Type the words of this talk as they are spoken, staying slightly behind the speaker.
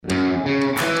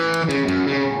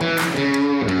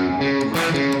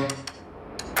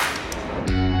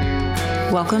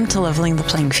Welcome to Leveling the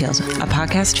Playing Field, a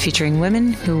podcast featuring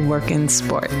women who work in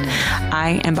sport.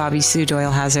 I am Bobby Sue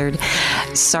Doyle Hazard.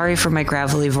 Sorry for my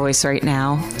gravelly voice right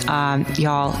now.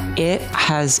 Y'all, it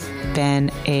has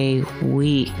been a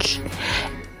week.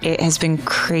 It has been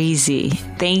crazy.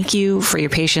 Thank you for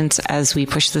your patience as we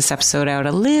push this episode out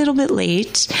a little bit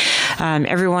late.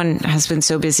 Everyone has been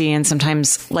so busy, and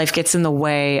sometimes life gets in the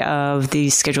way of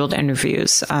these scheduled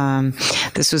interviews.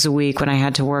 This was a week when I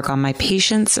had to work on my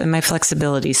patience and my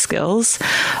flexibility skills.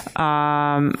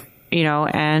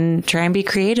 And try and be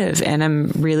creative. And I'm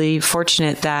really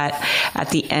fortunate that at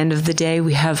the end of the day,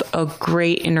 we have a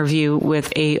great interview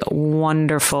with a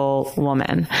wonderful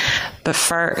woman. But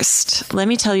first, let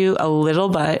me tell you a little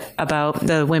bit about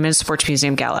the Women's Sports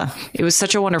Museum Gala. It was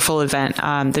such a wonderful event.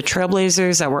 The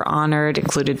trailblazers that were honored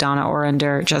included Donna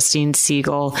Orender, Justine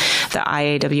Siegel, the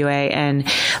IAWA, and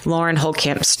Lauren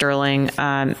Holtkamp Sterling.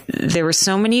 There were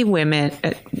so many women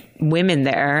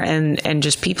there and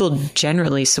just people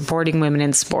generally supporting women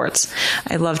in sports.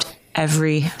 I loved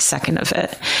every second of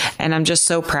it. And I'm just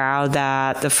so proud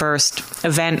that the first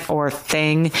event or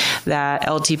thing that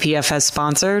LTPF has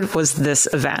sponsored was this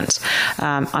event.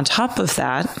 On top of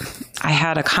that, I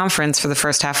had a conference for the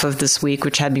first half of this week,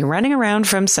 which had me running around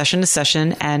from session to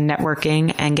session and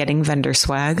networking and getting vendor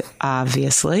swag,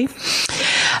 obviously.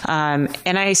 And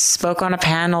I spoke on a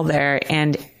panel there,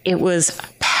 and it was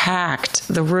packed.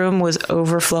 The room was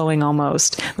overflowing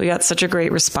almost. We got such a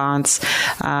great response.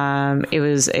 It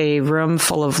was a room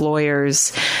full of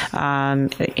lawyers,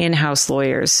 in-house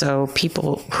lawyers. So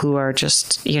people who are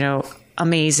just,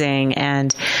 amazing.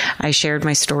 And I shared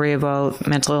my story about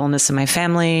mental illness in my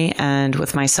family and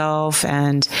with myself,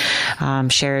 and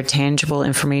shared tangible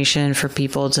information for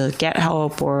people to get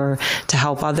help or to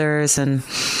help others. And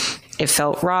it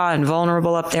felt raw and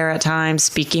vulnerable up there at times,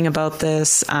 speaking about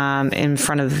this in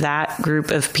front of that group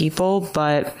of people.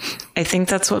 But I think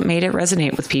that's what made it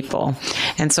resonate with people.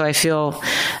 And so I feel,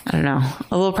 a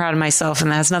little proud of myself.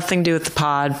 And that has nothing to do with the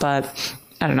pod, but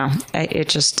I don't know.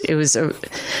 It was a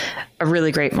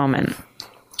really great moment.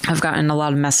 I've gotten a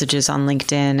lot of messages on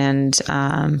LinkedIn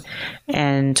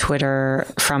and Twitter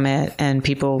from it, and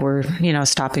people were,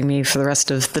 stopping me for the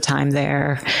rest of the time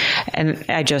there. And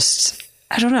I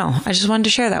don't know. I just wanted to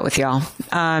share that with y'all.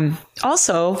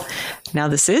 Also, now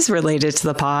this is related to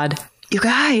the pod. You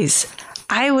guys,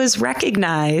 I was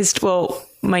recognized. Well,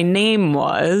 my name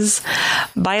was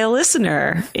by a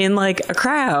listener in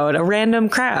a random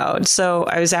crowd. So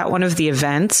I was at one of the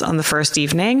events on the first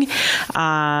evening,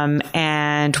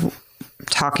 and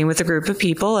talking with a group of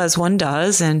people, as one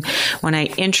does. And when I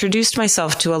introduced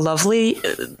myself to a lovely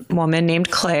woman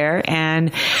named Claire,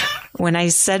 and when I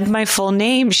said my full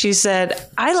name, she said,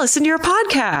 "I listen to your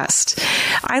podcast.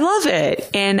 I love it."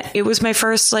 And it was my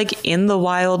first in the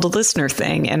wild listener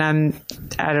thing. And I'm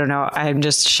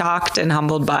just shocked and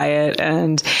humbled by it.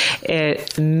 And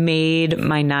it made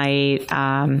my night.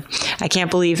 I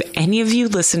can't believe any of you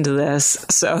listen to this.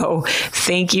 So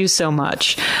thank you so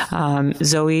much.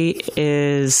 Zoe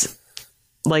is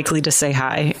likely to say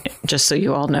hi, just so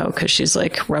you all know, because she's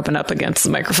rubbing up against the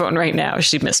microphone right now.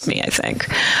 She missed me, I think.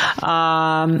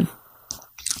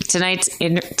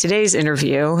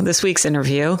 This week's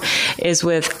interview is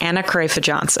with Anna Carefa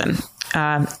Johnson.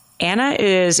 Anna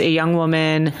is a young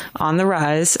woman on the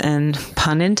rise, and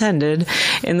pun intended,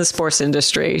 in the sports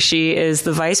industry. She is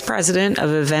the vice president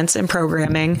of events and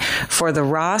programming for the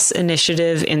Ross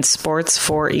Initiative in Sports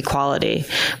for Equality,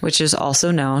 which is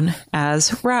also known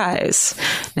as RISE.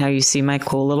 Now you see my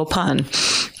cool little pun.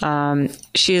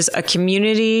 She is a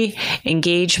community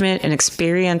engagement and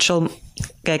experiential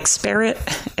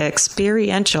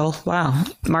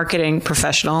marketing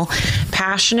professional,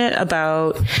 passionate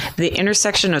about the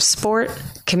intersection of sport,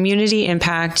 community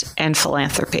impact, and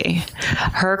philanthropy.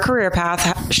 Her career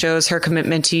path shows her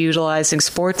commitment to utilizing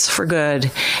sports for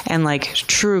good and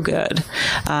true good.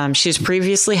 She's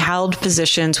previously held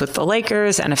positions with the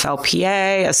Lakers,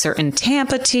 NFLPA, a certain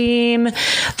Tampa team,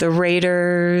 the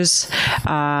Raiders,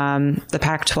 the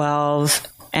Pac-12,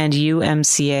 and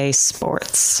UMCA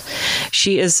Sports.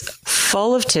 She is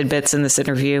full of tidbits in this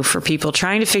interview for people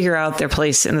trying to figure out their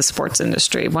place in the sports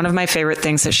industry. One of my favorite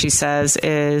things that she says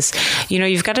is,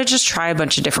 you've got to just try a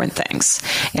bunch of different things.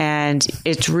 And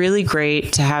it's really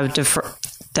great to have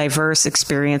diverse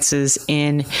experiences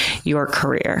in your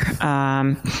career.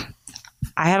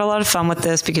 I had a lot of fun with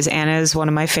this because Anna is one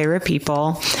of my favorite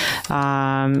people.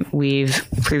 We've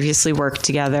previously worked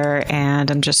together, and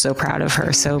I'm just so proud of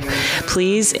her. So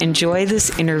please enjoy this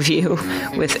interview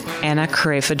with Anna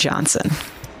Carefa Johnson.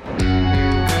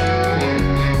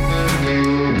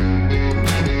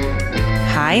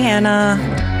 Hi, Anna.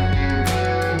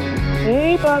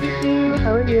 Hey, Bobby Sue.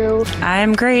 How are you?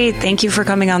 I'm great. Thank you for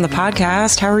coming on the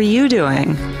podcast. How are you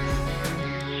doing?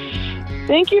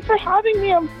 Thank you for having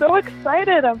me. I'm so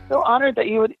excited. I'm so honored that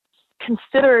you would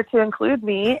consider to include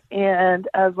me. And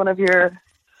as one of your,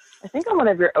 I think I'm one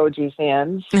of your OG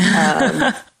fans.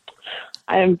 I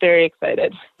am very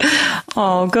excited.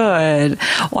 Oh, good.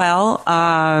 Well,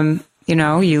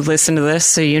 you listen to this,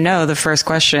 so the first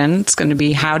question is going to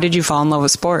be, how did you fall in love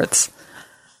with sports?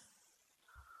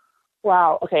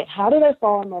 Wow. Okay. How did I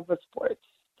fall in love with sports?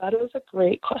 That is a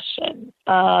great question.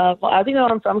 Well, as you know,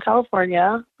 I'm from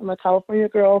California. I'm a California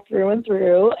girl through and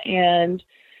through. And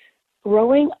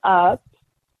growing up,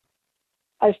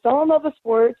 I fell in love with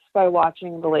sports by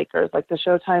watching the Lakers, like the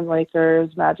Showtime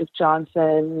Lakers, Magic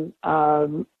Johnson. I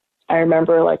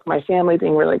remember like my family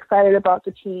being really excited about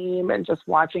the team and just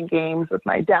watching games with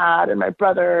my dad and my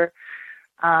brother.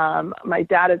 My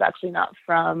dad is actually not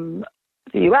from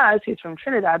the U.S. He's from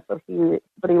Trinidad, but he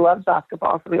loves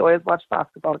basketball, so we always watch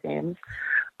basketball games.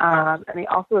 And he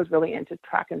also was really into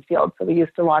track and field, so we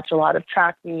used to watch a lot of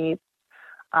track meets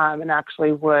and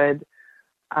actually would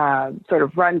sort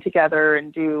of run together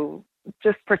and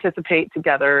just participate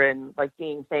together in like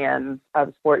being fans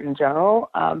of sport in general.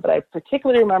 But I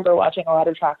particularly remember watching a lot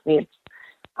of track meets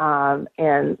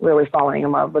and really falling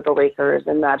in love with the Lakers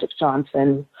and Magic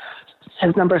Johnson.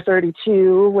 His number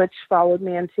 32, which followed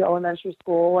me into elementary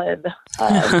school, and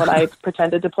when I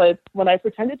pretended to play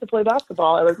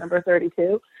basketball, I was number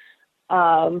 32.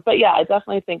 But yeah, I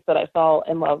definitely think that I fell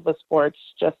in love with sports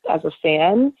just as a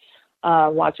fan,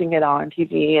 watching it on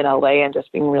TV in LA and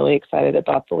just being really excited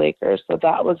about the Lakers. So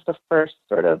that was the first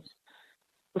sort of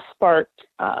spark,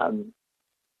 that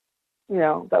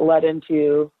led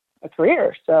into a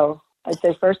career. So I'd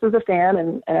say first as a fan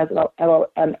and as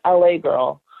an LA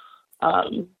girl.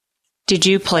 Did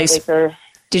you play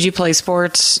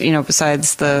sports,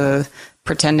 besides the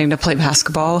pretending to play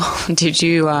basketball? Did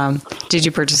you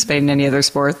participate in any other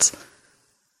sports?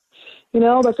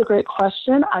 That's a great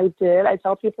question. I did. I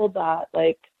tell people that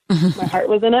my heart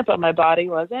was in it, but my body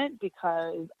wasn't,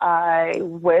 because I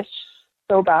wish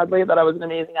so badly that I was an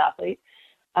amazing athlete.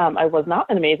 I was not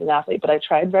an amazing athlete, but I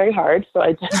tried very hard. So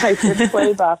I did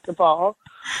play basketball.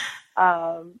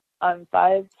 I'm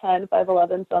 5'10",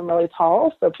 5'11", so I'm really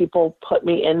tall. So people put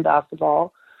me in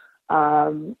basketball.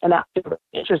 And actually,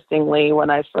 interestingly,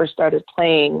 when I first started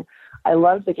playing, I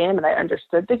loved the game and I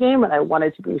understood the game and I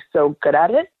wanted to be so good at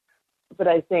it. But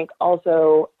I think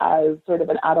also as sort of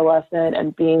an adolescent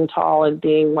and being tall and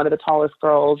being one of the tallest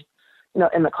girls,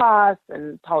 in the class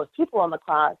and tallest people in the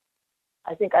class,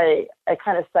 I think I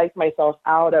kind of psyched myself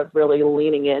out of really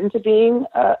leaning into being,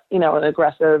 an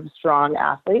aggressive, strong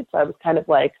athlete. So I was kind of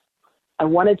like, I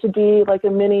wanted to be like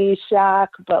a mini Shaq,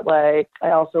 but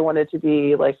I also wanted to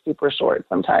be like super short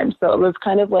sometimes. So it was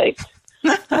kind of a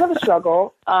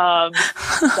struggle that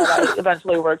I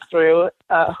eventually worked through.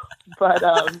 Yeah,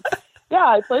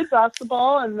 I played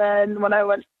basketball. And then when I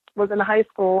was in high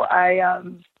school, I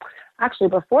actually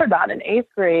before that in 8th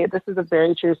grade, this is a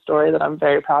very true story that I'm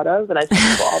very proud of. And I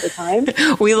tell people all the time.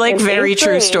 We like very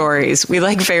true stories. We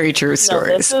like very true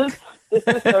stories. This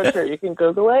is so true. You can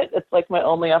Google it. It's like my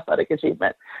only athletic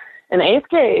achievement. In 8th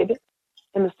grade,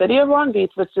 in the city of Long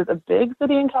Beach, which is a big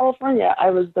city in California, I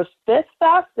was the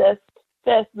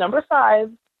number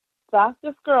 5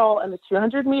 fastest girl in the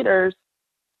 200 meters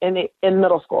in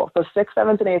middle school. So 6th,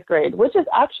 7th, and 8th grade, which is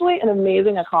actually an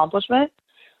amazing accomplishment.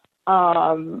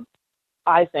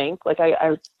 I think.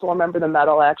 I still remember the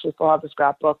medal. I actually still have the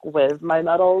scrapbook with my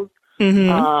medals.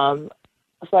 Mm-hmm.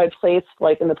 So I placed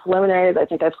in the preliminaries, I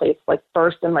think I placed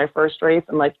first in my first race,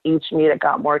 and each meet it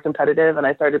got more competitive and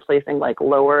I started placing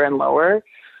lower and lower.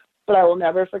 But I will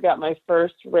never forget my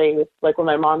first race, when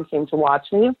my mom came to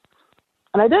watch me.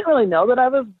 And I didn't really know that I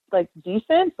was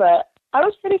decent, but I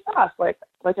was pretty fast. Like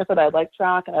I said, I liked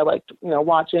track and I liked,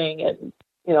 watching and,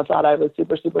 thought I was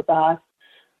super, super fast.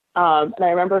 And I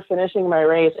remember finishing my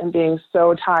race and being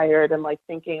so tired and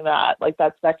thinking that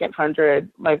that second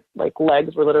 100, my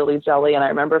legs were literally jelly. And I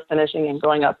remember finishing and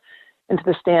going up into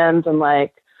the stands and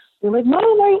being like,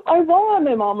 Mom, I won.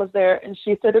 My mom was there and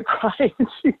she started crying and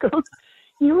she goes,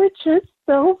 you were just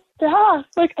so fast.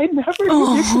 I never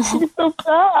knew you could be so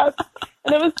fast.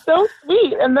 And it was so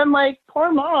sweet. And then poor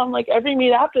mom, every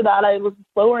meet after that, I was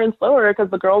slower and slower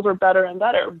because the girls were better and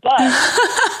better. But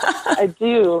I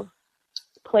do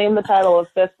claim the title of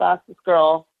 5th fastest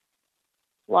girl,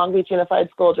 Long Beach Unified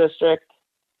School District,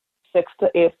 6th to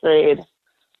 8th grade,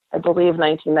 I believe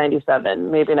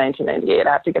 1997, maybe 1998. I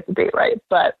have to get the date right.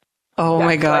 But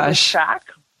my gosh. So track.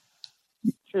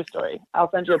 True story.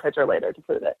 I'll send you a picture later to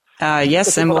prove it.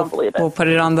 Yes, and we'll put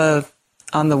it on the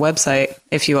on the website,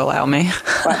 if you allow me.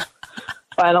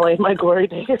 Finally, my glory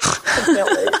days. I can't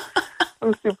wait.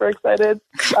 I'm super excited.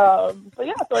 But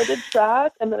yeah, so I did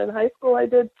track, and then in high school I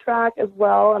did track as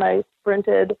well, and I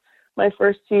sprinted my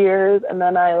first 2 years, and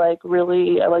then I like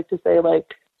to say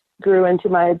grew into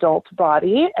my adult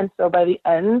body, and so by the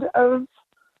end of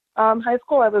high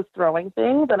school I was throwing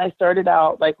things, and I started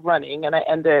out like running, and I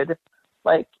ended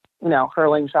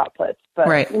hurling shot puts. But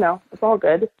right. It's all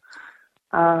good.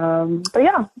 But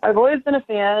yeah, I've always been a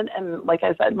fan, and like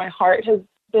I said, my heart has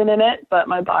been in it, but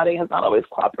my body has not always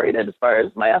cooperated as far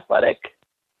as my athletic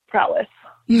prowess.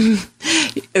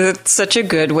 It's such a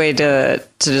good way to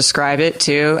describe it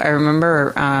too. I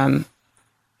remember,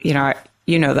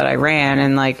 that I ran,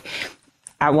 and like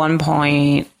at one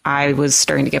point I was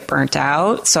starting to get burnt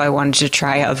out. So I wanted to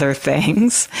try other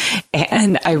things.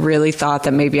 And I really thought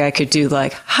that maybe I could do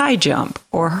like high jump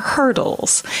or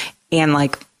hurdles, and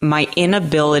like my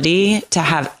inability to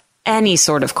have any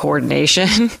sort of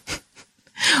coordination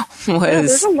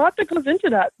there's a lot that goes into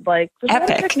that. Like, there's epic.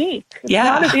 A lot of technique. It's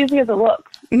not as easy as it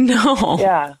looks. No.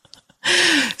 Yeah.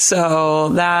 So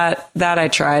that I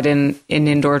tried in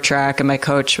indoor track, and my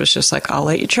coach was just like, I'll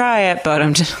let you try it, but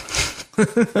I'm just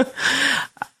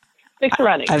Stick to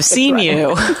running. I've seen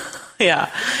you.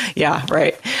 Yeah,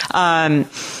 right.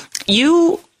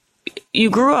 You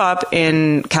grew up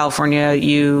in California.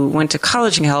 You went to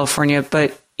college in California,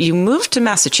 but you moved to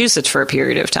Massachusetts for a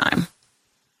period of time.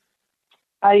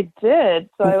 I did.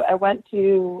 So I went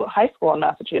to high school in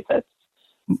Massachusetts.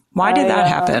 Why did that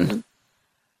happen?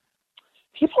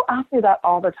 People ask me that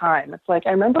all the time. It's like,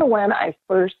 I remember when I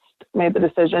first made the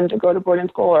decision to go to boarding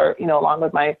school, or, along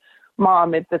with my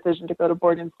mom, made the decision to go to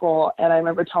boarding school. And I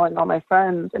remember telling all my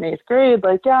friends in 8th grade,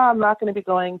 like, yeah, I'm not going to be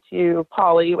going to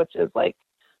Poly, which is like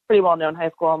pretty well-known high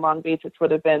school in Long Beach, which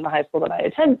would have been the high school that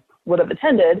I would have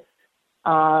attended.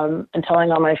 And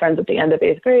telling all my friends at the end of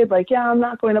 8th grade, like, yeah, I'm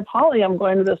not going to Poly. I'm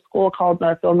going to this school called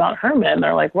Northfield Mount Hermon.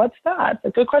 They're like, what's that? It's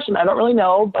a good question. I don't really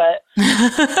know, but,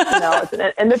 it's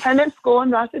an independent school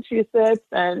in Massachusetts.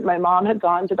 And my mom had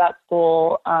gone to that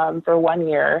school for 1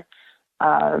 year.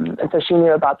 And so she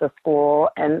knew about the school,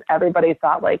 and everybody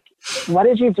thought, like, what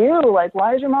did you do? Like,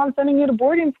 why is your mom sending you to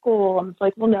boarding school? And it's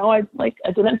like, well, no, I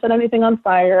didn't set anything on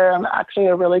fire. I'm actually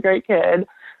a really great kid.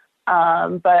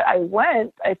 But I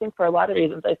went, I think, for a lot of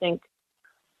reasons. I think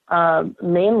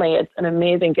mainly it's an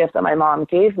amazing gift that my mom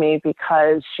gave me,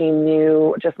 because she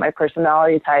knew just my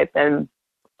personality type. And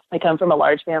I come from a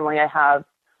large family. I have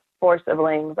 4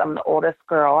 siblings. I'm the oldest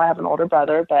girl. I have an older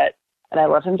brother, and I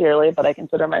love him dearly, but I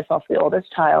consider myself the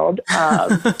oldest child.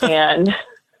 And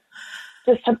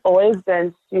just have always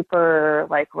been super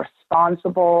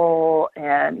responsible,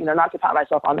 and, not to pat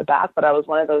myself on the back, but I was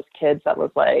one of those kids that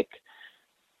was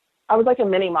I was like a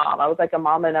mini mom. I was like a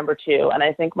mama number 2. And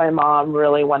I think my mom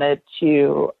really wanted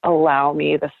to allow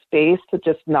me the space to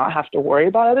just not have to worry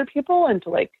about other people, and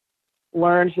to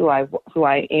learn who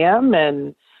I am,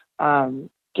 and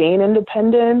gain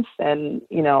independence. And,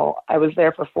 I was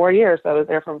there for 4 years. So I was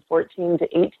there from 14 to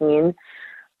 18,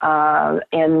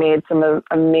 and made some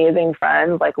amazing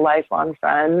friends, lifelong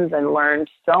friends, and learned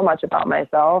so much about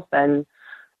myself. And,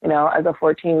 as a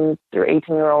 14 through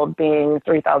 18-year-old, being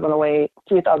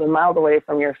 3,000 miles away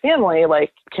from your family,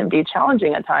 can be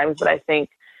challenging at times. But I think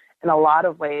in a lot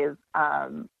of ways,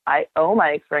 I owe my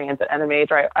experience at NMH,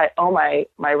 or I owe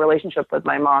my relationship with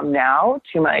my mom now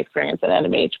to my experience at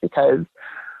NMH, because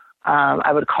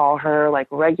I would call her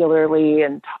regularly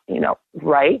and,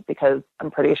 write, because I'm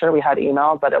pretty sure we had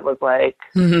email, but it was I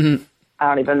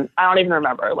don't even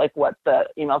remember what the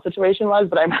email situation was,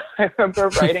 but I remember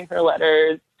writing her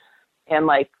letters, and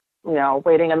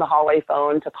waiting in the hallway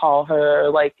phone to call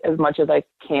her as much as I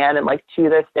can. And to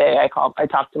this day, I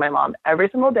talk to my mom every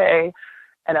single day,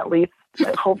 and at least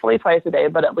hopefully twice a day,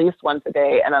 but at least once a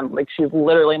day. And I'm she's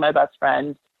literally my best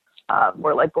friend.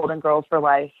 We're golden girls for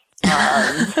life.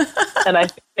 And I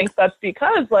think that's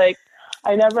because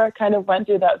I never kind of went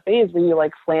through that phase where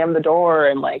you slam the door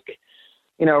and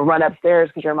run upstairs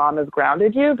because your mom has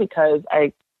grounded you, because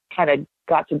I kind of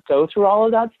got to go through all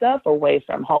of that stuff away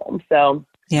from home. So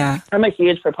yeah, I'm a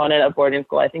huge proponent of boarding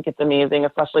school. I think it's amazing,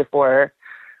 especially for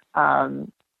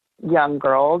young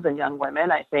girls and young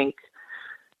women. I think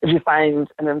if you find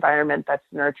an environment that's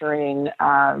nurturing,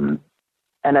 and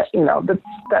that's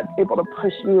able to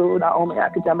push you not only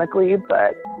academically,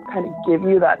 but kind of give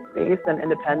you that space and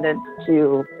independence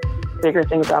to figure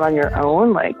things out on your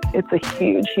own, it's a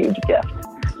huge, huge gift.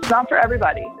 It's not for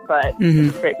everybody, but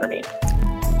It's great for me.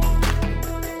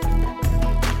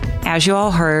 as you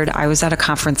all heard, I was at a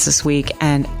conference this week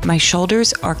and my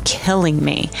shoulders are killing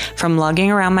me from lugging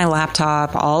around my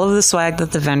laptop, all of the swag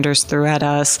that the vendors threw at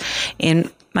us in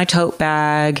my tote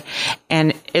bag.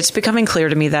 And it's becoming clear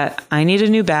to me that I need a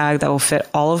new bag that will fit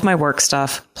all of my work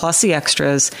stuff, plus the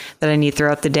extras that I need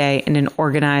throughout the day in an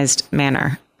organized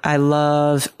manner. I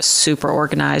love super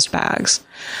organized bags.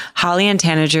 Holly and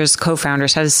Tanager's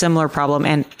co-founders had a similar problem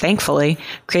and thankfully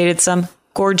created some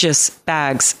gorgeous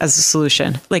bags as a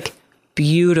solution. Like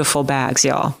beautiful bags,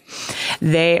 y'all.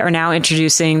 They are now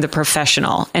introducing the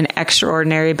Professional, an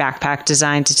extraordinary backpack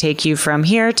designed to take you from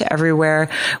here to everywhere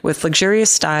with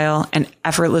luxurious style and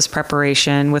effortless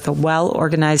preparation with a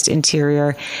well-organized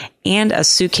interior and a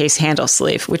suitcase handle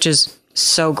sleeve, which is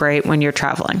so great when you're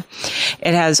traveling.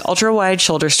 It has ultra wide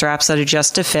shoulder straps that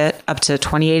adjust to fit up to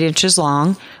 28 inches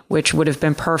long, which would have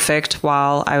been perfect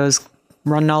while I was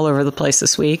running all over the place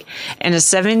this week, and a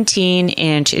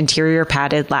 17-inch interior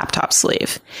padded laptop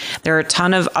sleeve. There are a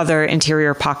ton of other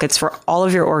interior pockets for all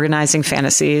of your organizing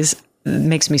fantasies. It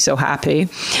makes me so happy.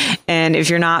 And if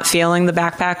you're not feeling the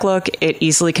backpack look, it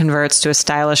easily converts to a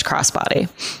stylish crossbody.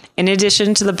 In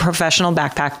addition to the Professional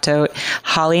backpack tote,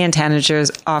 Holly and Tanagers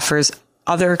offers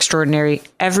other extraordinary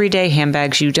everyday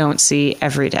handbags you don't see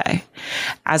every day.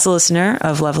 As a listener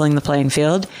of Leveling the Playing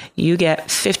Field, you get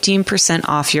 15%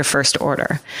 off your first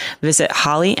order. Visit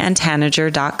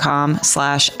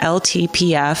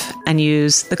hollyandtanager.com/LTPF and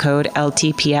use the code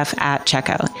LTPF at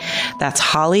checkout. That's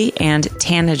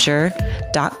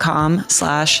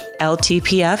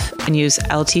hollyandtanager.com/LTPF and use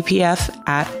LTPF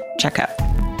at checkout.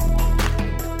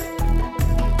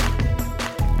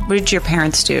 What did your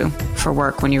parents do for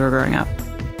work when you were growing up?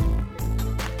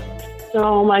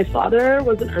 So my father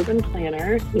was an urban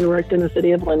planner. He worked in the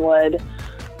city of Linwood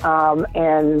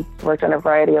and worked on a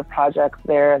variety of projects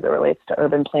there that relates to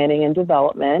urban planning and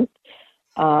development.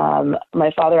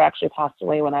 My father actually passed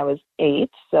away when I was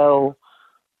 8. So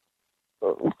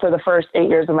for the first 8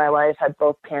 years of my life, had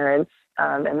both parents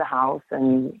in the house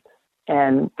and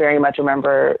very much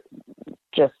remember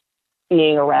just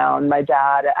being around my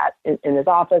dad in his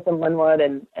office in Linwood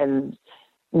and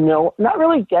no, not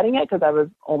really getting it because I was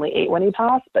only 8 when he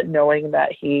passed, but knowing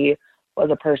that he was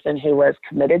a person who was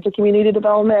committed to community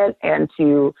development and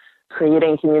to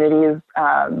creating communities.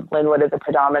 Linwood is a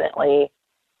predominantly,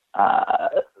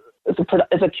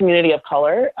 it's a community of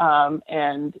color,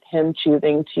 and him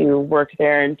choosing to work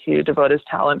there and to devote his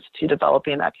talents to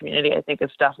developing that community, I think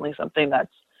is definitely something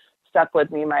that's stuck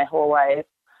with me my whole life.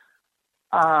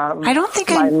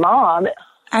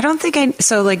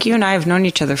 So like you and I have known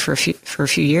each other for a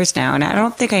few years now, and I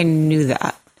don't think I knew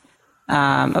that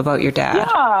about your dad.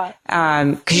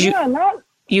 Yeah. Cause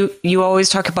you always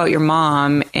talk about your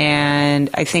mom, and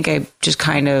I think I just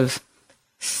kind of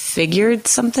figured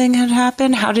something had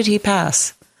happened. How did he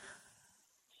pass?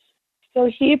 So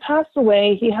he passed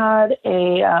away. He had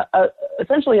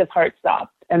essentially his heart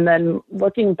stopped. And then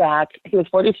looking back, he was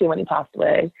 42 when he passed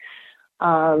away.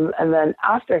 And then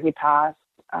after he passed,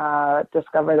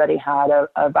 discovered that he had a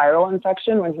viral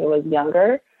infection when he was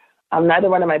younger. Neither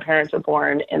one of my parents were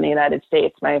born in the United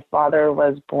States. My father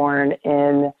was born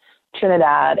in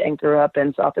Trinidad and grew up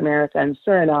in South America and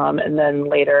Suriname, and then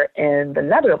later in the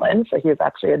Netherlands. So he was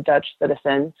actually a Dutch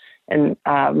citizen and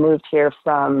moved here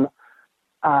from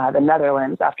the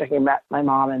Netherlands after he met my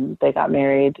mom and they got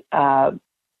married.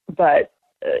 But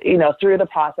through the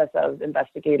process of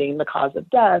investigating the cause of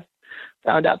death,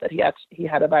 found out that he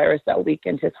had a virus that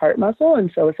weakened his heart muscle, and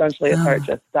so essentially his heart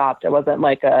just stopped. It wasn't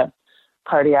like a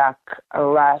cardiac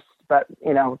arrest, but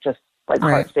just like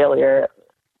heart failure.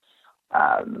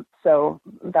 So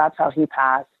that's how he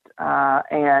passed.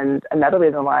 And another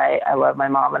reason why I love my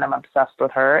mom and I'm obsessed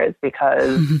with her is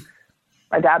because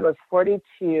my dad was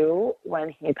 42 when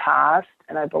he passed,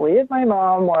 and I believe my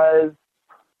mom was,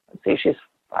 she's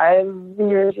 5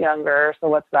 years younger. So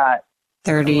what's that?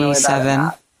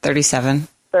 37. 37,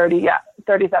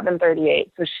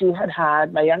 38. So she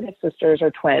had my youngest sisters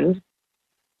are twins.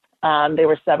 They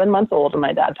were 7 months old when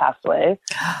my dad passed away.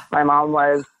 My mom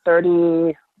was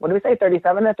 30,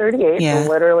 37 to 38. Yeah. So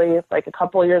literally like a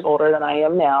couple of years older than I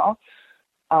am now,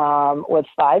 with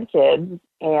 5 kids.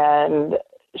 And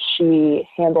she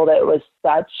handled it with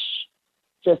such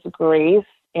just grace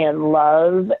and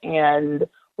love and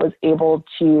was able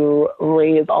to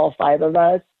raise all 5 of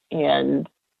us. And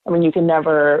I mean, you can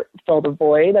never fill the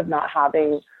void of not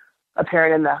having a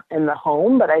parent in the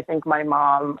home, but I think my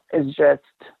mom is just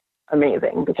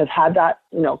amazing, because had that,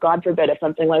 God forbid, if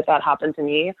something like that happened to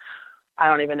me, I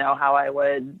don't even know how I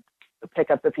would pick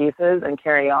up the pieces and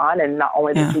carry on. And not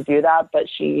only did she do that, but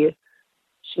she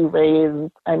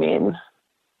raised,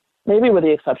 maybe with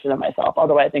the exception of myself,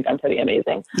 although I think I'm pretty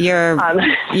amazing. You're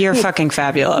fucking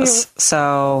fabulous.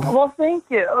 So, well, thank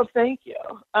you.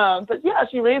 But yeah,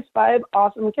 she raised 5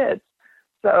 awesome kids.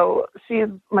 So she's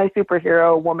my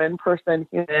superhero woman, person,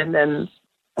 human, and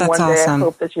that's one day awesome. I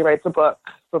hope that she writes a book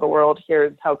so the world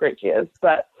hears how great she is.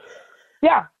 But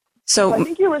yeah. So I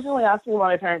think you originally asked me what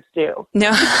my parents do.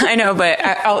 No, I know, but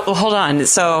hold on.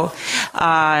 So,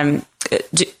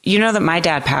 you know that my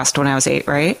dad passed when I was 8,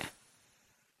 right?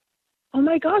 Oh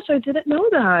my gosh, I didn't know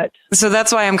that. So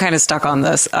that's why I'm kind of stuck on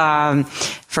this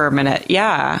for a minute.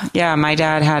 Yeah. My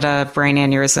dad had a brain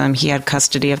aneurysm. He had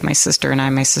custody of my sister and I.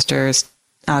 My sister's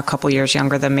a couple years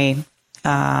younger than me.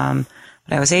 But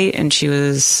I was 8 and she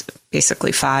was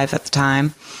basically 5 at the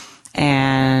time.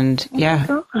 And yeah.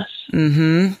 Oh my gosh.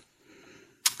 Mm-hmm.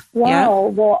 Wow. Yeah.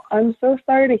 Well, I'm so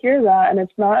sorry to hear that. And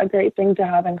it's not a great thing to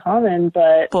have in common,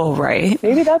 but well, right.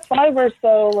 Maybe that's why we're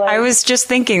so like, I was just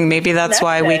thinking maybe that's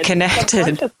why we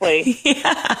connected.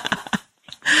 Yeah.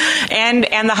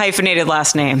 And the hyphenated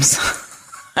last names.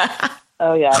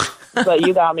 Oh yeah. But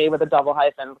you got me with a double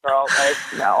hyphen, girl. Like,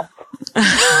 no.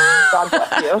 God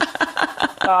bless you.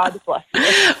 God bless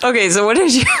you. Okay, so what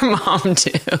did your mom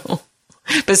do?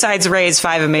 Besides raise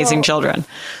 5 amazing children.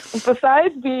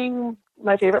 Besides being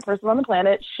my favorite person on the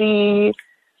planet, she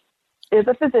is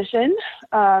a physician.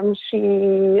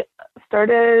 She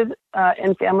started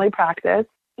in family practice,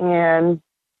 and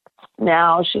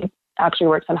now she actually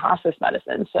works in hospice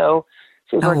medicine. So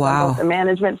she works on both the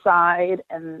management side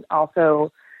and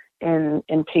also in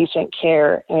patient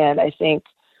care. And I think,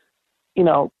 you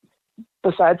know,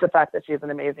 besides the fact that she's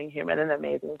an amazing human and an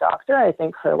amazing doctor, I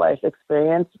think her life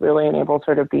experience really enables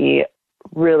her to be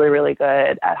really, really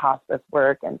good at hospice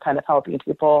work and kind of helping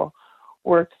people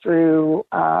work through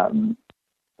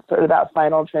sort of that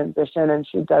final transition. And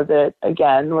she does it,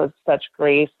 again, with such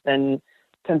grace and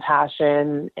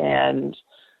compassion. And,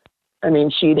 I mean,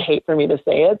 she'd hate for me to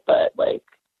say it, but, like,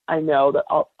 I know that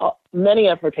many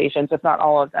of her patients, if not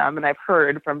all of them, and I've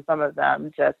heard from some of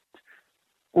them, just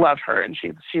love her. And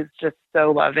she's just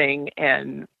so loving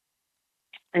and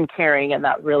caring in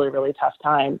that really, really tough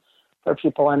time for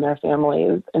people and their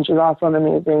families. And she's also an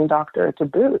amazing doctor to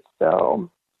boot. So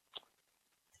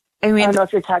I don't know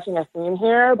if you're catching a theme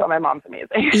here, but my mom's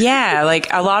amazing. Yeah.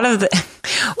 Like a lot of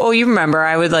you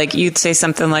remember you'd say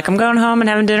something like, I'm going home and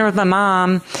having dinner with my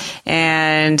mom.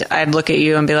 And I'd look at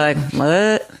you and be like,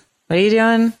 what are you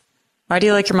doing? Why do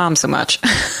you like your mom so much?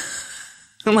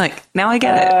 I'm like, now I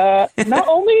get it. Not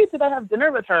only did I have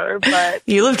dinner with her, but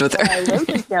you lived with her. I lived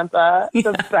in Tampa.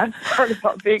 The best part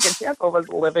about being in Tampa was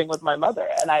living with my mother.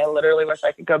 And I literally wish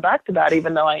I could go back to that,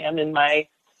 even though I am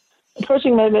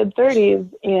approaching my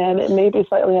mid-30s, and it may be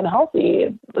slightly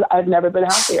unhealthy. I've never been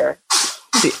happier.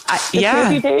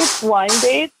 Movie dates, wine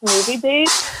dates, movie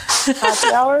dates,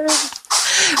 happy hours.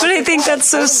 But I think that's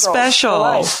so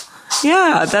special.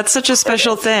 Yeah, that's such a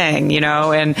special thing, you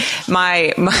know, and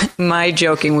my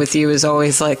joking with you is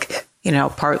always like, you know,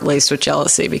 part laced with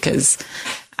jealousy because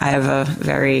I have a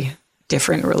very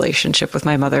different relationship with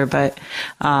my mother, but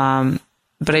I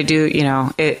do, you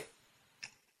know,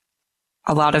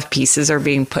 a lot of pieces are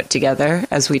being put together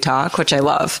as we talk, which I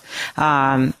love,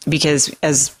 because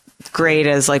as great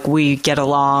as like we get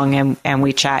along and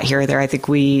we chat here or there, I think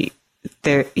we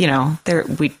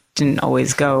didn't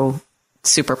always go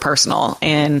super personal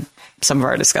in some of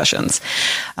our discussions.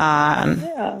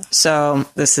 So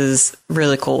this is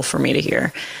really cool for me to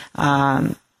hear.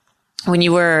 When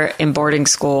you were in boarding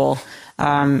school,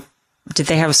 did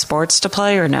they have sports to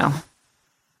play or no?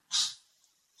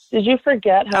 Did you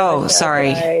forget how? Oh,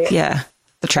 sorry. Yeah.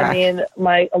 The track. I mean,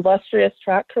 my illustrious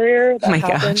track career that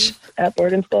happened at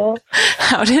boarding school.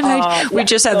 How did we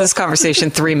just had this conversation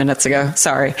 3 minutes ago.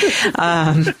 Sorry. Okay.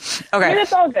 I mean,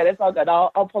 it's all good. It's all good.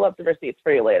 I'll pull up the receipts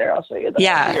for you later. I'll show you the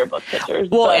yearbook pictures.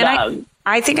 Well, and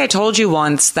I think I told you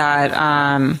once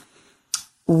that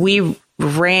we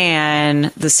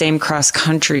ran the same cross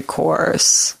country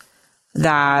course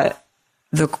that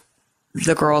the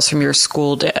girls from your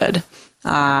school did.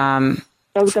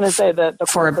 I was going to say that the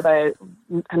course that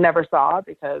I never saw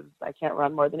because I can't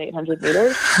run more than 800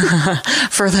 meters.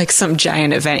 For like some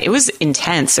giant event. It was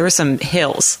intense. There were some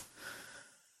hills.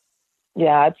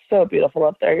 Yeah, it's so beautiful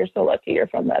up there. You're so lucky you're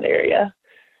from that area.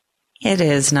 It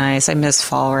is nice. I miss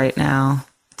fall right now.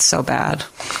 It's so bad.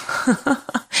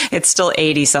 It's still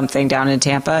 80 something down in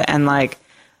Tampa and like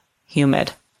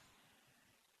humid.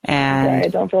 And I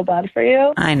don't feel bad for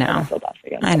you. I know. I don't feel bad for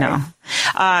you. I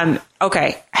know.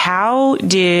 Okay. How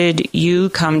did you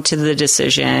come to the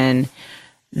decision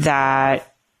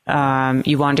that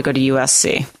you wanted to go to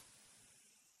USC?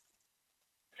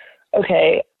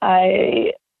 Okay.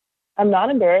 I I'm not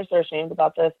embarrassed or ashamed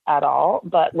about this at all,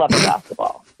 but loving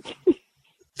basketball.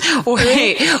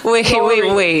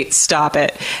 Wait, stop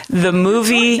it. The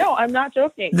movie... No, I'm not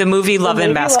joking. The movie Love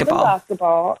and Basketball. Love and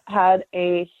Basketball had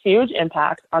a huge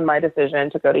impact on my decision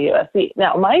to go to USC.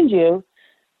 Now, mind you,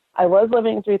 I was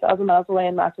living 3,000 miles away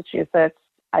in Massachusetts.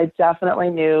 I definitely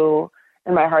knew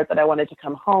in my heart that I wanted to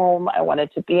come home. I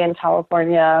wanted to be in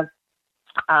California.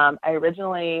 I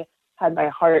originally had my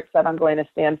heart set on going to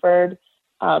Stanford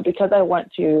because I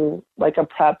went to like a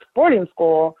prep boarding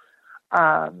school.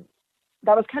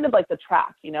 That was kind of like the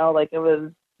track, you know, like that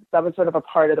was sort of a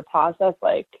part of the process,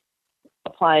 like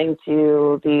applying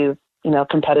to these, you know,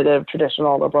 competitive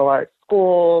traditional liberal arts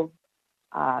schools,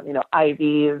 you know,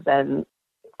 Ivies and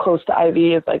close to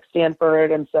Ivies like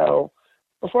Stanford. And so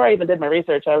before I even did my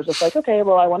research, I was just like, okay,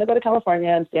 well, I want to go to California,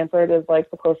 and Stanford is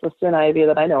like the closest to an Ivy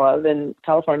that I know of in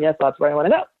California. So that's where I want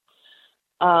to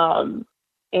go.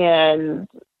 And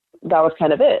that was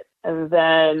kind of it. And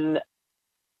then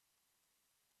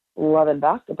Love and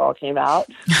Basketball came out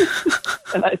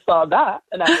and I saw that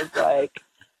and I was like,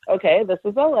 okay, this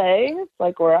is LA. It's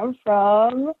like where I'm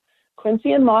from.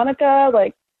 Quincy and Monica,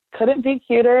 like, couldn't be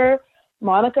cuter.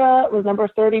 Monica was number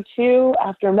 32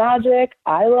 after Magic.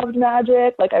 I loved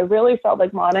Magic. Like, I really felt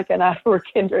like Monica and I were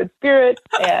kindred spirits.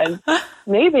 And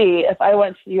maybe if I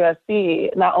went to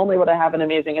USC, not only would I have an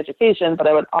amazing education, but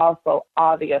I would also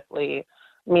obviously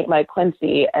meet my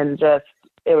Quincy and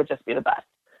it would just be the best.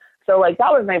 So, like,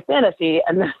 that was my fantasy.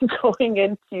 And then going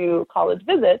into college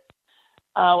visits,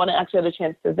 when I actually had a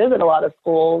chance to visit a lot of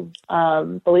schools,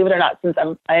 believe it or not, since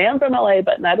I am from LA,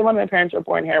 but neither one of my parents were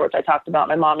born here, which I talked about.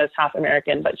 My mom is half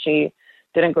American, but she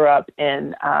didn't grow up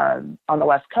on the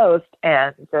West Coast.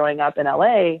 And growing up in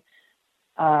LA,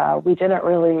 we didn't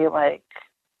really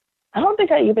I don't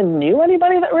think I even knew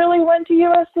anybody that really went to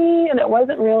USC, and it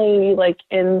wasn't really like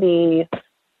in the,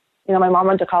 you know, my mom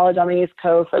went to college on the East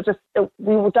Coast. So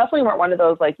we definitely weren't one of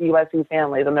those like USC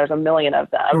families, and there's a million of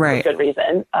them right. for good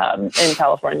reason in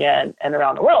California and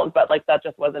around the world. But like that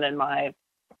just wasn't in my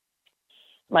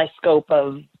scope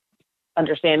of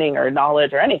understanding or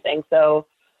knowledge or anything. So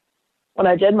when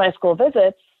I did my school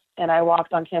visits and I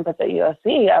walked on campus at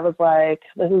USC, I was like,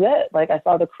 this is it. Like, I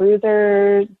saw the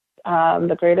Cruisers,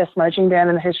 the greatest marching band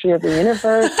in the history of the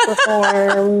universe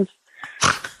performed.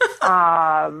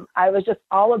 I was just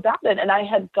all about it. And I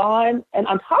had gone, and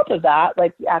on top of that,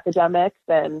 like the academics,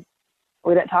 and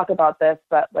we didn't talk about this,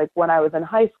 but like when I was in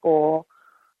high school,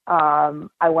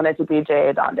 I wanted to be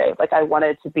J.A. Donde. Like, I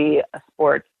wanted to be a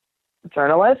sports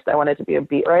journalist. I wanted to be a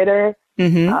beat writer.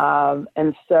 Mm-hmm.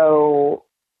 And so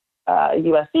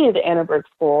USC, the Annenberg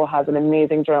School, has an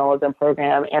amazing journalism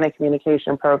program and a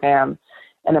communication program.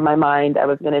 And in my mind, I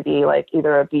was going to be like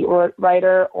either a beat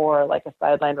writer or like a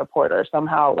sideline reporter,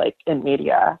 somehow like in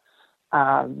media,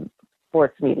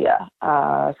 sports media.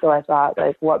 So I thought,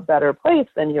 like, what better place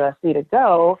than USC to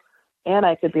go? And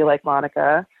I could be like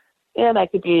Monica, and I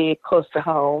could be close to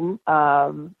home,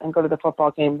 and go to the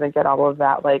football games and get all of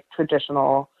that like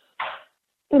traditional,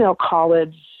 you know,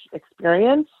 college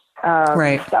experience.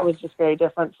 Right. That was just very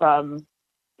different from,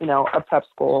 you know, a prep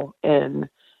school in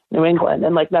New England.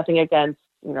 And like, nothing against,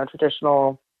 you know,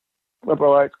 traditional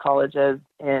liberal arts colleges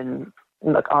in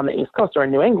like on the East Coast or in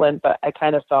New England, but I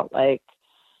kind of felt like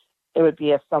it would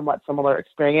be a somewhat similar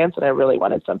experience, and I really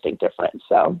wanted something different.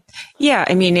 So yeah,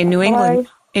 I mean, in New England,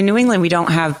 we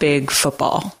don't have big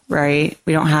football, right?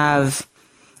 We've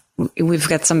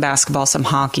got some basketball, some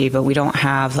hockey, but we don't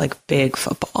have like big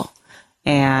football.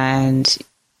 And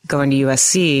going to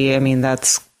USC, I mean,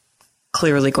 that's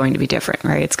clearly going to be different,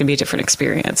 right? It's going to be a different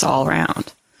experience all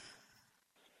around.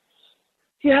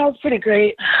 Yeah, it was pretty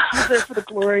great. I was there for the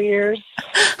glory years.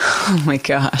 Oh my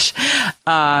gosh.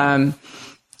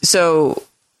 So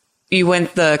you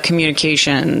went the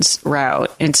communications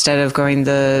route instead of going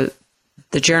the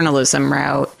journalism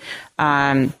route.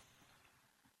 When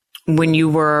you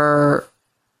were,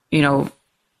 you know,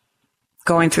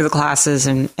 going through the classes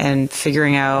and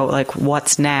figuring out like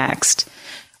what's next,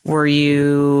 were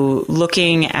you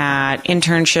looking at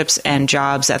internships and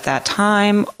jobs at that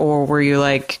time, or were you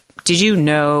like, did you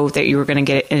know that you were going to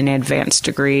get an advanced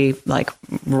degree like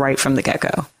right from the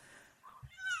get-go?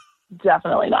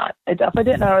 Definitely not. I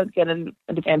definitely didn't know I would get an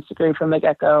advanced degree from the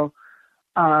get-go.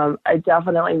 I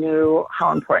definitely knew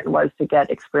how important it was to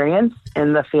get experience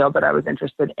in the field that I was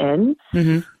interested in.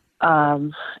 Mm-hmm.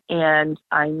 And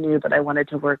I knew that I wanted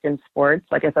to work in sports.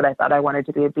 Like I said, I thought I wanted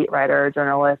to be a beat writer, a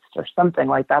journalist, or something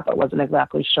like that, but wasn't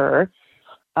exactly sure.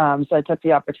 So I took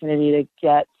the opportunity to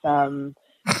get some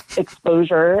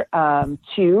exposure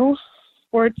to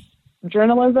sports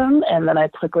journalism. And then I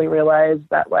quickly realized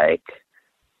that, like,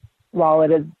 while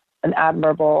it is an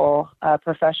admirable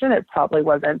profession. It probably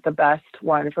wasn't the best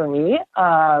one for me.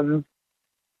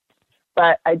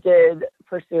 But I did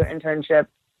pursue internships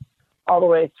all the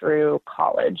way through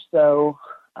college. So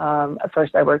at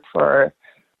first I worked for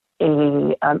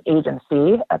a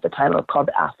agency. At the time it was called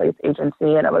the Athletes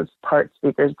Agency, and it was part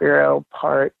Speakers Bureau,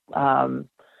 part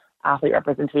athlete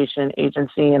representation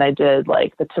agency. And I did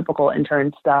like the typical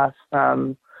intern stuff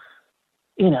from,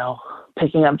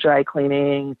 picking up dry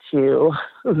cleaning to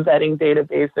vetting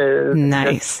databases.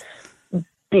 Nice.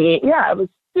 It was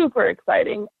super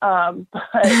exciting. But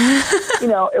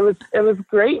it was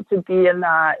great to be in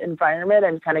that environment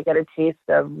and kind of get a taste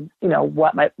of,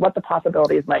 what the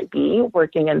possibilities might be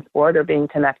working in sport or being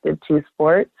connected to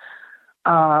sport.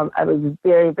 I was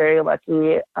very, very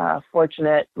lucky,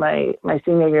 fortunate. My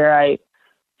senior year, I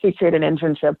secured an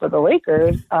internship with the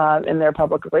Lakers in their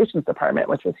public relations department,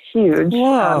 which was huge.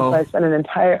 So I spent an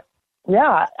entire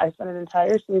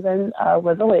season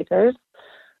with the Lakers.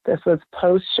 This was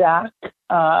post Shaq.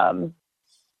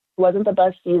 Wasn't the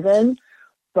best season,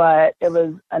 but it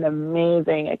was an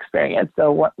amazing experience.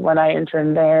 So when I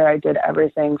interned there, I did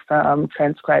everything from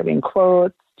transcribing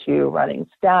quotes to running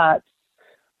stats,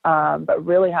 but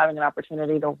really having an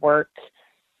opportunity to work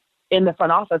in the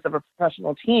front office of a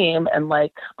professional team. And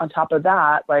like, on top of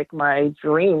that, like my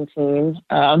dream team,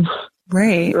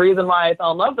 right. The reason why I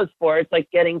fell in love with sports,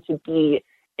 like getting to be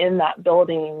in that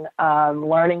building,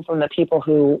 learning from the people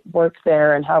who work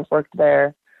there and have worked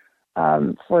there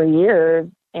for years.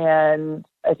 And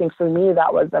I think for me,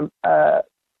 that was a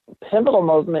pivotal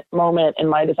moment in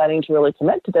my deciding to really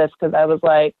commit to this, because I was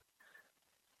like,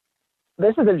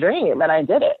 this is a dream and I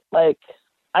did it. Like,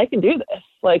 I can do this.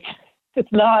 Like,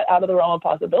 it's not out of the realm of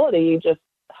possibility. You just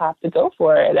have to go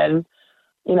for it. And,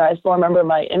 I still remember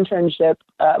my internship,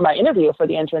 my interview for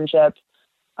the internship,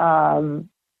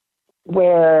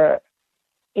 where,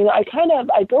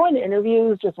 I go into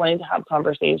interviews just wanting to have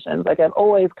conversations. Like, I've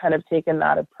always kind of taken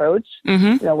that approach,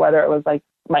 whether it was like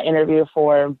my interview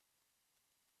for,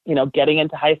 getting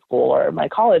into high school or my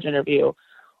college interview,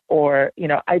 or,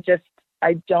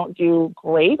 I don't do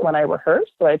great when I rehearse.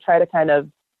 So I try to kind of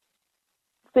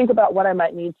think about what I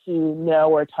might need to know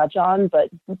or touch on, but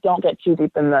don't get too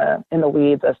deep in the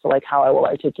weeds as to like how I will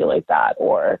articulate that,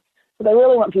 because I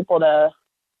really want people to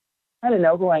kind of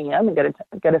know who I am and get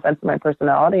a sense of my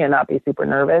personality and not be super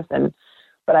nervous.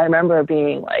 But I remember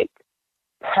being like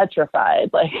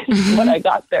petrified. Like when I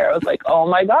got there, I was like, oh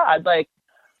my God, like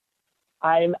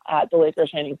I'm at the Lakers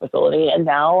training facility and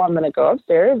now I'm going to go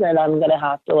upstairs and I'm going to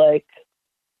have to like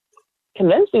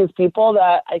convince these people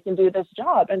that I can do this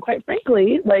job. And quite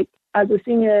frankly, like as a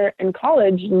senior in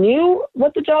college, knew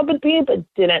what the job would be, but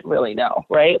didn't really know.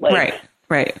 Right. Like,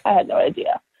 right. I had no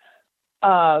idea.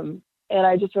 And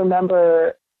I just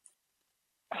remember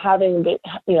having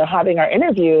our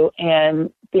interview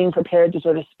and being prepared to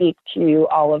sort of speak to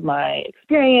all of my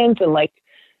experience and like,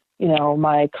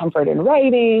 my comfort in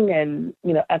writing and,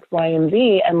 X, Y, and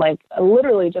Z. And like, I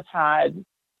literally just had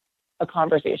a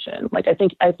conversation. Like, I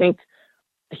think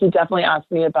he definitely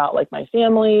asked me about like my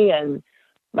family and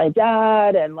my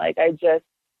dad. And like, I just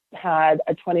had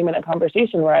a 20-minute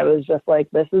conversation where I was just like,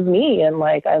 this is me. And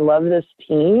like, I love this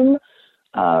team.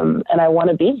 And I want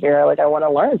to be here. Like, I want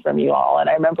to learn from you all. And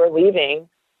I remember leaving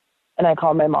and I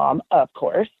called my mom, of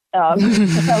course. I was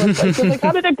like,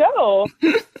 how did it go?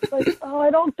 Like, oh, I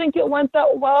don't think it went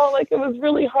that well. Like, it was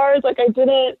really hard. Like, I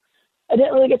didn't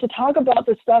really get to talk about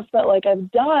the stuff that like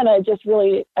I've done. I just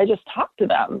talked to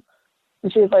them.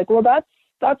 And she was like, well,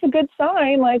 that's a good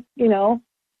sign. Like,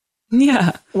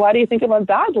 yeah. Why do you think it went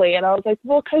badly? And I was like,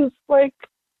 well, cause like,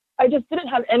 I just didn't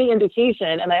have any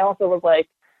indication. And I also was like,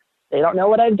 they don't know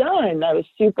what I've done. I was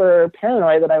super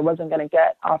paranoid that I wasn't going to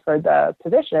get offered the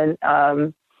position.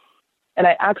 And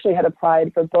I actually had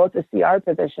applied for both the CR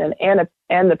position and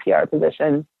the PR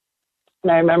position.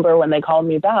 And I remember when they called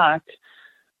me back,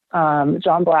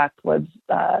 John Black was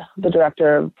the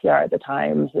director of PR at the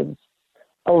time. He's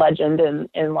a legend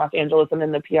in Los Angeles and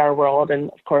in the PR world. And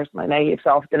of course, my naive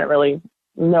self didn't really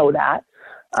know that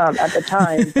at the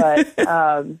time. But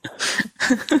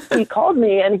he called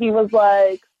me and he was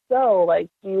like, so like,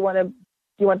 do you want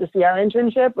the CR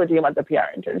internship or do you want the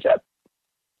PR internship?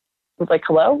 I was like,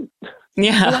 hello?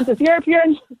 Yeah. Do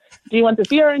you want the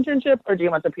CR internship or do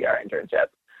you want the PR internship?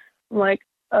 I'm like,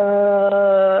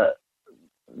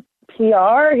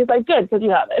 PR? He's like, good, because you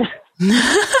have it.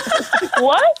 Like,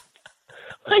 what?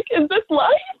 Like, is this life?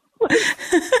 Like,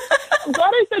 I'm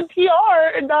glad I said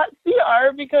PR and not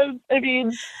CR because, I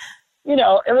mean, it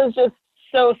was just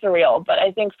so surreal. But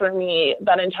I think for me,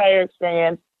 that entire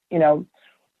experience,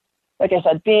 like I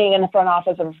said, being in the front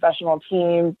office of a professional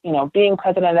team, being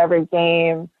present at every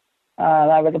game.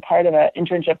 I was a part of an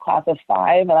internship class of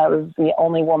 5, and I was the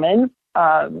only woman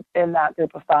in that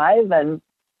group of 5. And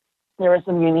there were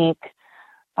some unique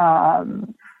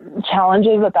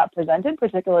challenges that presented,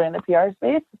 particularly in the PR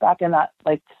space back in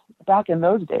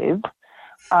those days.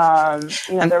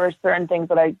 There were certain things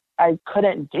that I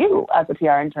couldn't do as a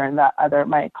PR intern that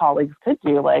my colleagues could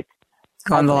do, like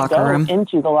go in the locker room.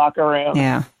 Into the locker room.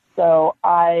 Yeah. So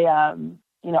I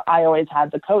always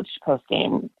had the coach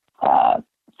post-game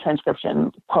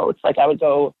transcription quotes. Like I would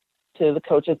go to the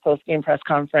coach's post-game press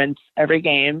conference every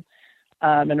game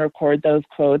and record those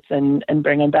quotes and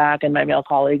bring them back. And my male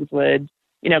colleagues would,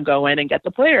 go in and get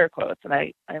the player quotes. And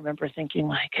I remember thinking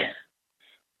like,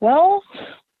 well,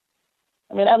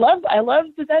 I mean, I love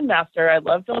the Zen Master. I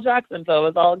love Phil Jackson, so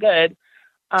it was all good.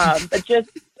 But just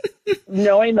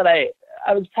knowing that I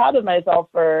was proud of myself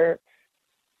for,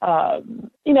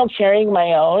 carrying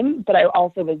my own, but I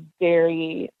also was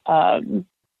very, I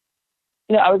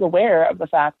was aware of the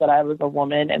fact that I was a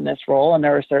woman in this role, and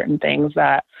there were certain things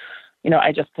that,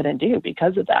 I just couldn't do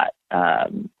because of that.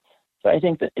 So I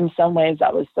think that in some ways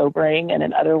that was sobering, and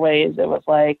in other ways it was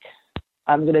like,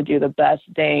 I'm going to do the best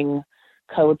dang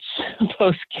coach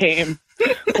post-game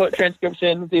quote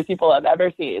transcriptions these people have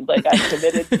ever seen. Like, I'm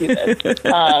committed to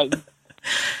this.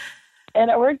 And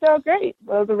it worked out great. It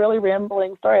was a really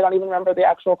rambling story. I don't even remember the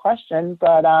actual question,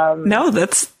 but no,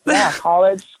 that's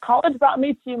college brought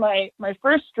me to my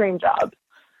first dream job.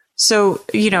 So,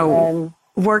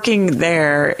 working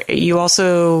there, you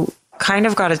also kind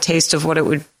of got a taste of what it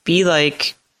would be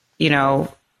like,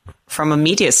 from a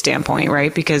media standpoint,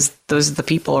 right? Because those are the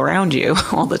people around you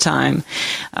all the time.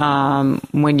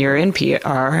 When you're in PR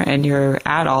and you're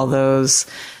at all those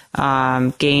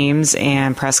games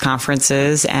and press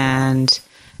conferences, and,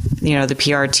 the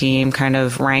PR team kind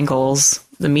of wrangles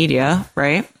the media,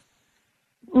 right?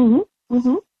 Mm-hmm.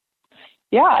 Mm-hmm.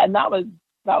 Yeah. And that was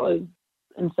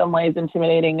in some ways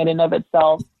intimidating in and of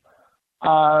itself.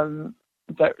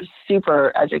 But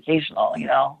super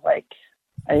educational, like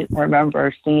I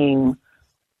remember seeing,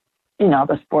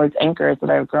 the sports anchors that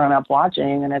I've grown up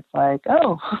watching, and it's like,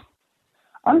 oh,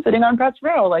 I'm sitting on press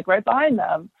row, like right behind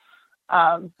them.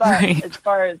 But right. As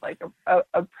far as like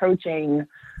approaching,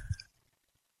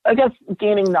 I guess,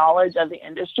 gaining knowledge of the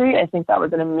industry, I think that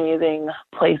was an amazing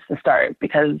place to start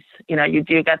because, you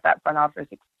do get that front office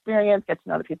experience, get to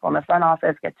know the people in the front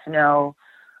office, get to know,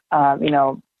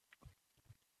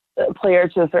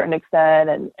 players to a certain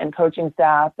extent and coaching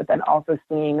staff, but then also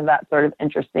seeing that sort of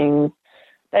interesting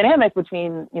dynamic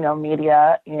between,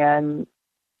 media and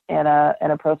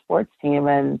a pro sports team,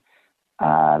 and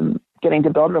getting to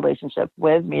build relationships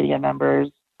with media members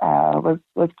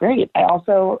was great. I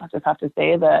also just have to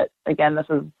say that, again, this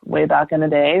was way back in the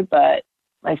day, but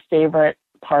my favorite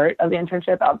part of the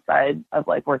internship outside of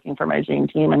like working for my dream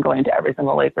team and going to every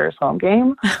single Lakers home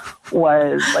game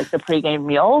was like the pregame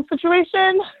meal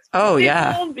situation. Oh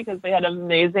yeah. Because they had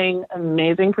amazing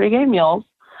pregame meals.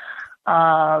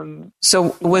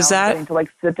 So was that to like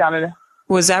sit down and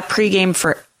was that pregame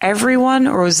for everyone,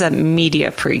 or was that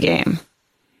media pregame?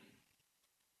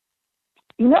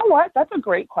 You know what? That's a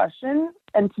great question.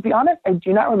 And to be honest, I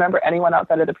do not remember anyone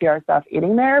outside of the PR staff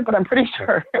eating there, but I'm pretty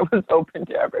sure it was open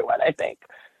to everyone, I think.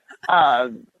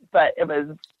 But it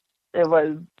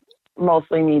was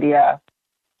mostly media,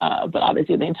 but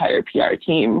obviously the entire PR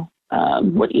team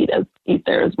would eat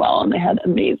there as well. And they had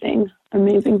amazing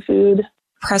food.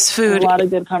 Press food. And a lot of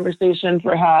good conversations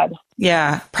were had.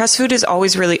 Yeah. Press food is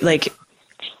always really like,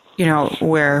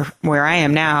 where I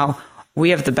am now,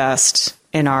 we have the best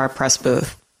in our press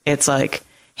booth. It's like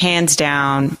hands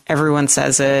down, everyone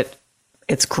says it.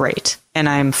 It's great. And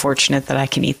I'm fortunate that I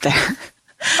can eat there.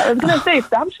 I was going to say,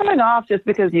 stop showing off just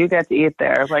because you get to eat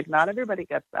there. Like, not everybody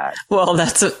gets that. Well,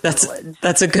 that's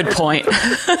a good point.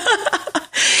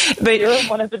 But you're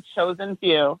one of the chosen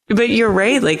few. But you're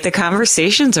right. Like, the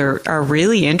conversations are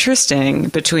really interesting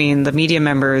between the media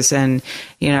members and,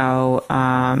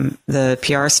 the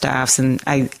PR staffs. And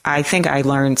I think I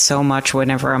learned so much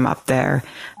whenever I'm up there,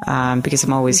 because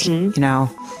I'm always,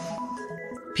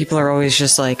 people are always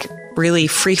just like really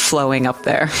free flowing up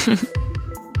there.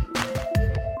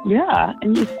 Yeah.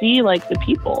 And you see like the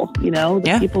people,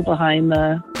 people behind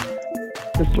the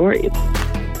stories.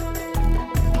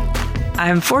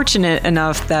 I'm fortunate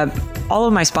enough that all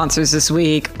of my sponsors this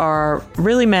week are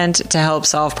really meant to help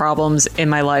solve problems in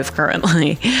my life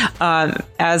currently.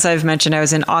 As I've mentioned, I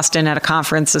was in Austin at a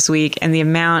conference this week, and the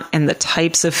amount and the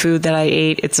types of food that I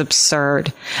ate, it's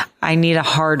absurd. I need a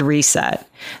hard reset.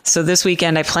 So this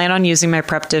weekend, I plan on using my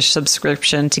Prep Dish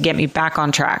subscription to get me back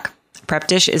on track. Prep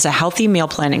Dish is a healthy meal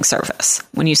planning service.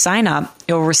 When you sign up,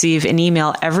 you'll receive an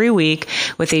email every week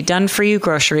with a done-for-you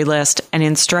grocery list and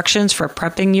instructions for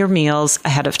prepping your meals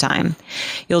ahead of time.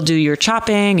 You'll do your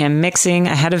chopping and mixing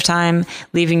ahead of time,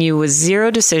 leaving you with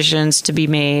 0 decisions to be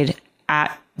made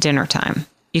at dinner time.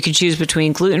 You can choose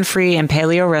between gluten-free and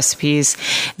paleo recipes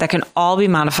that can all be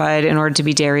modified in order to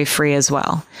be dairy-free as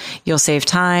well. You'll save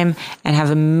time and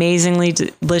have amazingly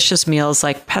delicious meals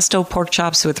like pesto pork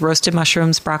chops with roasted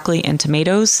mushrooms, broccoli, and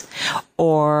tomatoes,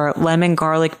 or lemon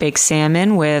garlic baked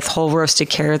salmon with whole roasted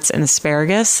carrots and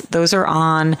asparagus. Those are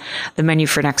on the menu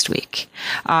for next week.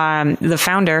 The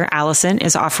founder, Allison,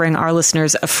 is offering our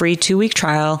listeners a free 2-week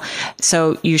trial,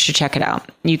 so you should check it out.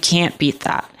 You can't beat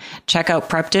that. Check out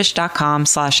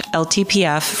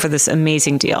prepdish.com/LTPF for this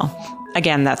amazing deal.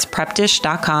 Again, that's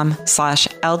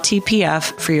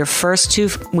prepdish.com/LTPF for your first 2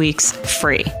 weeks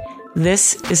free.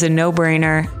 This is a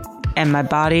no-brainer, and my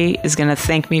body is going to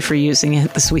thank me for using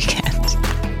it this weekend.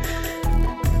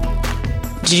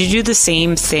 Did you do the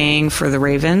same thing for the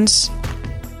Ravens?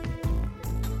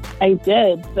 I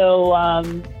did. So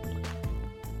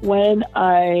when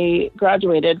I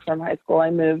graduated from high school,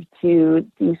 I moved to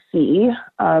DC,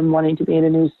 wanting to be in a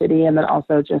new city, and then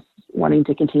also just wanting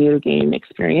to continue to gain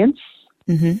experience,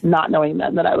 not knowing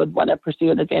then that I would want to pursue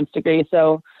an advanced degree.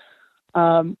 So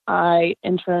I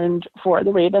interned for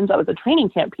the Ravens. I was a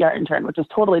training camp PR intern, which is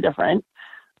totally different,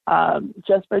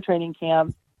 just for training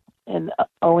camp in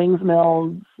Owings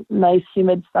Mills, nice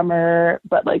humid summer,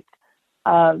 but like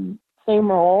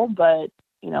same role, but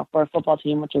for a football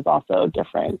team, which is also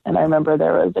different. And I remember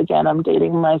there was, again, I'm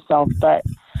dating myself, but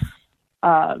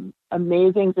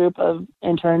amazing group of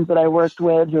interns that I worked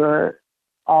with who are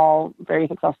all very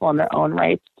successful in their own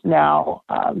rights now.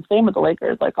 Same with the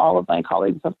Lakers. Like all of my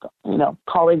colleagues have,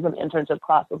 colleagues in the internship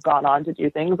class have gone on to do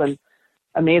things and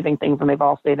amazing things, and they've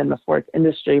all stayed in the sports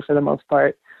industry for the most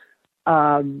part.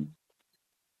 But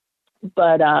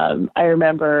I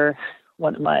remember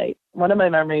one of my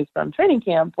memories from training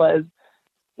camp was,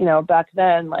 back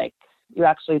then, like, you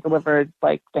actually delivered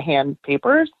like the hand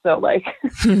papers. So like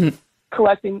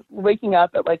waking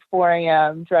up at like 4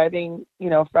 a.m., driving,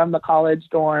 from the college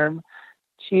dorm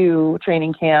to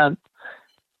training camp,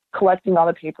 collecting all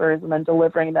the papers and then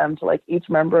delivering them to like each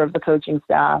member of the coaching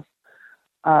staff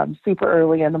super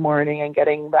early in the morning, and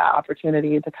getting that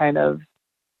opportunity to kind of,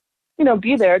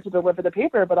 be there to deliver the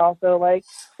paper, but also like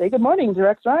say good morning to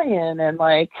Rex Ryan and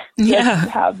like just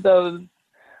have those,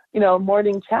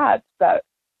 morning chats that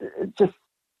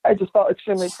I just felt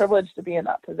extremely privileged to be in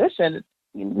that position.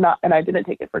 And I didn't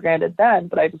take it for granted then,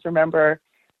 but I just remember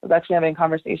I was actually having a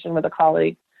conversation with a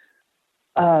colleague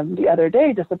the other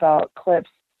day just about clips.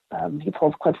 He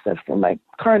pulls clips from my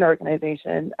current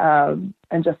organization, and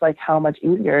just like how much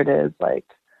easier it is, like,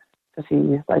 because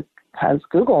he like has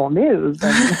Google News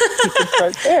and he can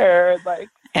start there, like,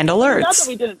 and alerts. Not that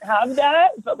we didn't have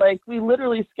that, but like we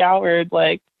literally scoured,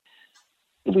 like,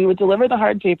 we would deliver the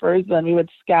hard papers, then we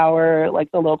would scour like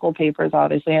the local papers,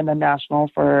 obviously, and then national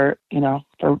for them,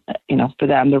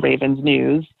 the Ravens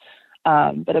news.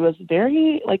 But it was a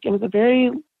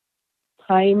very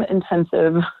time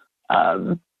intensive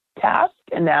task.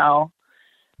 And now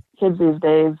kids these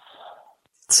days,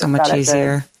 so much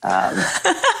easier.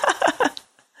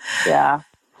 Yeah.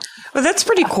 Well, that's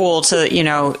pretty cool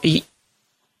to,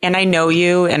 and I know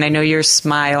you, and I know your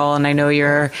smile, and I know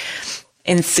your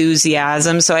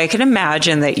enthusiasm. So I can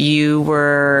imagine that you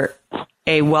were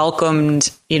a welcomed,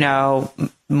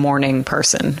 morning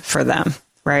person for them,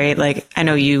 right? Like, I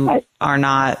know you are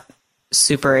not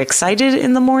super excited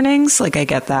in the mornings. Like, I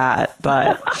get that,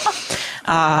 but,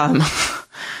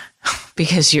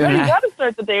 because you got to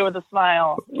start the day with a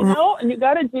smile, and you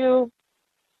got to do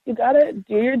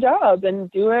your job and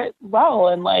do it well.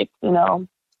 And like, no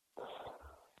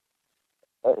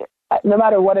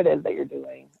matter what it is that you're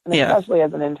doing, and especially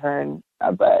as an intern,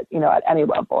 but at any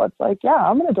level, it's like,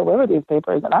 I'm going to deliver these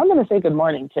papers, and I'm going to say good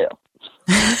morning too.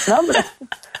 And I'm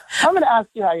going to ask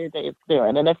you how your day is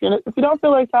doing, and if you don't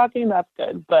feel like talking, that's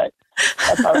good, but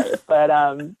that's all right. But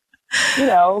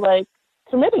like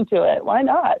committing to it, why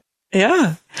not?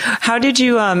 Yeah. How did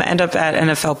you end up at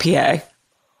NFLPA?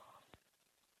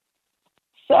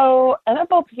 So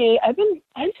NFLPA, I've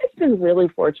just been really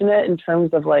fortunate in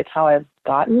terms of like how I've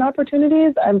gotten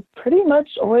opportunities. I'm pretty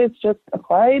much always just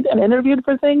applied and interviewed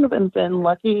for things and been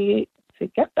lucky to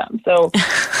get them. So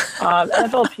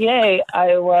NFLPA,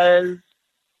 I was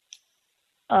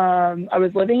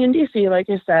living in DC, like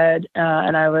I said,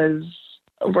 and I was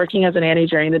working as a nanny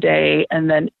during the day and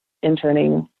then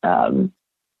interning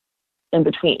in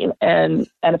between. And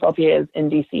NFLPA is in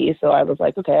DC, so I was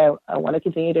like, okay, I want to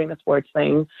continue doing the sports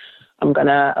thing. I'm going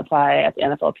to apply at the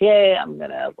NFLPA. I'm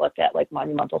going to look at like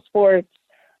monumental sports,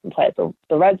 apply at the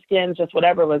Redskins, just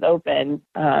whatever was open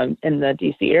in the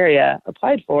DC area,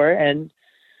 applied for, and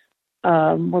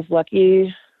was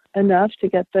lucky enough to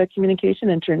get the communication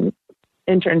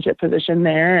internship position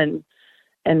there and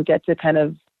get to kind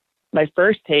of my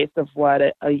first taste of what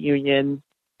a union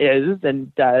is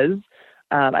and does.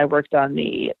 I worked on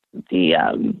it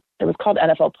was called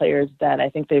NFL Players then. I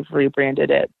think they've rebranded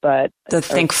it, but the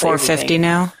Think 450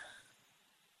 now.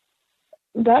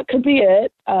 That could be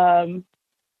it. To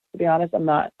be honest, I'm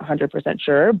not 100%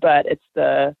 sure, but it's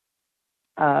the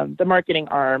marketing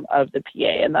arm of the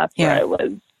PA, and that's where I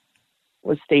was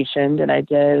stationed. And I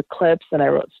did clips and I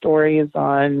wrote stories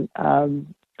on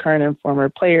current and former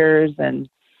players, and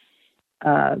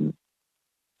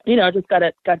just got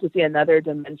to see another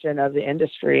dimension of the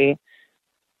industry.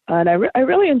 And I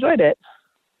really enjoyed it.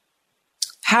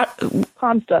 How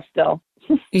calm stuff still.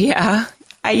 Yeah.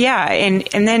 And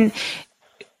then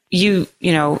you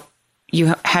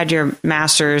had your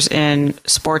master's in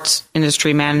sports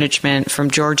industry management from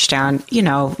Georgetown,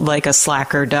 like a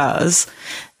slacker does.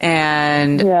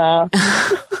 And yeah,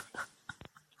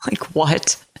 like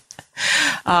what?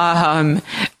 How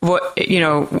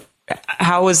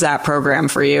was that program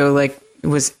for you? Like,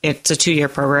 it's a 2-year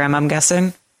program, I'm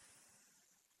guessing?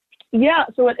 Yeah,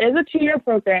 so it is a 2-year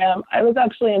program. I was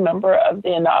actually a member of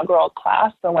the inaugural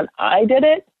class. So when I did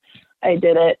it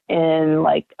in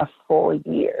like a full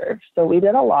year. So we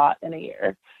did a lot in a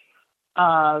year.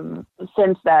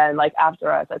 Since then, like after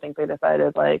us, I think they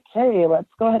decided like, hey, let's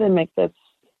go ahead and make this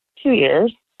 2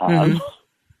 years. I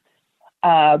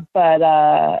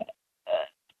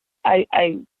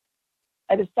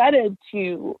decided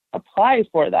to apply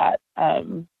for that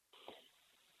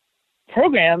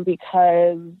program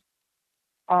because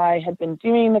I had been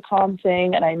doing the comm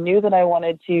thing and I knew that I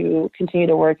wanted to continue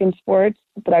to work in sports,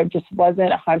 but I just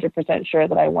wasn't 100% sure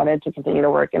that I wanted to continue to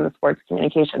work in the sports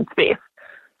communication space.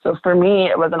 So for me,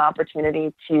 it was an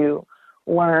opportunity to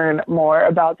learn more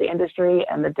about the industry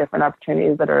and the different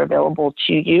opportunities that are available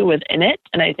to you within it.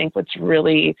 And I think what's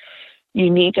really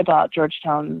unique about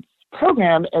Georgetown's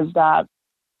program is that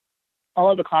all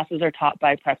of the classes are taught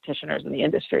by practitioners in the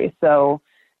industry. So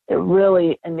it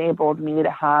really enabled me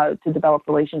to develop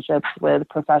relationships with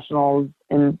professionals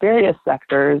in various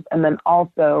sectors, and then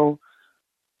also,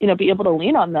 be able to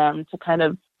lean on them to kind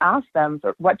of ask them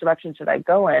for what direction should I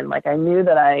go in. Like I knew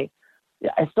that I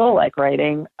still like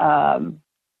writing.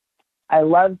 I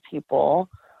love people,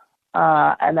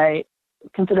 and I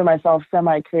consider myself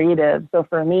semi-creative. So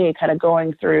for me, kind of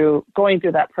going through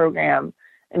that program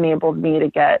enabled me to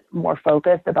get more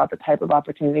focused about the type of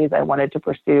opportunities I wanted to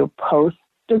pursue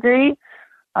post-degree.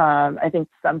 I think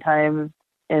sometimes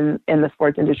in the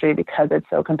sports industry, because it's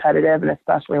so competitive, and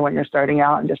especially when you're starting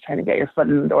out and just trying to get your foot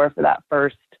in the door for that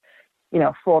first,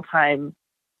 full-time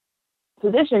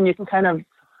position, you can kind of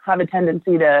have a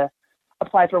tendency to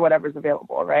apply for whatever's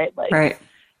available, right? Like, right.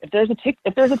 If there's a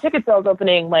ticket sales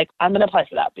opening, like I'm going to apply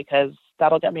for that because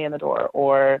that'll get me in the door.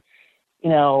 Or,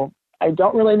 I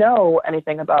don't really know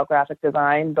anything about graphic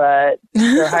design, but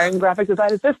they're hiring graphic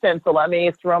design assistants, so let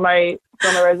me throw my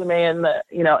resume in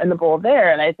the bowl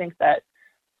there. And I think that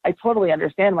I totally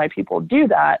understand why people do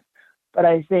that, but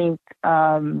I think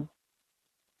for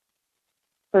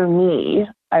me,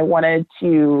 I wanted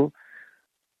to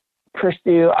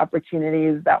pursue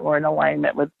opportunities that were in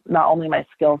alignment with not only my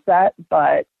skill set,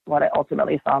 but what I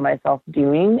ultimately saw myself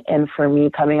doing. And for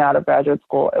me, coming out of graduate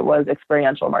school, it was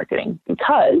experiential marketing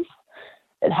because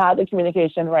it had the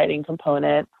communication writing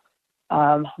component.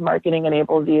 Marketing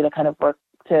enables you to kind of work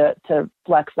to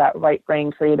flex that right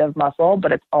brain creative muscle,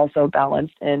 but it's also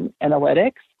balanced in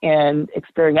analytics. And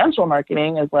experiential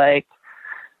marketing is like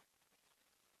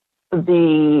I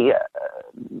don't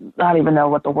even know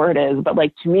what the word is, but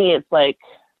like to me, it's like,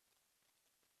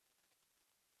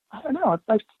 I don't know, it's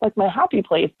like my happy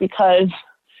place because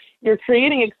you're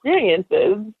creating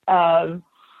experiences that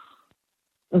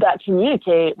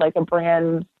communicate, like a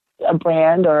brand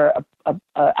or a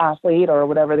athlete or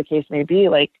whatever the case may be,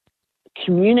 like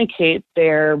communicate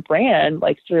their brand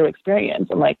like through experience.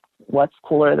 And like, what's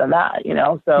cooler than that,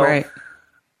 So right.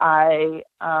 I,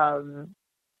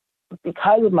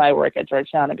 because of my work at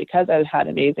Georgetown and because I've had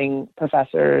amazing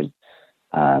professors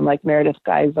like Meredith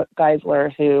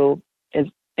Geisler, who is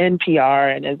in PR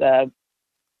and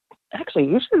actually,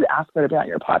 you should ask her to be on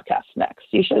your podcast next.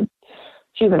 You should.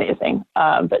 She's amazing.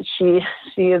 But she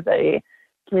is a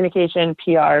communication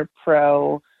PR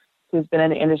pro who's been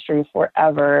in the industry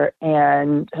forever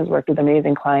and has worked with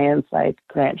amazing clients like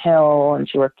Grant Hill. And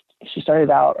she started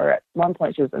out, or at one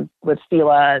point she was with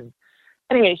Fila. And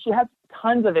anyway, she has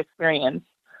tons of experience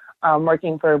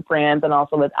working for brands and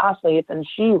also with athletes, and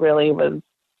she really was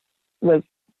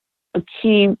a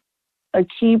key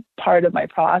part of my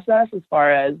process as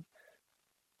far as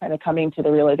kind of coming to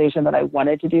the realization that I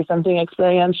wanted to do something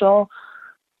experiential.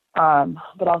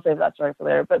 But I'll save that story for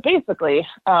later. But basically,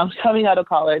 coming out of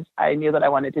college, I knew that I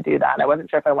wanted to do that. And I wasn't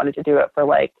sure if I wanted to do it for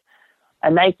like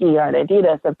a Nike or an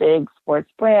Adidas, a big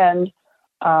sports brand.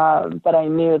 But I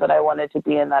knew that I wanted to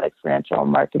be in that experiential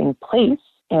marketing place.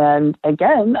 And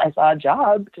again, I saw a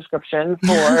job description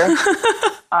for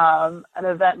an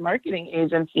event marketing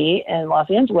agency in Los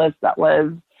Angeles that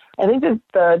was, I think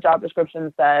the job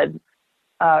description said,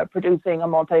 producing a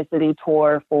multi-city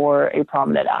tour for a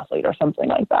prominent athlete or something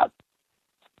like that.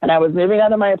 And I was moving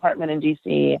out of my apartment in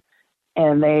DC,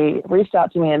 and they reached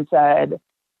out to me and said,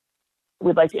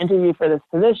 we'd like to interview for this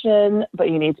position, but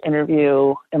you need to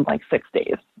interview in like 6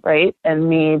 days, right? And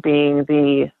me being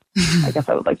I guess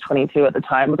I was like 22 at the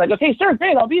time, was like, okay, sure,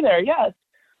 great, I'll be there, yes.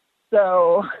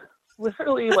 So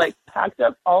literally like packed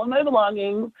up all of my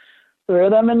belongings, threw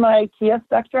them in my Kia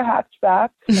Spectra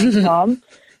hatchback,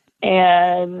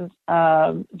 and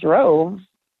drove,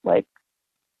 like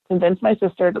convinced my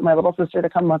little sister to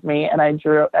come with me, and I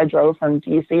drove from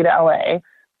DC to LA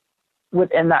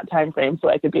within that time frame so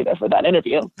I could be there for that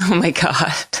interview. Oh my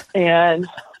God. And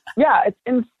yeah, it's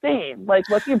insane. Like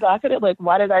looking back at it, like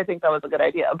why did I think that was a good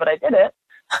idea? But I did it.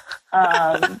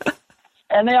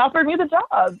 And they offered me the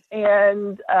job,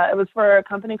 and it was for a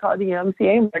company called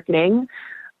UMCA Marketing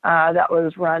that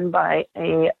was run by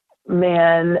a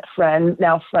friend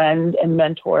and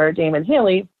mentor, Damon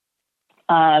Haley.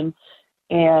 And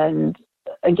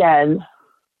again,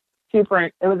 it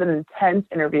was an intense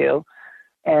interview.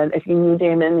 And if you knew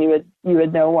Damon, you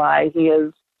would know why. He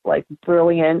is like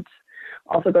brilliant.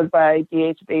 Also goes by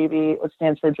DH Baby, which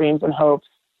stands for Dreams and Hopes.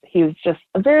 He's just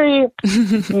a very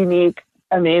unique,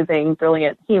 amazing,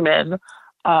 brilliant human.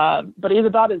 But he's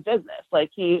about his business.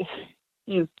 Like he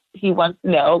wants to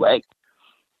know like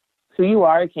who you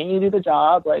are, can you do the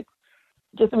job? Like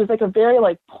it was like a very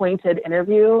like pointed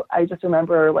interview. I just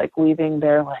remember like leaving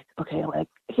there like, okay, like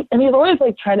and he's always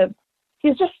like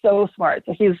he's just so smart.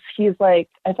 So he's like,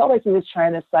 I felt like he was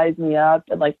trying to size me up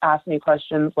and like ask me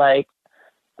questions like,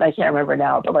 I can't remember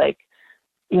now, but like,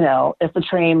 you know, if the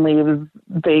train leaves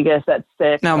Vegas at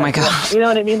 6. Oh my God. You know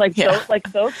what I mean? Like, yeah.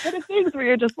 those kind of things where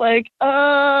you're just like,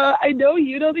 I know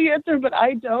you know the answer, but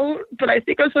I don't. But I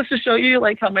think I'm supposed to show you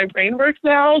like how my brain works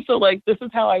now. So like, this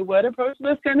is how I would approach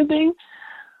this kind of thing.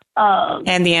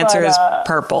 And the answer is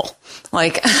purple.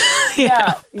 Like,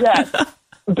 yes.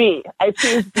 B. I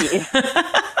choose B.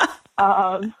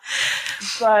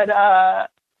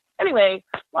 Anyway,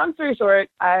 long story short,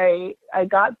 I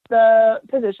got the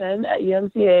position at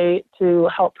UMCA to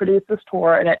help produce this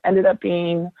tour, and it ended up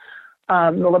being the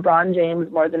LeBron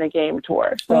James More Than a Game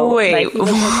tour. So wait, Nike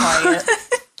was their client.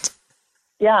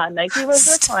 Yeah, Nike was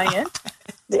their client.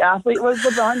 The athlete was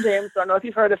LeBron James. Don't know if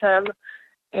you've heard of him.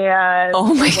 And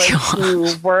oh my God,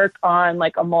 to work on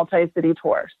like a multi-city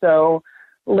tour. So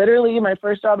literally my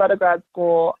first job out of grad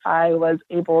school, I was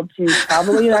able to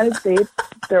travel the United States.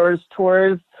 There was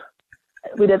tours.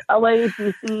 We did LA,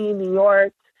 DC, New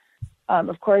York,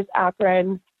 of course,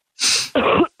 Akron,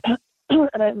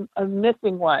 and I'm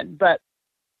missing one, but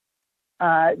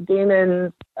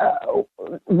Damon's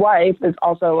wife is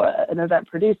also an event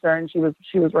producer, and she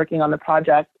was working on the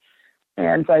project,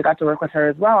 and so I got to work with her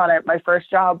as well. And my first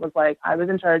job was like, I was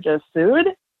in charge of food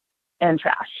and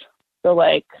trash. So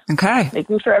like,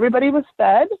 making sure everybody was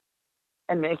fed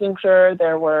and making sure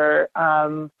there were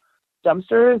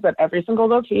dumpsters at every single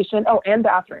location. Oh, and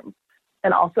bathrooms.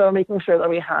 And also making sure that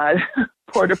we had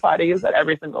porta potties at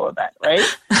every single event,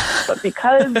 right? But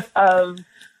because of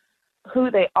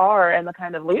who they are and the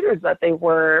kind of leaders that they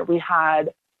were, we had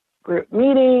group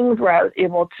meetings where I was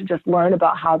able to just learn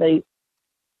about how they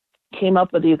came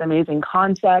up with these amazing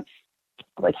concepts,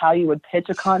 like how you would pitch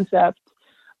a concept,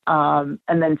 and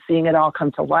then seeing it all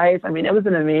come to life. I mean, it was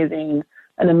an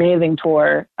amazing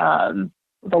tour.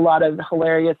 With a lot of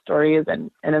hilarious stories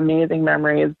and amazing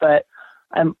memories, but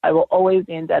I will always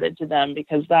be indebted to them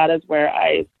because that is where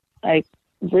I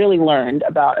really learned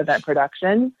about event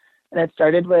production. And it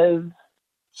started with,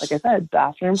 like I said,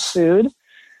 bathrooms, food,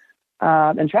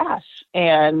 and trash,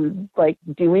 and like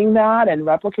doing that and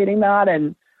replicating that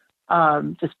and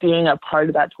just being a part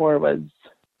of that tour was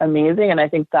amazing. And I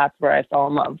think that's where I fell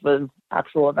in love with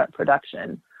actual event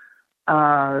production.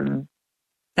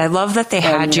 I love that they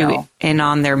had you in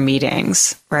on their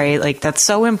meetings, right? Like that's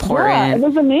so important. Yeah, it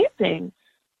was amazing.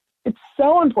 It's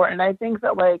so important. I think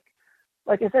that like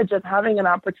I said, just having an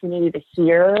opportunity to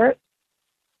hear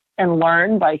and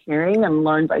learn by hearing and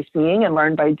learn by seeing and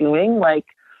learn by doing. Like,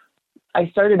 I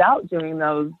started out doing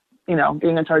those,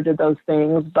 being in charge of those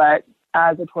things, but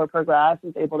as the tour progressed, I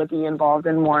was able to be involved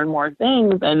in more and more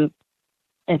things. And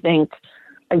I think,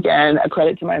 again, a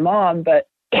credit to my mom, but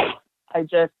I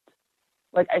just,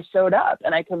 I showed up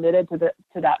and I committed to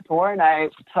that tour, and I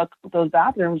took those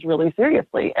bathrooms really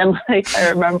seriously. And I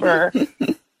remember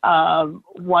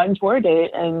one tour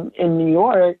date in New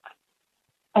York,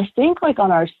 I think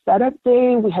on our setup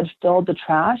day, we had filled the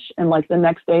trash, and the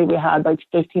next day we had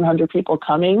 1,500 people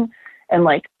coming. And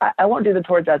I won't do the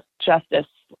tour justice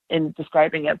in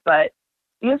describing it, but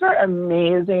these are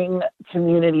amazing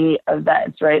community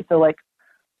events, right? So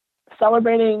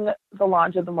celebrating the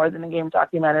launch of the More Than a Game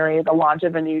documentary, the launch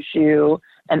of a new shoe,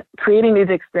 and creating these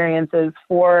experiences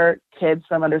for kids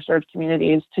from underserved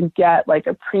communities to get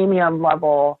a premium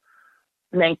level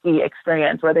Nike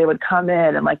experience where they would come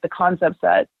in, and the concepts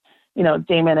that,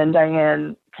 Damon and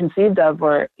Diane conceived of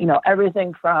were,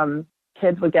 everything from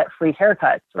kids would get free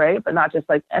haircuts, right? But not just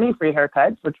any free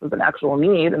haircuts, which was an actual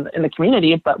need in the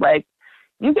community, but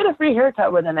you get a free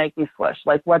haircut with a Nike swoosh.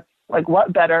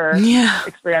 What better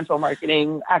experiential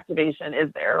marketing activation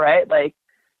is there, right?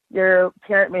 Your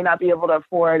parent may not be able to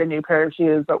afford a new pair of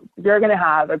shoes, but you're going to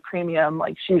have a premium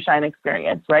shoe shine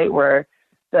experience, right? Where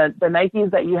the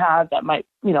Nikes that you have that might,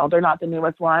 they're not the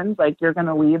newest ones, you're going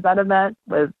to leave that event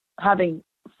with having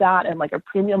sat in a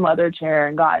premium leather chair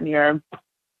and gotten your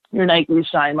Nikes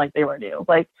shine like they were new.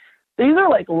 These are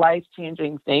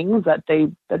life-changing things that they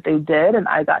did, and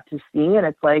I got to see. And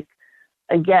it's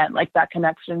again, that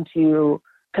connection to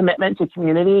commitment to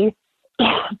community,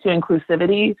 to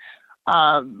inclusivity,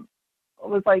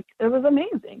 was it was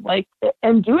amazing.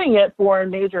 And doing it for a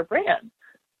major brand.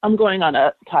 I'm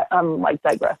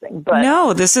digressing, but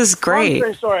no, this is great.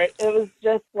 Long story short, it was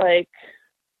just an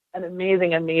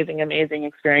amazing, amazing, amazing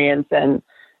experience. And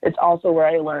it's also where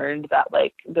I learned that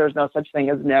there's no such thing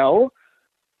as no.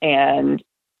 And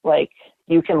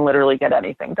you can literally get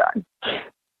anything done.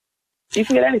 You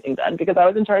can get anything done, because I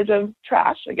was in charge of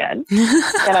trash again.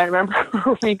 And I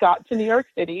remember we got to New York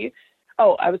City.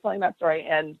 Oh, I was telling that story.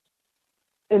 And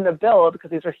in the build,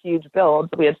 because these are huge builds,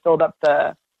 we had filled up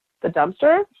the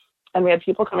dumpster, and we had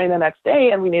people coming the next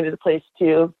day, and we needed a place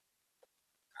to,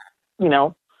 we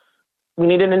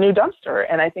needed a new dumpster.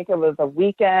 And I think it was a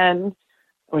weekend.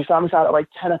 We found this out at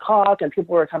 10 o'clock, and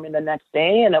people were coming the next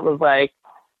day. And it was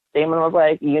Damon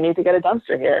was you need to get a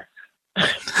dumpster here.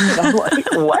 And I'm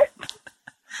what?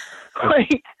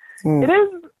 It is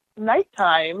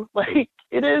nighttime.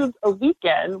 It is a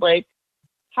weekend.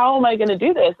 How am I going to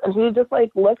do this? And he just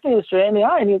looked me straight in the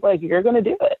eye, and he's you're going to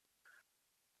do it.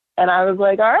 And I was all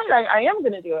right, I am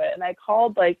going to do it. And I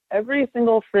called every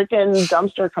single freaking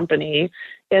dumpster company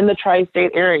in the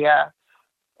tri-state area.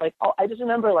 I just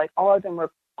remember all of them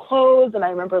were closed. And I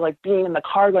remember being in the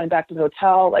car going back to the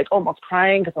hotel, almost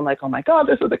crying, because I'm oh my God,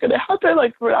 this isn't going to happen.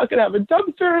 We're not going to have a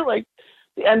dumpster,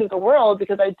 the end of the world,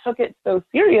 because I took it so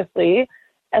seriously.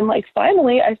 And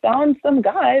finally I found some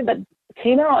guy that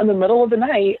came out in the middle of the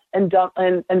night and dropped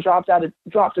a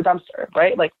dumpster,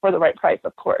 right? For the right price,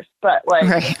 of course. But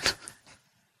right.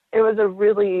 It was a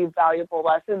really valuable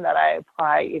lesson that I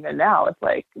apply even now. It's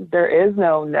there is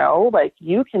no.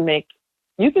 You can make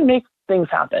things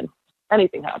happen,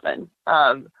 anything happen.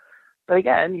 But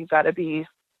again, you've got to be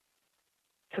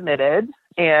committed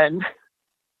and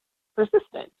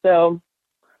persistent. So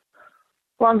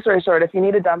long story short, if you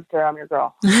need a dumpster, I'm your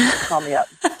girl. Call me up.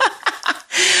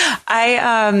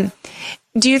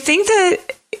 Do you think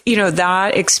that,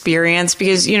 that experience,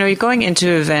 because, you're going into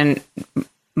event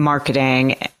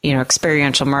marketing,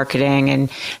 experiential marketing,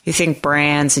 and you think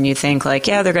brands and you think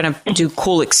they're going to do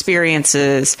cool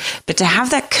experiences, but to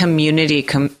have that community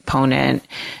component,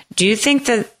 do you think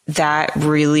that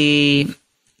really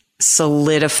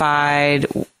solidified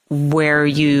where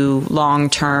you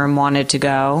long-term wanted to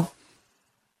go?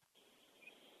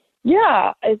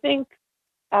 Yeah, I think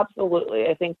absolutely.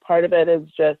 I think part of it is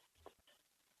just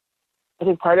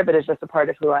a part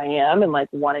of who I am, and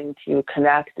wanting to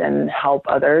connect and help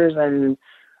others.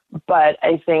 But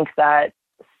I think that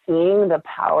seeing the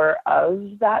power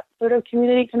of that sort of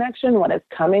community connection when it's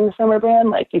coming from a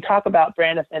brand, you talk about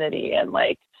brand affinity, and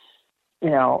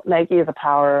Nike is a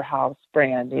powerhouse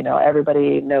brand.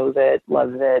 Everybody knows it,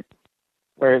 loves it,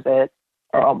 wears it,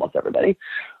 or almost everybody.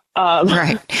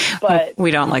 Right. But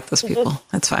we don't like those people.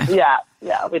 That's fine. Yeah.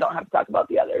 We don't have to talk about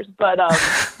the others, but,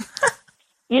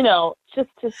 just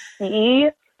to see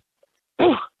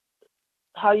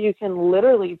how you can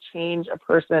literally change a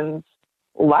person's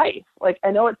life.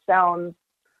 I know it sounds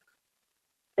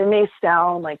it may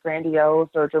sound like grandiose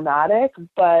or dramatic,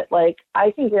 but like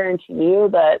I can guarantee you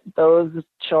that those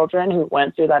children who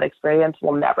went through that experience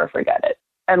will never forget it.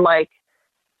 And like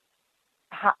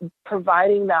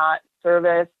providing that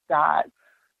service, that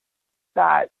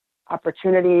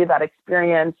opportunity, that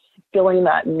experience, feeling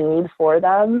that need for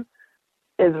them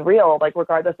is real, like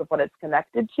regardless of what it's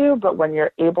connected to. But when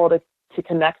you're able to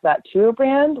connect that to a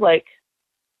brand, like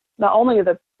not only is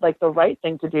it like the right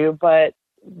thing to do, but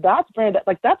that's brand,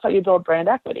 like that's how you build brand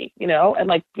equity, you know, and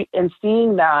like, and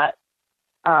seeing that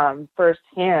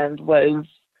firsthand was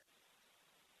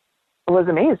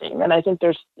amazing. And I think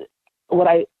what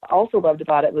I also loved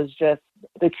about it was just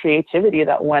the creativity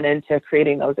that went into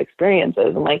creating those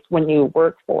experiences. And like when you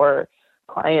work for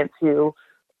clients who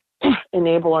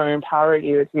enable or empower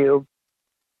you to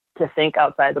think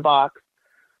outside the box,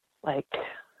 like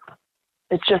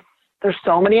it's just, there's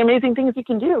so many amazing things you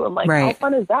can do. And like, how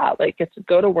fun is that? Like, get to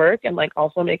go to work and like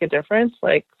also make a difference.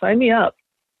 Like, sign me up.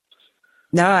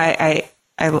 No, I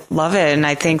love it. And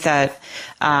I think that,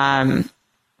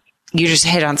 you just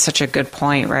hit on such a good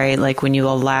point, right? Like when you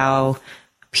allow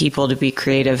people to be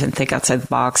creative and think outside the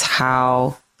box,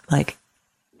 how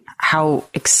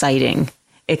exciting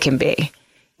it can be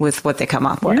with what they come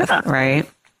up with, right?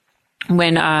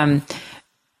 When,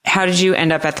 how did you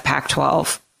end up at the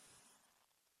Pac-12?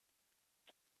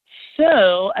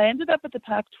 So I ended up at the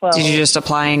Pac-12. Did you just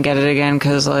apply and get it again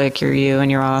because like you're you and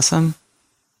you're awesome?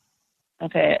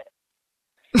 Okay.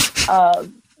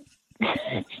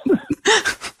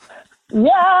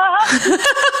 Yeah.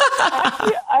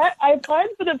 Actually, I applied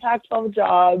for the Pac-12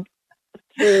 job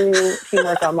through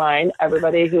Teamwork Online.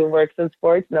 Everybody who works in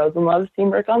sports knows and loves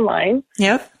Teamwork Online.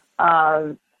 Yep.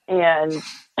 And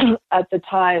at the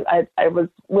time, I was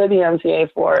with the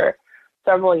MTA for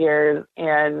several years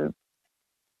and,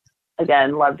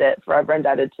 again, loved it. Forever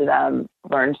indebted to them.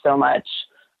 Learned so much.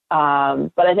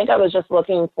 But I think I was just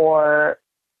looking for,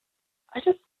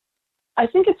 I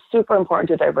think it's super important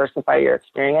to diversify your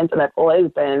experience. And I've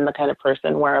always been the kind of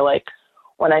person where, like,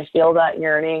 when I feel that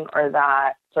yearning or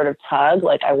that sort of tug,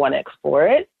 like, I want to explore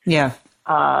it. Yeah.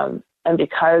 And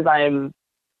because I'm,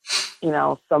 you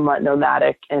know, somewhat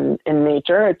nomadic in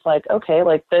nature, it's like, okay,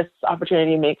 like, this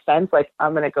opportunity makes sense. Like,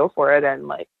 I'm going to go for it. And,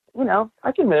 like, you know,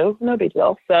 I can move. No big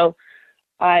deal. So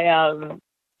I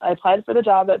applied for the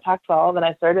job at Pac-12 and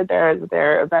I started there as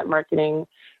their event marketing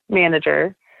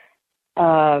manager.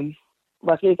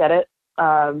 Lucky to get it.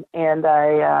 And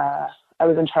I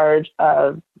was in charge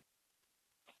of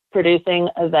producing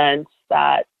events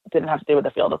that didn't have to do with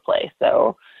the field of play.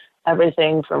 So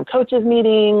everything from coaches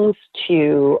meetings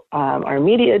to our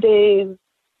media days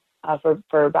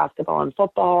for basketball and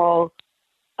football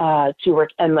to work.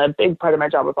 And the big part of my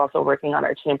job was also working on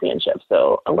our championships.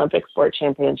 So Olympic sport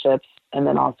championships, and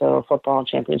then also football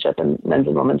championship and men's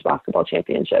and women's basketball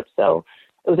championships. So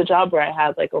it was a job where I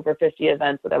had like over 50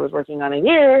 events that I was working on a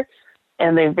year,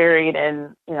 and they varied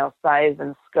in, you know, size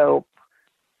and scope.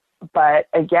 But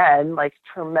again, like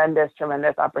tremendous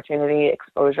opportunity,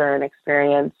 exposure, and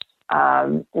experience,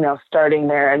 you know, starting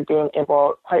there and being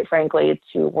able, quite frankly,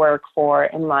 to work for,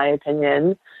 in my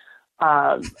opinion,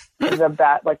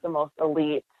 the most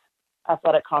elite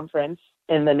athletic conference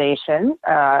in the nation.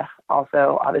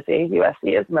 Also, obviously,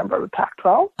 USC is a member of the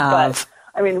Pac-12. But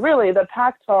I mean, really, the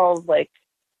Pac-12, like,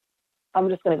 I'm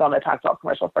just going to go on the Pac-12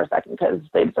 commercial for a second because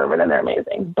they deserve it and they're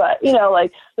amazing. But, you know,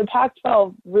 like the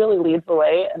Pac-12 really leads the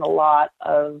way in a lot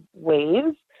of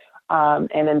ways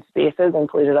and in spaces in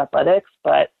collegiate athletics,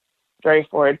 but very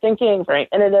forward thinking, very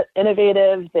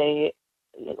innovative. They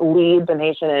lead the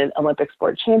nation in Olympic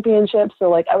sport championships. So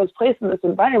like I was placed in this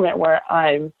environment where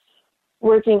I'm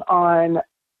working on,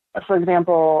 for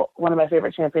example, one of my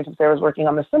favorite championships there was working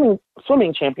on the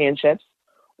swimming championships,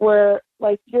 where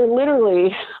like you're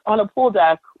literally on a pool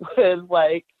deck with,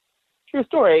 like, true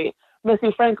story,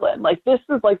 Missy Franklin. Like this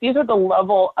is like, these are the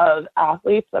level of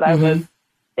athletes that I was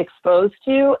exposed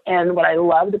to. And what I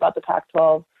loved about the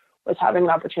Pac-12 was having an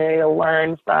opportunity to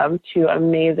learn from two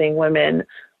amazing women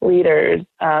leaders,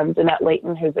 Danette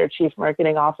Layton, who's their chief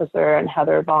marketing officer, and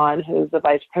Heather Vaughn, who's the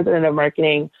vice president of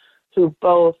marketing, who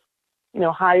both, you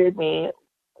know, hired me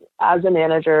as a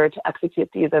manager to execute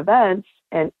these events.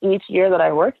 And each year that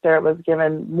I worked there, it was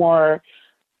given more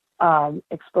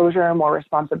exposure, more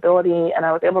responsibility. And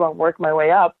I was able to work my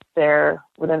way up there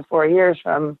within 4 years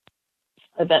from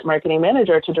event marketing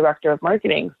manager to director of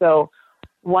marketing. So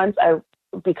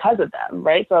because of them,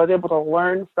 right? So I was able to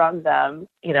learn from them,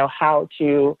 you know, how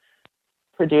to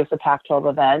produce a Pac-12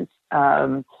 event,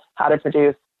 how to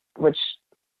produce, which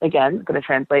again, going to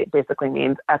translate basically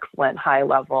means excellent, high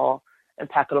level,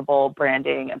 impeccable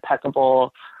branding,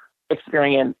 impeccable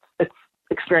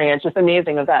experience, just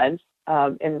amazing events.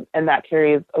 And that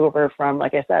carries over from,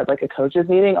 like I said, like a coaches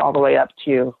meeting all the way up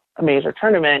to a major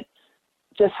tournament.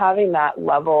 Just having that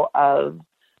level of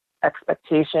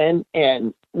expectation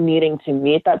and needing to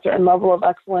meet that certain level of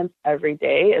excellence every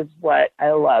day is what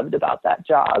I loved about that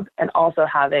job. And also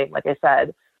having, like I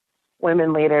said,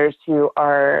 women leaders who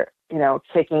are,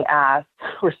 kicking ass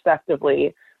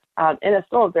respectively. And it's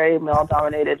still a very male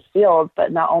dominated field,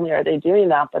 but not only are they doing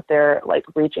that, but they're like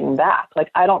reaching back.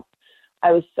 Like I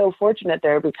was so fortunate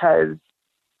there because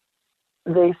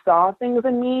they saw things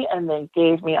in me and they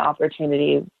gave me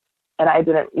opportunities and I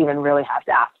didn't even really have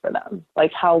to ask for them.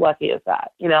 Like how lucky is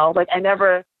that? Like I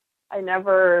never,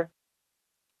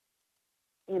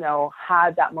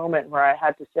 had that moment where I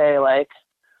had to say like,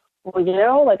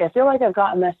 well, like I feel like I've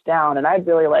gotten this down and I'd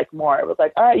really like more. It was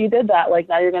like, all right, you did that. Like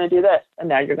now you're going to do this and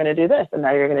now you're going to do this and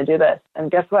now you're going to do this.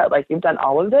 And guess what? Like you've done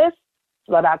all of this.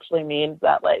 So that actually means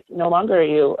that like no longer are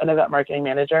you an event marketing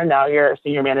manager. Now you're a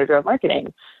senior manager of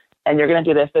marketing and you're going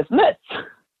to do this, this, and this.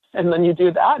 And then you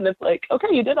do that and it's like, okay,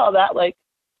 you did all that. Like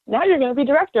now you're going to be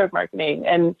director of marketing.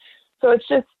 And so it's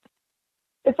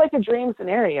like a dream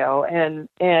scenario and,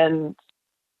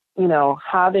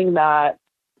 having that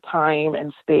time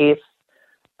and space,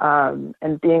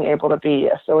 and being able to be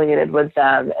affiliated with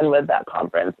them and with that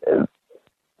conference is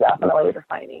definitely a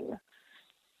defining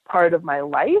part of my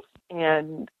life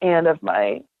and of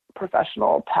my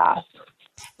professional path.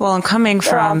 Well, and coming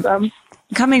from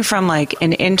like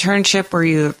an internship where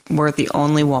you were the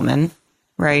only woman,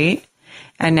 right?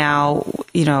 And now,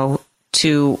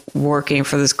 to working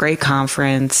for this great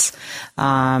conference,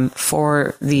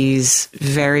 for these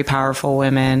very powerful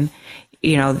women,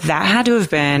 that had to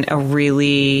have been a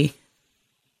really,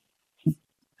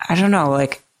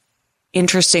 like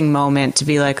interesting moment to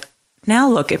be like, now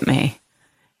look at me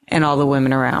and all the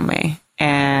women around me.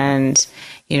 And,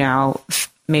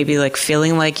 maybe like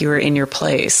feeling like you were in your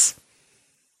place.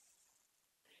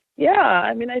 Yeah.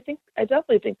 I mean, I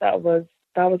definitely think that was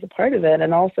a part of it.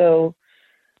 And also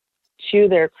to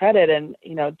their credit and,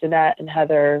 Danette and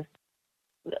Heather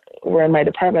were in my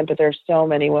department, but there's so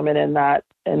many women in that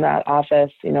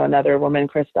office, another woman,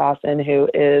 Chris Dawson, who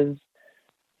is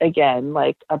again,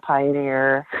 like a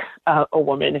pioneer, a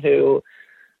woman who,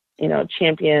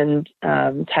 championed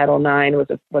Title IX,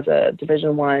 was a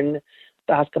Division I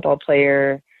basketball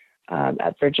player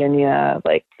at Virginia.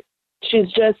 Like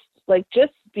she's just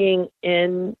being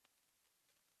in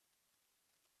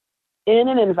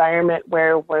an environment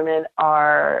where women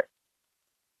are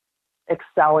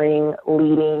excelling,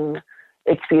 leading,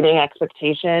 exceeding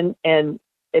expectation, and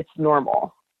it's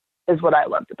normal is what I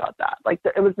loved about that. Like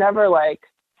it was never like,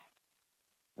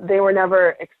 they were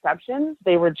never exceptions.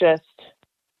 They were just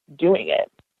doing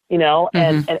it,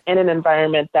 and in an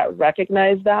environment that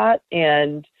recognized that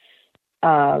and,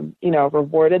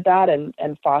 rewarded that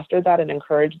and fostered that and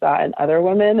encouraged that in other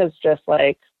women is just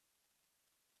like,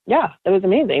 yeah, it was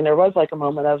amazing. There was like a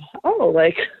moment of, oh,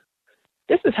 like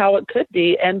this is how it could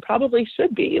be and probably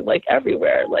should be like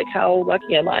everywhere. Like how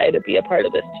lucky am I to be a part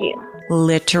of this team?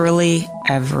 Literally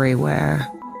everywhere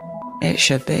it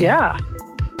should be. Yeah.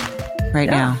 Right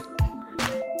now.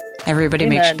 Everybody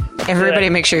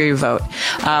make sure you vote.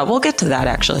 We'll get to that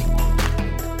actually.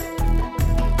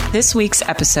 This week's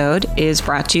episode is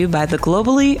brought to you by the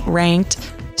globally ranked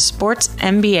Sports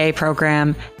MBA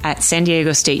program at San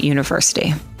Diego State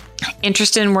University.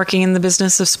 Interested in working in the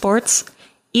business of sports?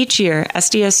 Each year,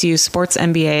 SDSU Sports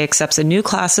MBA accepts a new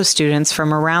class of students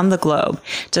from around the globe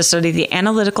to study the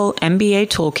analytical MBA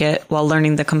toolkit while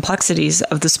learning the complexities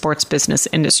of the sports business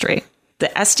industry. The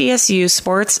SDSU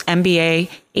Sports MBA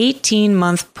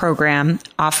 18-month program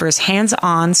offers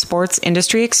hands-on sports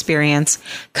industry experience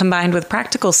combined with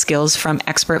practical skills from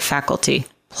expert faculty,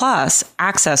 plus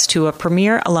access to a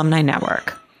premier alumni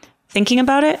network. Thinking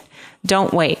about it?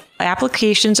 Don't wait.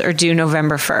 Applications are due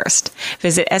November 1st.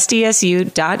 Visit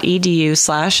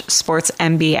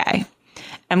sdsu.edu/sportsmba.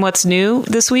 And what's new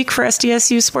this week for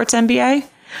SDSU Sports MBA?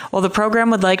 Well, the program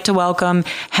would like to welcome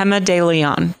Hema De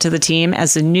Leon to the team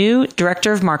as the new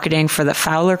Director of Marketing for the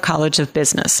Fowler College of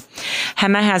Business.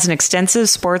 Hema has an extensive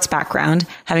sports background,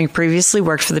 having previously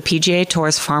worked for the PGA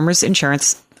Tour's Farmers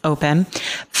Insurance Open,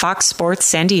 Fox Sports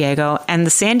San Diego, and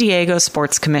the San Diego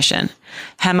Sports Commission.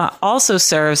 Hema also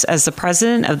serves as the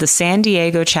president of the San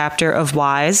Diego chapter of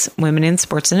WISE, Women in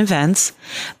Sports and Events,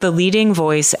 the leading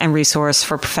voice and resource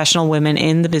for professional women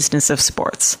in the business of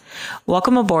sports.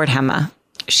 Welcome aboard, Hema.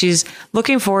 She's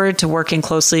looking forward to working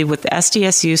closely with the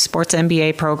SDSU Sports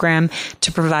MBA program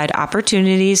to provide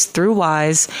opportunities through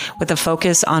WISE with a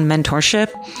focus on mentorship,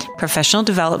 professional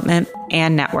development,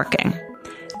 and networking.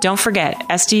 Don't forget,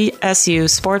 SDSU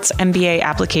Sports MBA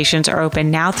applications are open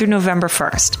now through November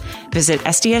 1st. Visit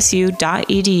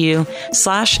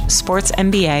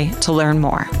sdsu.edu/sportsmba to learn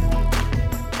more.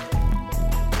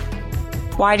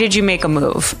 Why did you make a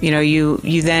move?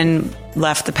 You then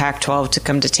left the Pac-12 to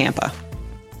come to Tampa.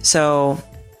 So,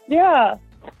 yeah.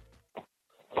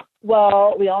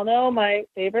 Well, we all know my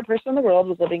favorite person in the world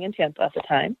was living in Tampa at the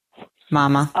time.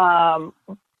 Mama. Mom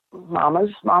was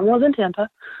in Tampa.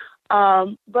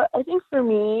 But I think for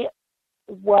me,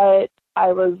 what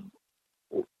I was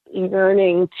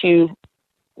yearning to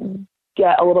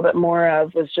get a little bit more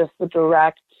of was just the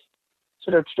direct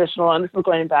sort of traditional, and this was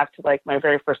going back to like my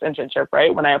very first internship,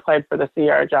 right? When I applied for the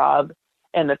CR job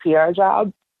and the PR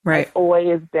job, right. I've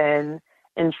always been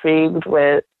intrigued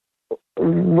with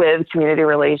community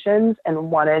relations and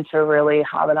wanted to really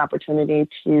have an opportunity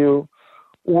to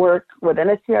work within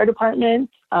a CR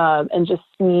department, and just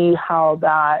see how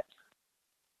that,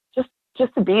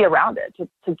 just to be around it,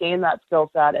 to gain that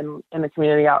skill set in the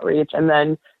community outreach, and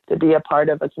then to be a part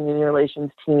of a community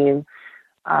relations team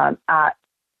at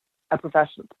a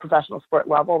professional sport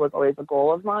level was always a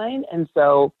goal of mine. And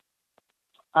so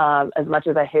as much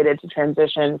as I hated to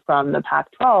transition from the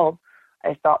Pac-12,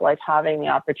 I felt like having the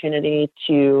opportunity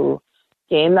to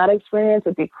gain that experience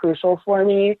would be crucial for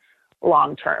me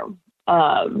long term,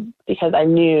 because I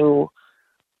knew,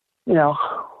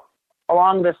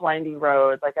 along this windy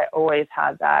road, like I always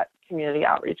had that community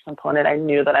outreach component. I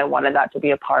knew that I wanted that to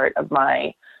be a part of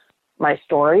my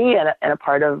story and a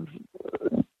part of,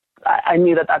 I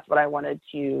knew that that's what I wanted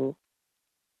to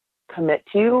commit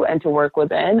to and to work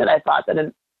within. And I thought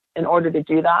that in order to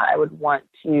do that, I would want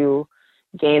to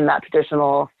gain that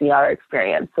traditional CR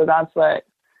experience. So that's what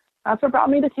brought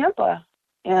me to Tampa.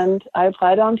 And I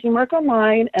applied on Teamwork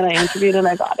Online, and I interviewed, and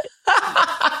I got it.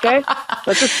 Okay,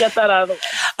 let's just get that out of the way.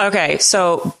 Okay,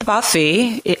 so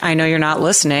Buffy, I know you're not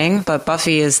listening, but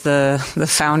Buffy is the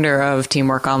founder of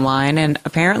Teamwork Online, and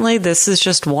apparently this is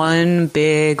just one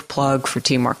big plug for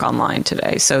Teamwork Online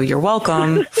today. So you're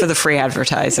welcome for the free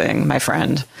advertising, my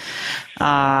friend.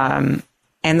 And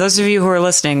those of you who are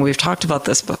listening, we've talked about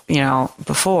this,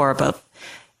 before, but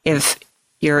if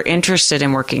you're interested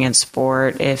in working in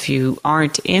sport, if you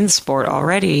aren't in sport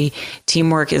already,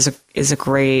 Teamwork is a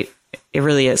great, it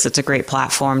really is. It's a great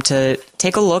platform to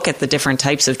take a look at the different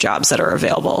types of jobs that are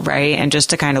available, right? And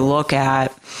just to kind of look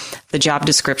at the job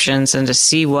descriptions and to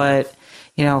see what,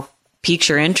 piques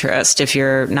your interest if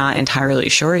you're not entirely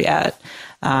sure yet.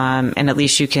 And at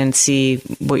least you can see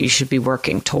what you should be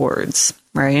working towards,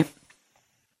 right?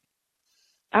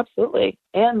 Absolutely.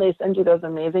 And they send you those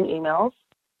amazing emails.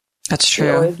 That's true.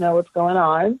 You always know what's going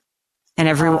on. And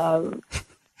every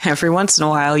once in a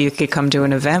while, you could come to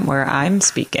an event where I'm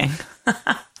speaking.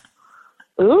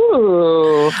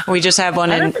 Ooh. We just had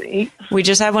one in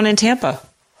Tampa.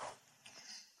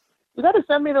 You got to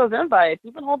send me those invites.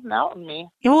 You've been holding out on me.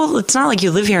 Yeah, well, it's not like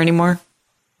you live here anymore.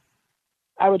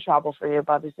 I would travel for you,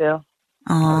 Bobby Sue.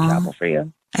 I would travel for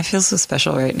you. I feel so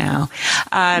special right now.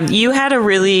 You had a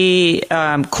really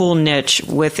cool niche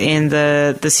within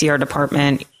the CR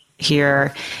department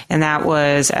here, and that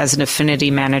was as an affinity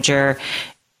manager.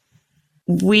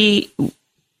 I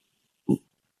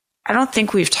don't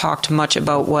think we've talked much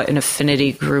about what an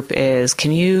affinity group is.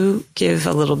 Can you give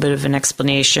a little bit of an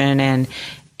explanation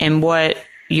and what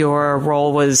your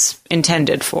role was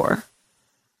intended for?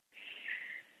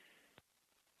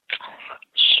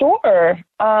 Sure.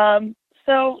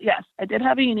 So yes, I did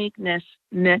have a unique niche.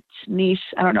 I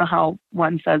don't know how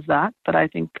one says that, but I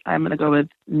think I'm going to go with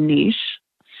niche.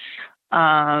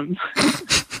 You're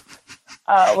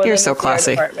so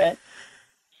classy.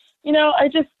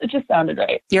 It just sounded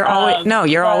right.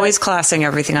 You're always classing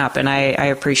everything up, and I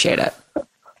appreciate it.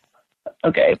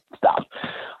 Okay, stop.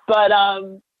 But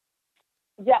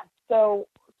yeah. So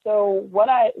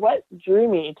what drew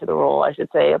me to the role, I should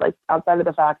say, like outside of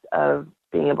the fact of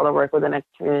being able to work within a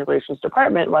community relations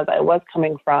department, was I was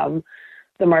coming from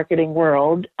the marketing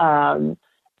world, and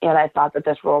I thought that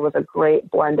this role was a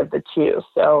great blend of the two.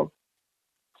 So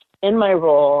in my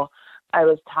role, I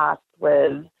was tasked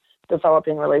with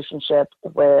developing relationships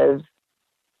with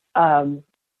certain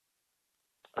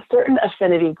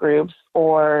affinity groups,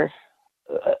 or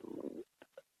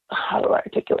how do I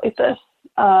articulate this?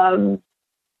 I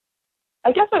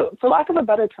guess, for lack of a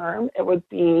better term, it would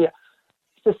be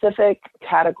specific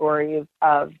categories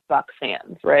of Buck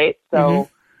fans, right? So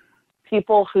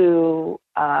people who,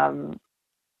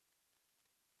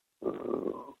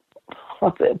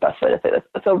 what's the best way to say this?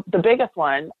 So the biggest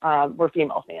one were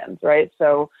female fans, right?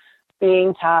 So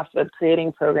being tasked with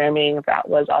creating programming that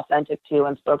was authentic to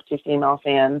and spoke to female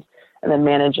fans, and then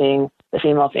managing the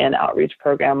Female Fan Outreach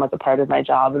Program was a part of my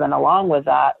job. And then along with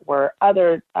that were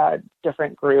other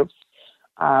different groups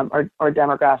or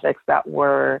demographics that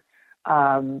were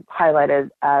highlighted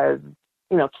as,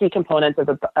 key components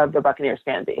of the Buccaneers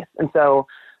fan base. And so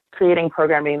creating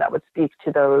programming that would speak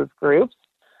to those groups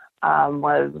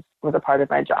was a part of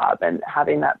my job, and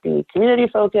having that be community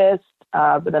focused,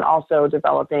 but then also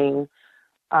developing,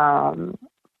 I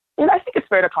think it's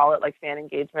fair to call it like fan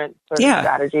engagement sort of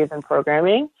strategies and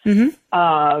programming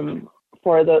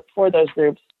for those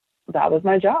groups. That was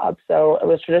my job. So it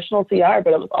was traditional CR,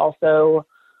 but it was also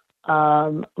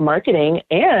marketing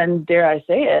and, dare I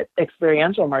say it,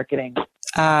 experiential marketing.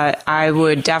 I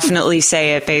would definitely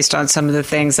say it based on some of the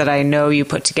things that I know you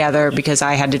put together because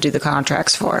I had to do the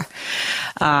contracts for.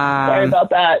 Sorry about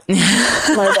that.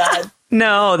 My bad.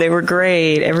 No, they were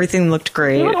great. Everything looked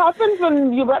great. You know what happens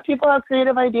when you let people have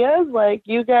creative ideas? Like,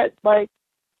 you get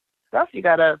stuff you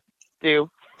gotta do.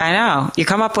 I know. You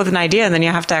come up with an idea and then you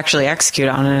have to actually execute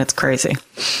on it. It's crazy.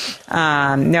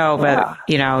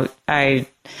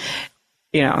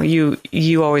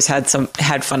 You always had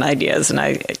fun ideas, and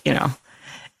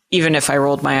even if I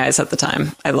rolled my eyes at the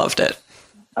time, I loved it.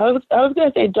 I was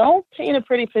going to say, don't paint a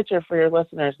pretty picture for your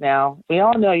listeners now. We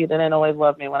all know you didn't always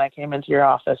love me when I came into your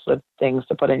office with things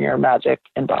to put in your magic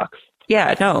inbox.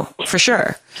 Yeah, no, for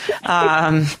sure.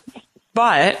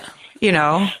 But,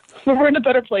 we're in a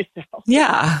better place now.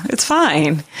 Yeah, it's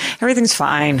fine. Everything's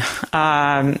fine.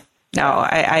 No,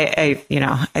 I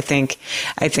think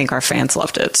our fans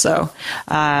loved it. So,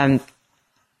 and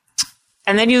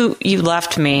then you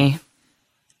left me.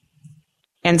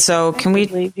 And so can we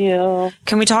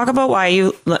talk about why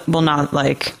you, well, not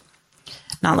like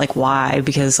why,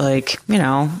 because you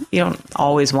don't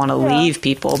always want to leave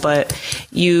people, but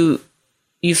you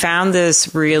found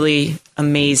this really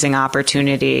amazing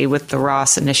opportunity with the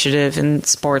Ross Initiative in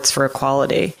Sports for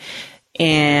Equality.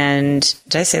 And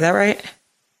did I say that right?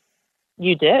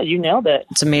 You did. You nailed it.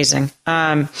 It's amazing.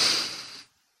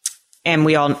 And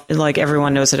we all,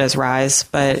 everyone knows it as RISE,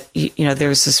 but,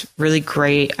 there's this really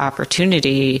great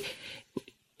opportunity.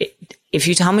 If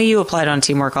you tell me you applied on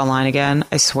Teamwork Online again,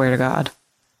 I swear to God.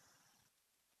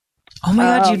 Oh my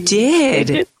God, you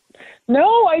did.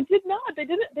 No, I did not.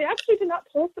 They actually did not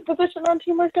post the position on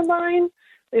Teamwork Online.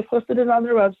 They posted it on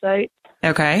their website.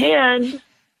 Okay. And,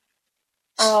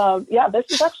 this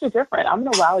is actually different. I'm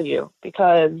going to wow you,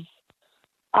 because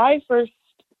I first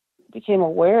became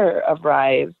aware of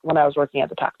RISE when I was working at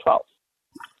the Pac-12.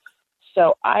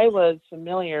 So I was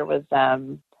familiar with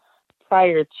them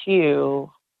prior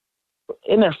to,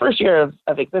 in their first year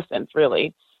of existence,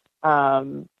 really.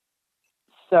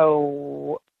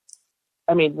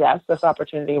 Yes, this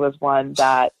opportunity was one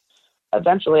that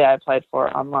eventually I applied for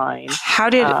online. How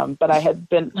did? But I had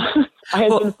been,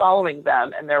 been following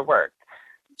them and their work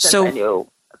since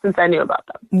I knew about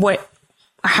them.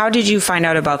 How did you find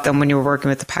out about them when you were working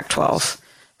with the Pac-12?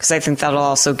 Because I think that'll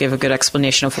also give a good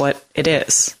explanation of what it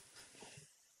is.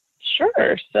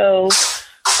 Sure. So,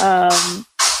 that's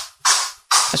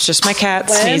just my cat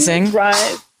sneezing.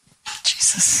 RISE,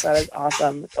 Jesus, that is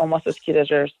awesome. It's almost as cute as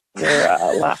your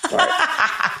laugh part.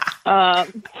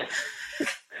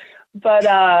 But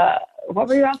what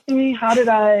were you asking me? How did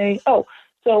I? Oh,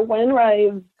 so when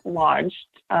RISE launched,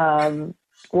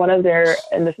 one of their,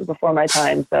 and this is before my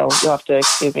time, so you'll have to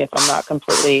excuse me if I'm not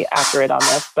completely accurate on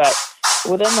this, but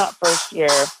within that first year,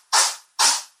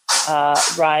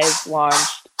 RISE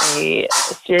launched a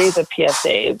series of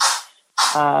PSAs.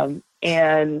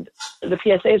 And the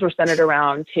PSAs were centered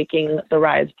around taking the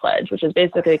RISE pledge, which is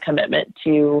basically a commitment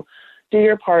to do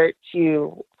your part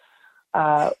to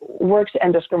work to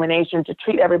end discrimination, to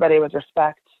treat everybody with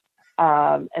respect,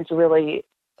 and to really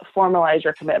formalize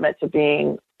your commitment to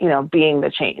being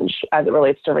the change as it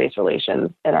relates to race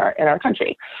relations in our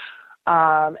country.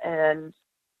 And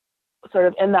sort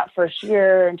of in that first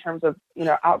year, in terms of,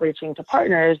 outreaching to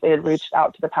partners, they had reached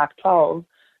out to the Pac-12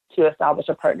 to establish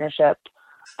a partnership,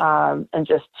 and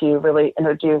just to really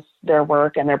introduce their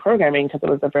work and their programming, because it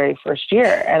was the very first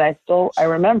year. And I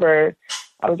remember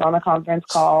I was on a conference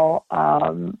call,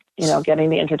 getting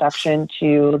the introduction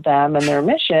to them and their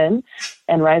mission.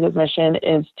 And RISE's mission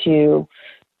is to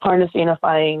harness the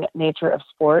unifying nature of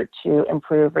sport to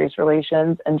improve race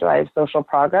relations and drive social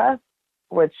progress,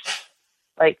 which,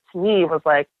 to me was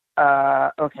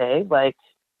okay,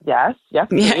 yes, yeah,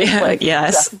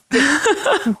 yes.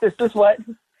 This is what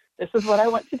I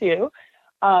want to do.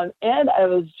 And I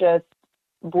was just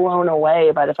blown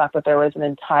away by the fact that there was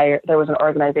an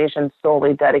organization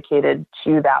solely dedicated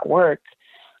to that work,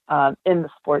 in the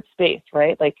sports space,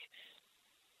 right?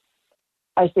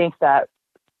 I think that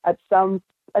at some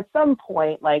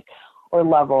point, or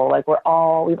level. Like we've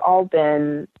all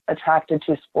been attracted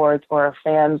to sports or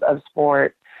fans of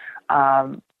sport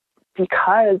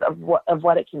because of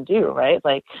what it can do, right?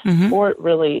 Like sport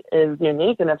really is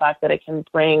unique in the fact that it can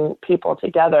bring people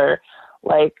together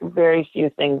like very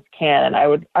few things can. And I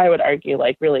would argue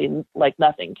like really like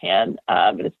nothing can.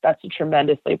 That's just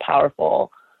tremendously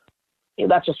powerful in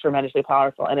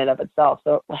and of itself.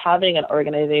 So having an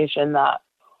organization that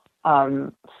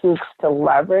seeks to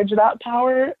leverage that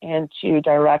power and to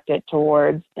direct it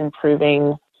towards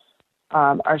improving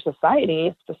our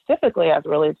society, specifically as it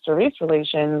relates to race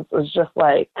relations, was just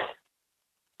like,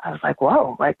 I was like,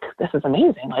 whoa, like this is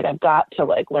amazing. Like I've got to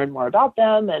like learn more about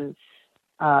them, and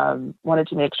wanted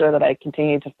to make sure that I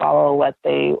continued to follow what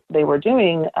they were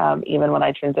doing, even when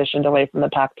I transitioned away from the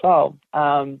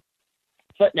Pac-12.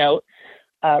 Footnote,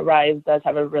 Rise does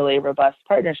have a really robust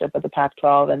partnership with the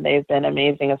Pac-12, and they've been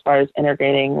amazing as far as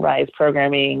integrating Rise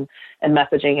programming and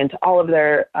messaging into all of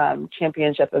their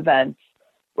championship events,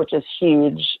 which is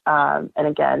huge. And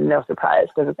again, no surprise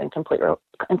because it's in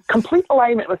complete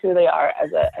alignment with who they are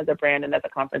as a brand and as a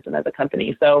conference and as a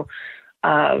company. So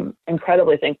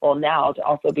incredibly thankful now to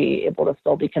also be able to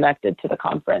still be connected to the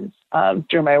conference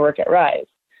through my work at Rise.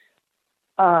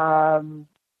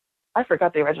 I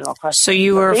forgot the original question. So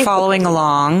you were following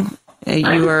along.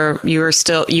 You were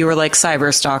like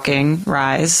cyber stalking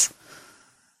Rise.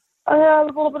 A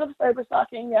little bit of cyber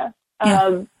stalking, yes.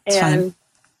 And fine.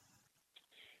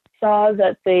 Saw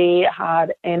that they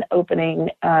had an opening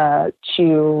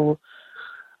to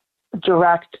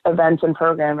direct events and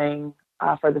programming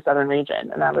for the Southern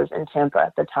region. And I was in Tampa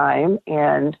at the time,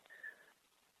 and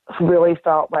really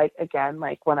felt like, again,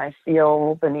 like when I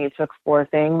feel the need to explore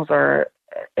things, or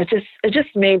it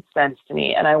just made sense to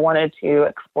me. And I wanted to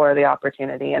explore the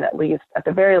opportunity and at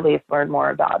the very least, learn more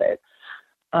about it.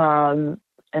 And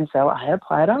so I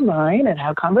applied online and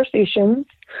had conversations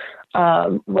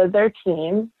with their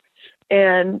team,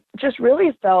 and just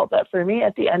really felt that for me,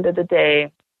 at the end of the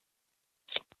day,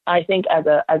 I think as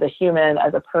a human,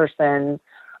 as a person,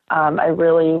 I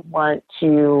really want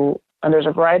to, and there's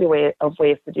a variety of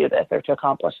ways to do this or to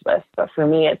accomplish this. But for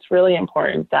me, it's really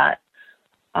important that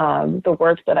the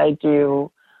work that I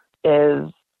do is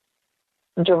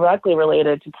directly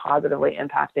related to positively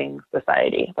impacting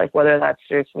society, like whether that's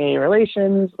through community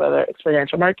relations, whether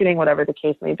experiential marketing, whatever the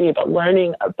case may be. But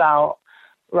learning about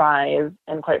Rise,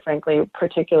 and quite frankly,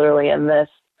 particularly in this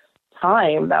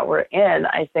time that we're in,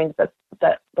 I think that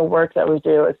the work that we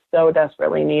do is so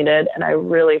desperately needed. And I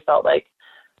really felt like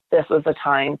this was the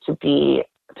time to be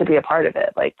a part of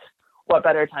it. Like, what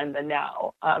better time than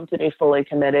now to be fully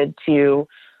committed to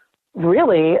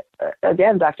really,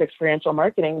 again, back to experiential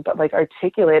marketing, but like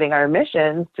articulating our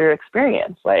mission through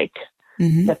experience, like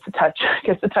gets to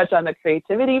touch on the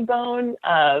creativity bone,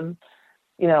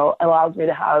 allows me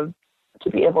to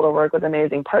be able to work with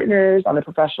amazing partners on the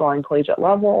professional and collegiate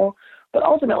level, but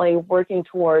ultimately working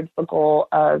towards the goal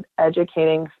of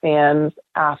educating fans,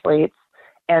 athletes,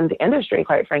 and the industry,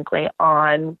 quite frankly,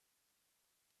 on,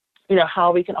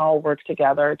 how we can all work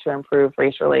together to improve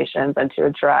race relations and to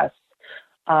address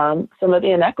some of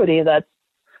the inequity that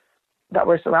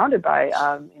we're surrounded by,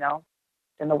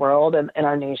 in the world and in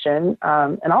our nation,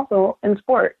 and also in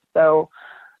sport. So,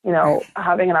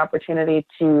 having an opportunity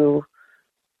to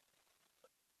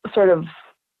sort of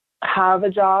have a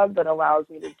job that allows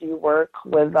me to do work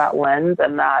with that lens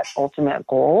and that ultimate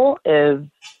goal is,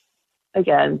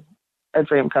 again, a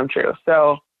dream come true.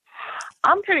 So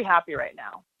I'm pretty happy right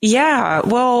now. Yeah.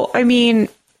 Well, I mean,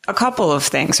 a couple of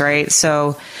things, right?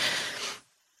 So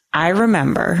I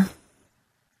remember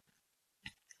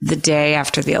the day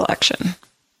after the election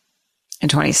in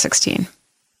 2016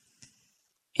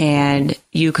 and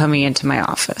you coming into my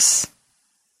office,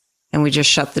 and we just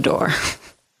shut the door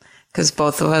because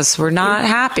both of us were not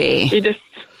happy.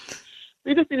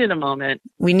 We just needed a moment.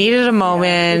 We needed a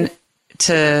moment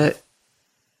to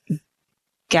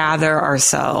gather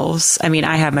ourselves. I mean,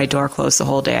 I had my door closed the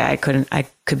whole day. I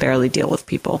could barely deal with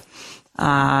people.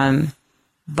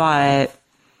 But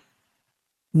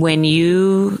when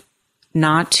you,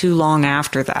 not too long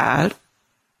after that,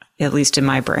 at least in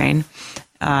my brain,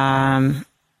 got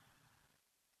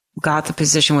the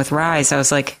position with Rise, I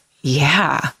was like,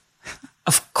 yeah,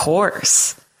 of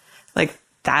course. Like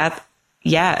that,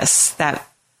 yes, that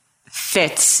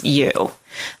fits you.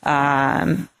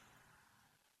 And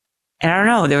I don't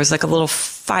know, there was like a little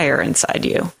fire inside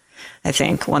you, I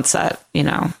think, once that,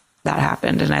 that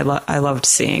happened. And I loved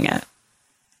seeing it.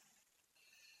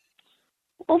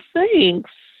 Well,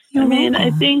 thanks. You're welcome. I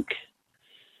think,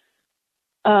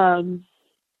 I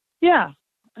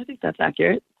think that's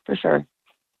accurate for sure.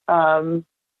 I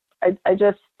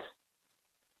just,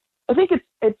 I think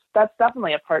that's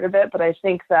definitely a part of it, but I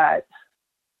think that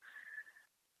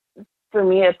for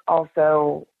me, it's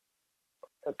also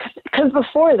because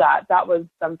before that was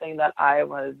something that I've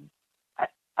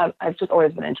just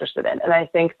always been interested in. And I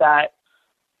think that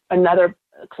another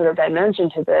sort of dimension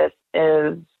to this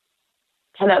is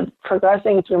kind of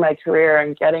progressing through my career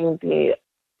and getting the,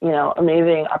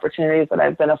 amazing opportunities that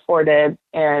I've been afforded.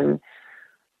 And,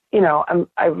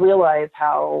 I realize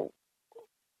how,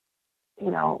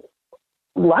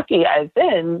 lucky I've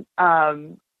been.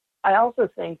 I also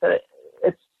think that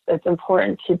it's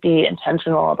important to be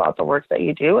intentional about the work that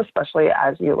you do, especially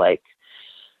as you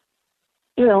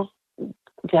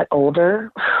get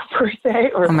older per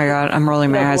se. Or, oh my God, I'm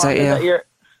rolling my eyes at you.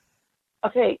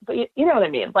 Okay, but you know what I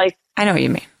mean? Like, I know what you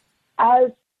mean.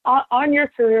 As on your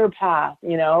career path,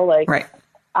 right.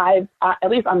 At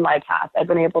least on my path, I've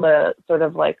been able to sort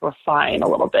of refine a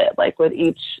little bit, with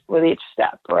each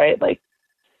step, right? Like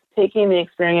taking the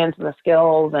experience and the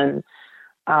skills and,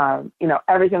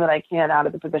 everything that I can out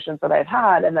of the positions that I've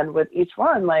had. And then with each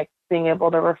one, being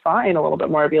able to refine a little bit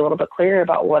more, be a little bit clearer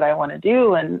about what I want to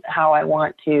do and how I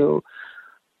want to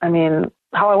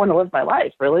live my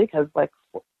life, really. Because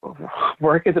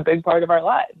work is a big part of our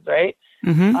lives, right?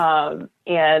 Mm-hmm.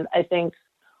 And I think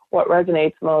what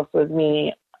resonates most with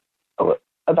me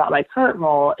about my current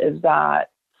role is that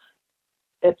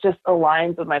it just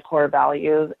aligns with my core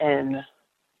values in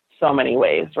so many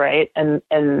ways, right? And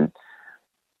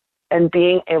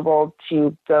being able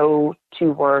to go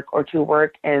to work or to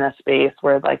work in a space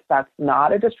where that's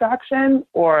not a distraction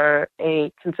or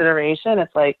a consideration.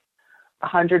 It's 100%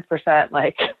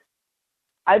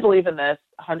 I believe in this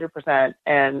 100%,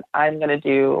 and I'm going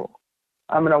to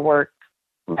work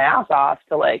my ass off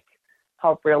to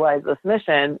help realize this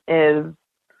mission. It's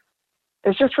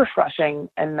just refreshing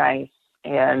and nice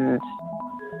and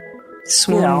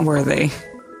swoon worthy.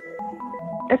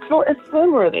 It's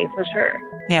swoon worthy for sure.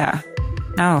 Yeah.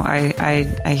 No, I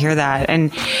hear that.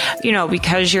 And,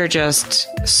 because you're just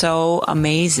so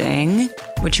amazing,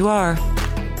 which you are,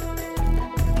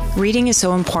 reading is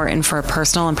so important for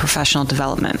personal and professional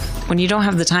development. When you don't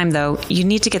have the time, though, you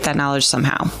need to get that knowledge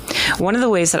somehow. One of the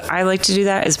ways that I like to do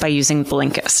that is by using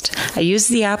Blinkist. I use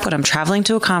the app when I'm traveling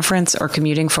to a conference or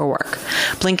commuting for work.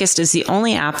 Blinkist is the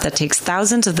only app that takes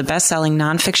thousands of the best-selling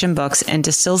nonfiction books and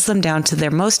distills them down to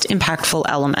their most impactful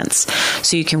elements,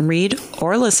 so you can read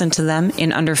or listen to them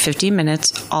in under 15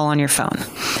 minutes, all on your phone.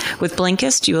 With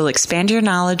Blinkist, you will expand your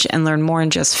knowledge and learn more in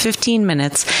just 15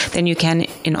 minutes than you can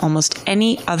in almost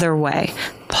any other way.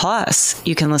 Plus,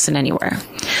 you can listen anywhere.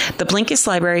 The Blinkist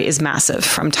library is massive,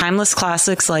 from timeless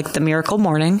classics like The Miracle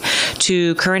Morning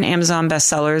to current Amazon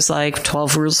bestsellers like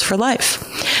 12 Rules for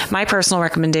Life. My personal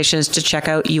recommendation is to check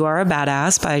out You Are a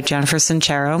Badass by Jennifer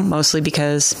Sincero, mostly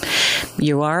because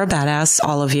you are a badass,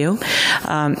 all of you.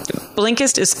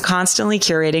 Blinkist is constantly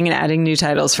curating and adding new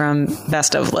titles from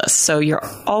best of lists, so you're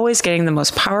always getting the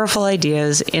most powerful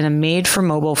ideas in a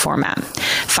made-for-mobile format.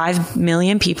 5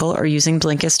 million people are using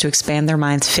Blinkist to expand their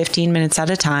minds 15 minutes at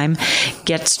a time.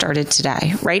 Get started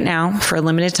today. Right now, for a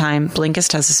limited time,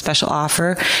 Blinkist has a special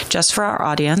offer just for our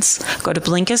audience. Go to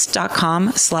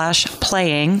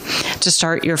Blinkist.com/playing to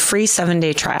start your free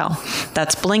 7-day trial.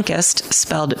 That's Blinkist,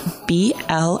 spelled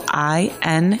BLINKIST.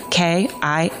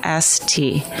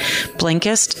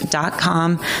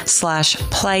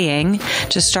 Blinkist.com/playing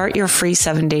to start your free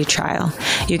 7-day trial.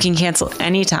 You can cancel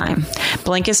anytime.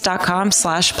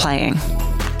 Blinkist.com/playing.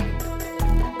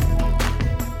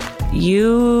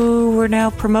 You were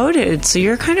now promoted, so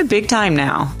you're kind of big time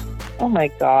now. Oh my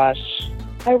gosh.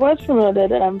 I was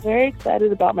promoted, and I'm very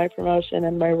excited about my promotion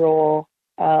and my role.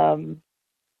 And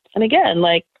again,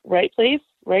 right place,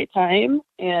 right time,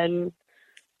 and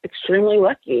extremely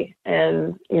lucky.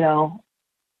 And,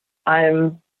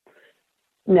 I'm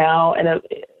now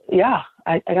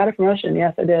I got a promotion.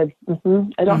 Yes, I did.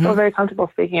 I don't feel very comfortable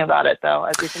speaking about it, though,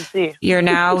 as you can see. You're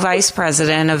now vice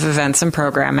president of events and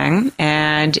programming,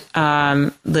 and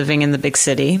living in the big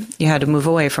city. You had to move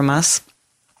away from us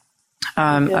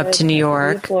up to New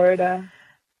York, Florida.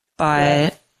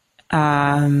 But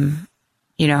I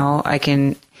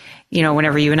can,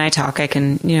 whenever you and I talk, I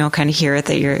can, kind of hear it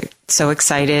that you're so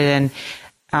excited.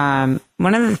 And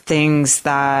one of the things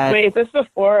that... Wait, is this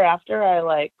before or after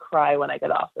I cry when I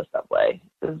get off the subway?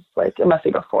 It must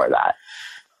be before that.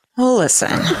 Well,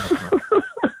 listen.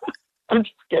 I'm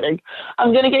just kidding.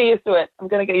 I'm going to get used to it.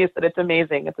 It's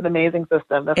amazing. It's an amazing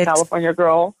system. This California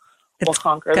girl will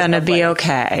conquer. It's going to be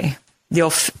okay. You'll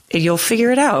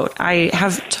figure it out. I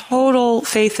have total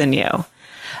faith in you.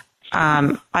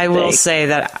 I will say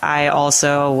that I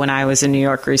also, when I was in New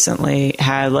York recently,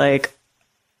 had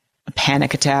a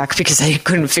panic attack because I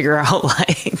couldn't figure out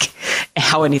like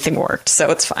how anything worked. So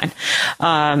it's fine.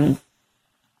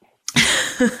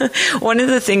 One of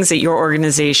the things that your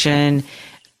organization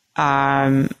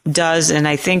does, and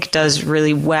I think does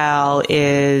really well,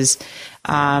 is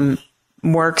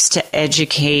works to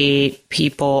educate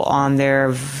people on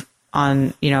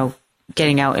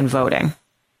getting out and voting,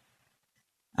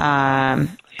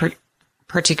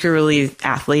 particularly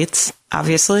athletes,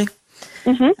 obviously.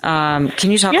 Mm-hmm.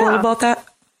 Can you talk a little about that?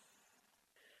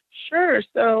 Sure.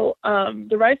 So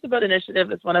the Rise to Vote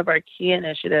initiative is one of our key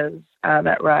initiatives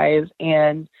at Rise,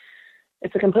 and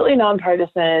it's a completely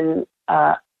nonpartisan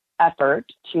effort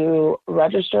to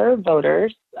register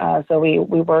voters. So we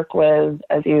work with,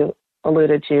 as you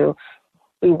alluded to,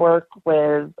 we work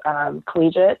with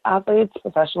collegiate athletes,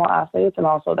 professional athletes, and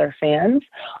also their fans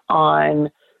on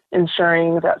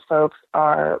ensuring that folks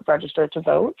are registered to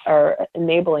vote, or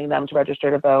enabling them to register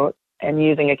to vote, and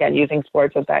using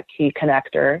sports as that key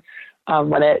connector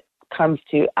when it comes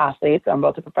to athletes on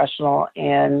both the professional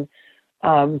and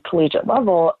collegiate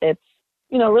level. It's,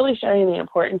 really sharing the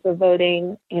importance of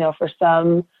voting. For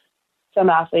some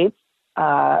athletes,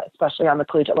 especially on the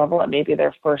collegiate level, it may be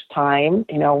their first time,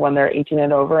 when they're 18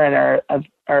 and over and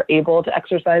are able to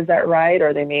exercise that right,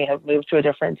 or they may have moved to a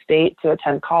different state to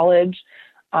attend college.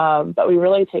 But we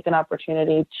really take an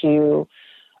opportunity to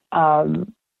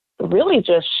really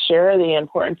just share the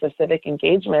importance of civic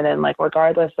engagement, and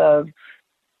regardless of,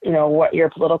 what your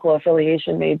political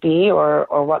affiliation may be or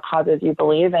what causes you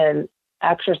believe in,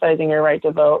 exercising your right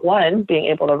to vote, one, being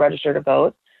able to register to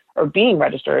vote or being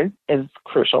registered is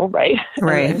crucial, right?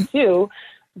 Right. And two,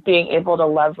 being able to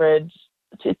leverage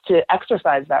to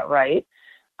exercise that right,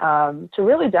 to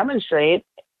really demonstrate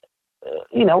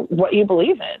what you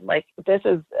believe in. This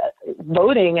is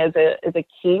voting is a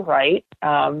key right,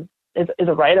 is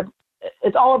a right of,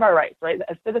 it's all of our rights, right?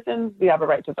 As citizens, we have a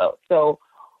right to vote. So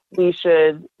we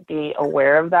should be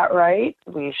aware of that right.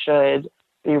 We should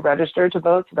be registered to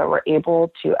vote so that we're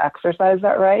able to exercise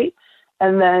that right.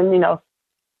 And then,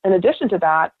 in addition to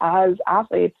that, as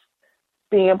athletes,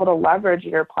 being able to leverage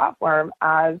your platform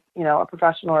as, a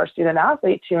professional or student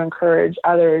athlete to encourage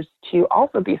others to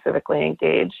also be civically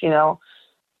engaged.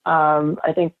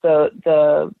 I think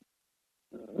the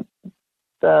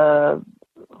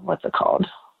what's it called?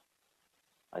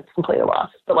 It's completely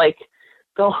lost. But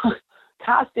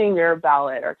casting your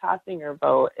ballot or casting your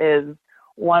vote is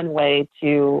one way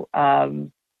to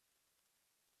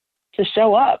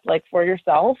show up for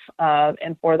yourself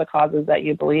and for the causes that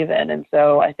you believe in. And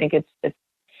so I think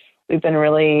we've been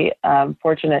really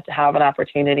fortunate to have an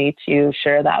opportunity to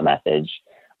share that message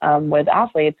with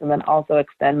athletes, and then also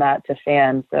extend that to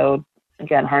fans. So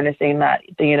again, harnessing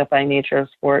the unifying nature of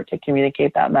sport to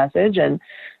communicate that message. And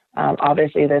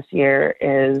obviously this year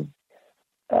is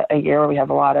a year where we have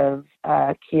a lot of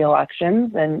key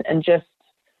elections, and just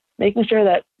making sure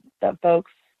that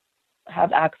folks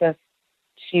have access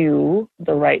to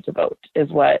the right to vote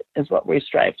is what we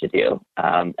strive to do.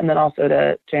 And then also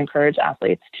to encourage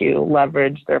athletes to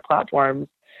leverage their platforms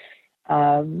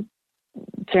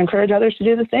to encourage others to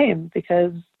do the same,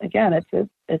 because again,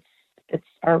 it's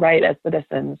our right as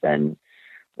citizens, and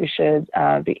we should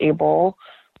be able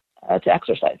to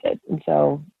exercise it. And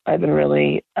so I've been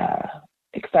really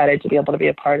excited to be able to be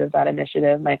a part of that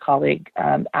initiative. My colleague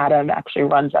Adam actually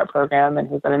runs that program, and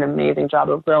he's done an amazing job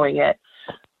of growing it.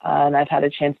 And I've had a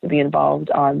chance to be involved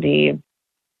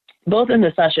both in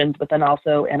the sessions, but then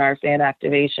also in our fan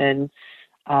activation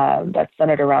that's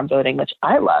centered around voting, which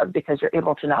I love, because you're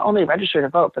able to not only register to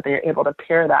vote, but then you're able to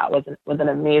pair that with an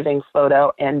amazing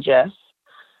photo and GIF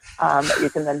that you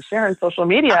can then share on social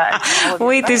media.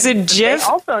 Wait, there's a GIF? They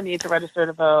also need to register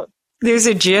to vote. There's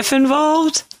a GIF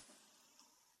involved?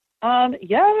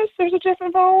 Yes, there's a GIF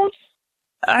involved.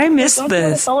 I missed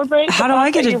this. Celebrate. How do I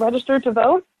get you registered to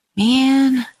vote?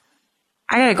 Man,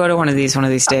 I gotta go to one of these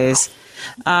days.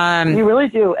 You really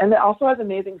do. And it also has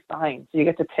amazing signs. So you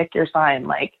get to pick your sign.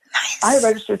 Nice. I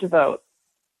registered to vote.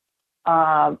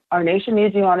 Our nation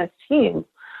needs you on its team.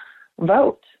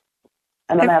 Vote.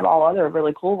 And then I have all other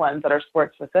really cool ones that are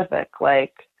sports specific,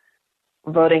 like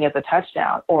voting is a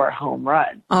touchdown or a home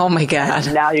run. Oh my God.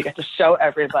 And now you get to show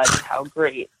everybody how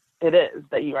great it is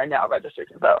that you are now registered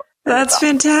to vote. That's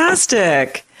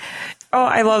fantastic. Oh,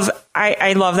 I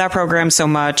love that program so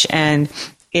much. And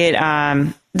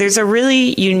there's a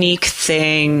really unique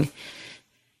thing,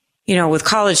 with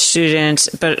college students,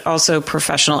 but also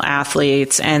professional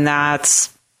athletes. And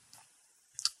that's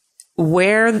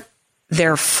where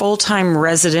their full-time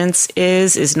residence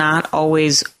is not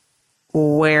always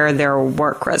where their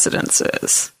work residence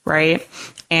is, right?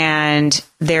 And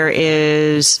there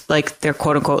is like their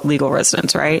quote unquote legal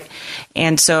residence, right?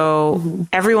 And so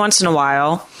every once in a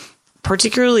while,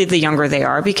 particularly the younger they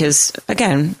are, because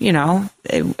again,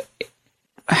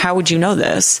 how would you know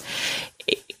this?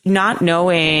 Not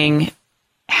knowing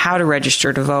how to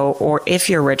register to vote, or if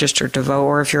you're registered to vote,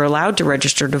 or if you're allowed to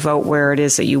register to vote where it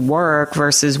is that you work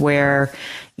versus where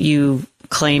you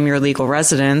claim your legal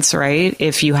residence, right?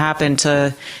 If you happen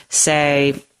to,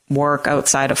 say, work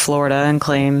outside of Florida and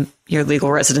claim your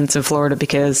legal residence in Florida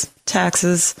because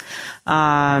taxes,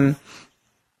 that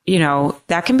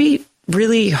can be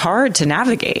really hard to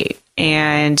navigate.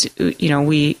 And,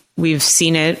 we've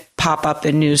seen it pop up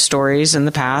in news stories in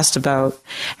the past about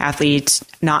athletes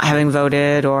not having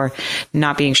voted or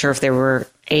not being sure if they were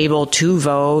able to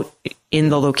vote in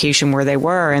the location where they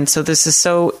were. And so this is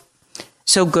so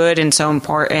good and so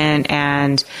important,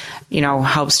 and,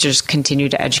 helps just continue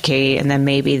to educate. And then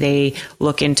maybe they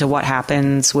look into what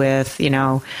happens with,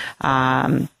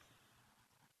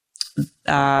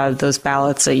 those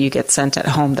ballots that you get sent at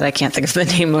home that I can't think of the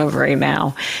name of right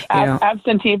now.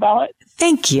 Absentee ballot.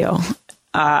 Thank you.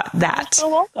 That. You're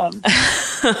welcome.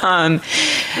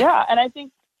 Yeah. And I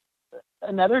think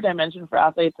another dimension for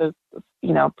athletes is,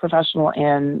 professional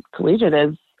and collegiate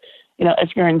is,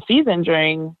 if you're in season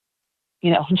during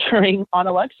on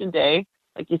election day,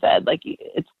 like you said, like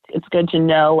it's good to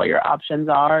know what your options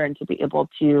are and to be able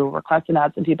to request an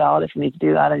absentee ballot if you need to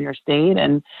do that in your state,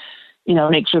 and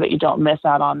make sure that you don't miss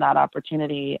out on that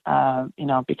opportunity,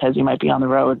 because you might be on the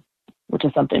road, which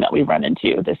is something that we've run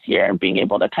into this year, and being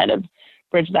able to kind of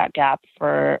bridge that gap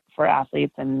for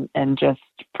athletes and just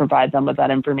provide them with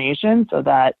that information so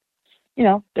that,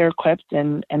 they're equipped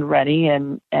and ready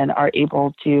and are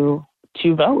able to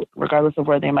vote regardless of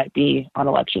where they might be on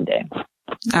election day.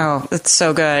 Oh, that's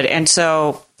so good. And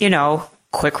so,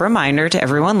 quick reminder to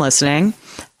everyone listening,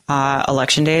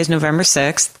 election day is November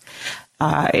 6th.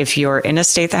 If you're in a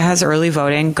state that has early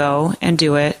voting, go and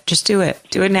do it. Just do it.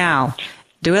 Do it now.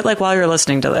 Do it like while you're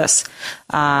listening to this.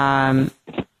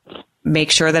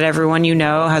 Make sure that everyone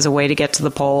has a way to get to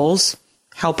the polls.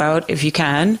 Help out if you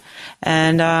can.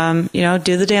 And,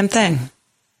 do the damn thing.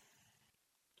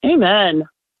 Amen.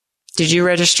 Did you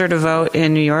register to vote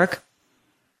in New York?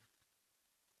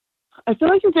 I feel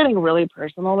like you're getting really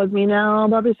personal with me now,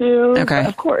 Bobby Sue. Okay.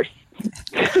 Of course.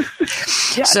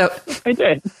 Yeah, so I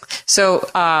did. So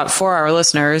for our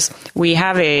listeners, we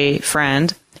have a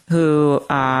friend who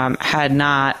had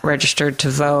not registered to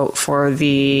vote for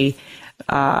the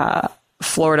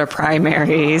Florida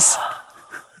primaries.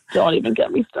 Don't even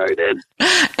get me started.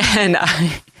 And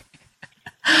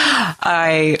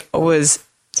I was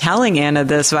telling Anna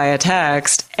this via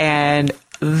text, and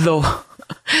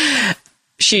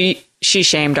she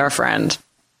shamed our friend,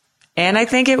 and I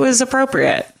think it was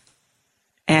appropriate.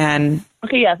 And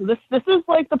okay, yeah. So this is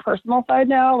like the personal side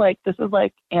now. Like this is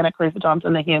like Anna Carissa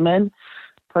Johnson, the human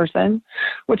person,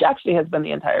 which actually has been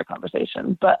the entire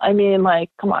conversation. But I mean, like,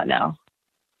 come on now.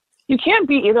 You can't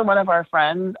be either one of our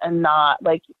friends and not,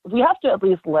 like, we have to at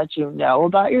least let you know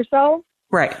about yourself.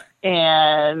 Right.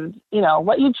 And,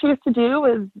 what you choose to do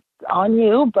is on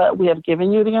you, but we have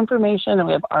given you the information and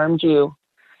we have armed you.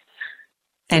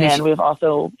 And we've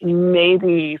also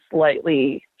maybe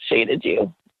slightly shaded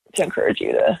you to encourage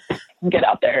you to get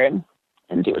out there and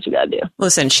do what you got to do.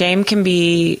 Listen, shame can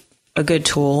be a good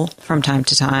tool from time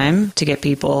to time to get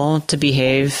people to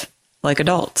behave like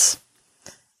adults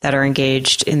that are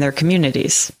engaged in their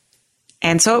communities.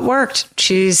 And so it worked.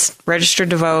 She's registered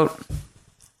to vote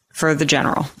for the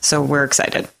general. So we're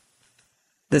excited.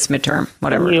 This midterm,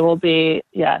 whatever. You will be,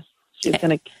 yes. She's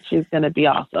gonna be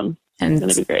awesome. And it's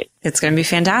gonna be great. It's gonna be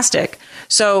fantastic.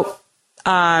 So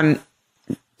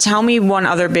tell me one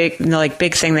other big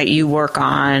thing that you work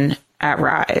on at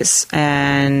Rise.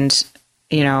 And,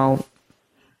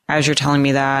 as you're telling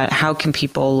me that, how can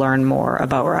people learn more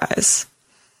about Rise?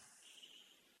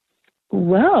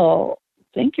 Well,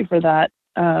 thank you for that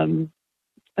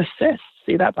assist.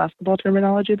 See that basketball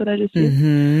terminology that I just used?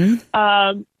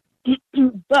 Mm-hmm.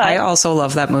 But I also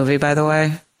love that movie, by the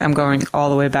way. I'm going all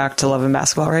the way back to Love and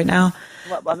Basketball right now.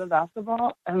 What, Love and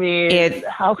Basketball? I mean,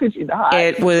 how could you not?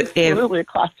 It's really a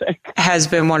classic. Has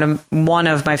been one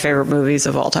of my favorite movies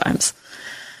of all times.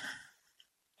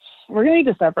 We're going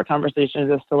to need a separate conversation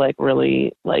just to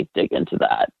really dig into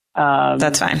that.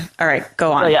 That's fine. All right,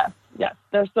 go on. So yeah.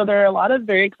 There are a lot of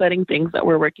very exciting things that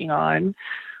we're working on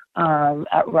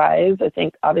at Rise. I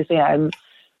think obviously I'm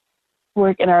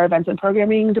work in our events and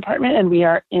programming department, and we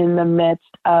are in the midst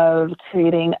of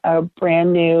creating a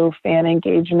brand new fan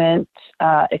engagement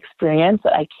experience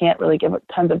that I can't really give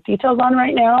tons of details on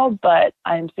right now, but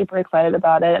I'm super excited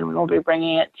about it, and we'll be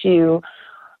bringing it to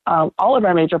all of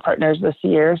our major partners this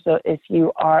year. So if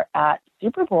you are at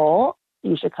Super Bowl,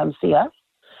 you should come see us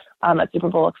at Super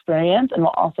Bowl Experience, and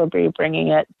we'll also be bringing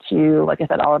it to, like I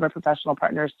said, all of our professional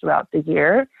partners throughout the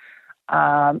year.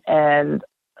 And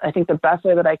I think the best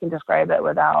way that I can describe it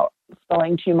without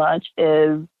spelling too much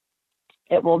is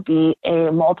it will be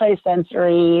a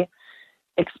multi-sensory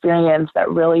experience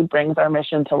that really brings our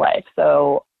mission to life.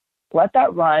 So let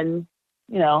that run,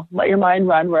 let your mind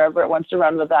run wherever it wants to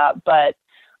run with that. But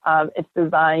it's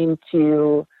designed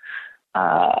to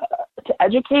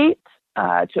educate,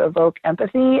 to evoke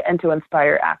empathy, and to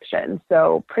inspire action.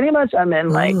 So pretty much I'm in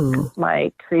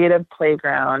my creative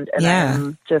playground, and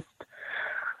I'm just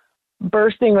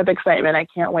bursting with excitement. I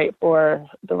can't wait for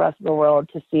the rest of the world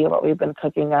to see what we've been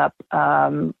cooking up,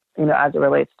 as it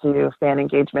relates to fan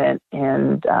engagement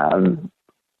and,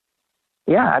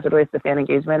 as it relates to fan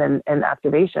engagement and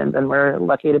activations. And we're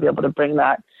lucky to be able to bring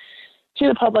that to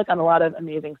the public on a lot of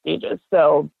amazing stages.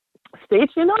 So stay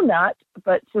tuned on that.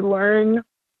 But to learn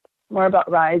more about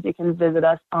Rise, you can visit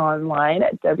us online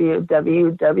at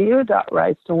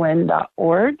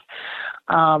www.risetowin.org.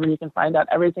 And you can find out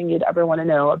everything you'd ever want to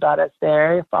know about us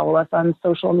there. Follow us on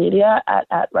social media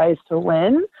at Rise to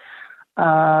Win.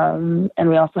 And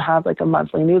we also have like a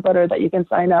monthly newsletter that you can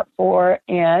sign up for.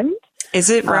 And is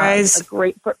it Rise?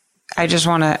 I just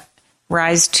want to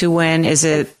Rise to Win. Is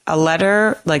it a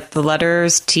letter, like the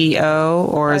letters TO,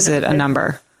 or is it a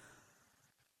number?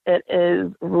 It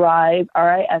is Rise,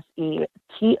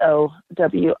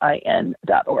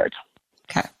 RISETOWIN.org.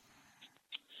 Okay.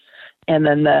 And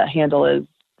then the handle is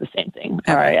the same thing,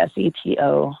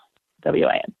 RISETOWIN.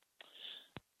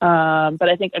 But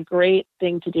I think a great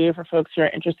thing to do for folks who are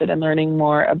interested in learning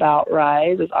more about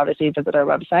Rise is obviously visit our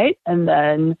website. And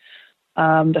then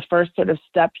the first sort of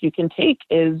step you can take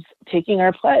is taking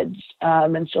our pledge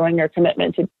and showing your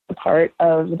commitment to be part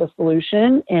of the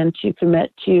solution and to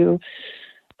commit to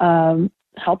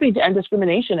helping to end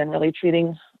discrimination and really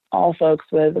treating all folks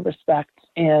with respect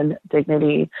and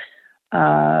dignity,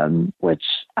 which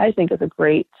I think is a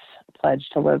great pledge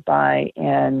to live by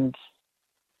and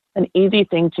an easy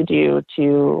thing to do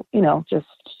to, just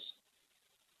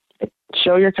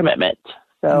show your commitment.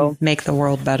 So make the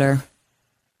world better.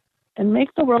 And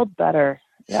make the world better.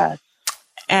 Yes.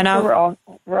 And so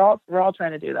we're all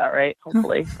trying to do that, right?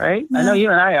 Hopefully, right? I know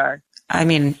you and I are. I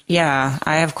mean, yeah,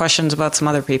 I have questions about some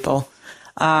other people.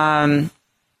 What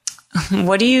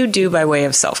do you do by way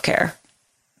of self-care?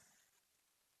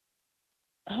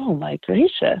 Oh, my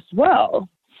gracious. Well,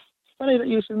 it's funny that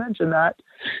you should mention that.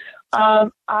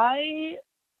 I'm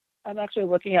actually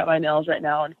looking at my nails right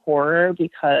now in horror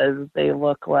because they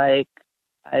look like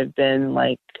I've been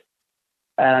I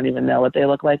don't even know what they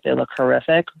look like. They look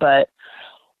horrific. But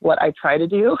what I try to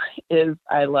do is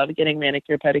I love getting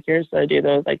manicure pedicures. So I do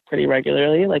those pretty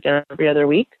regularly, every other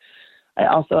week. I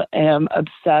also am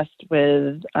obsessed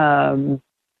with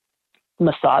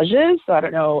massages. So I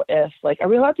don't know if are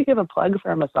we allowed to give a plug for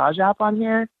a massage app on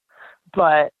here?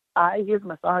 But I use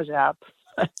massage apps.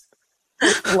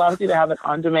 It allows you to have an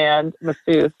on-demand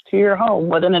masseuse to your home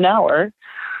within an hour,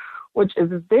 which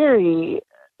is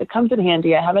it comes in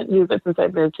handy. I haven't used it since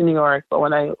I've moved to New York, but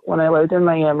when I lived in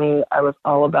Miami, I was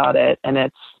all about it, and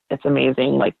it's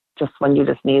amazing. Just when you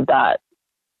just need that,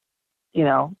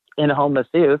 in-home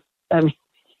masseuse. I mean,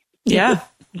 yeah,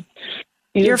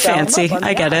 you're fancy.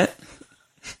 I get it.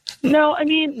 No,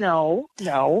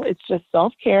 it's just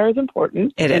self-care is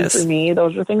important. It is. For me,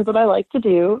 those are things that I like to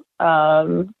do.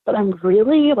 But I'm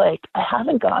really I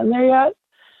haven't gotten there yet.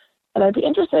 And I'd be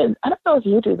interested, I don't know if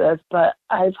you do this, but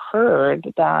I've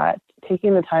heard that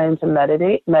taking the time to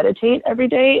meditate every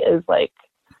day is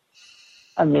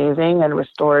amazing and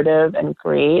restorative and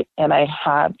great. And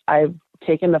I've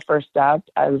taken the first step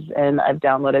as in I've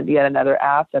downloaded yet another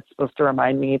app that's supposed to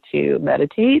remind me to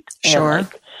meditate. Sure. And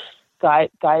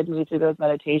guide me through those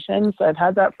meditations. So I've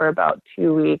had that for about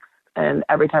 2 weeks, and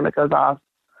every time it goes off,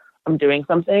 I'm doing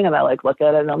something, and I look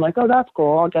at it and I'm like, oh, that's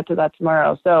cool. I'll get to that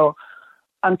tomorrow. So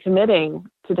I'm committing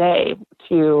today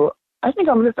to, I think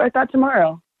I'm going to start that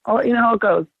tomorrow. I'll let you know how it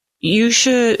goes. You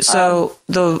should. So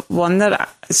the one that,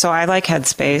 I like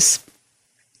Headspace.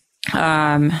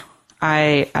 I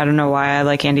don't know why I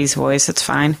like Andy's voice. It's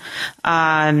fine.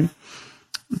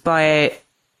 But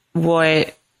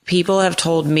what people have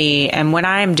told me, and when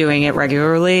I'm doing it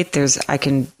regularly, there's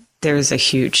a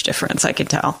huge difference. I can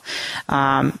tell.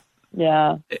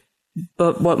 Yeah.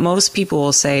 But what most people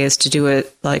will say is to do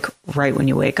it like right when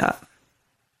you wake up.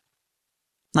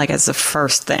 Like as the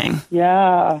first thing.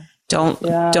 Yeah. Don't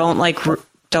look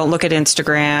at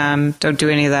Instagram. Don't do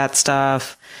any of that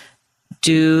stuff.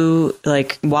 Do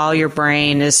like while your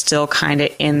brain is still kind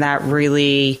of in that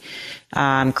really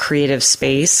creative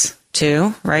space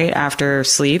too, right? After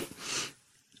sleep,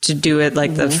 to do it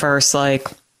like the first, like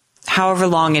however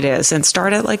long it is, and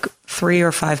start at like 3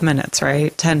 or 5 minutes,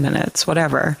 right? 10 minutes,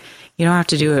 whatever. You don't have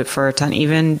to do it for a ton.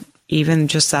 Even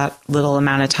just that little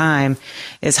amount of time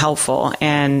is helpful,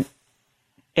 and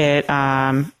it,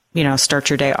 starts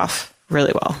your day off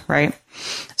really well, right?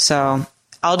 So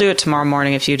I'll do it tomorrow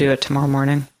morning if you do it tomorrow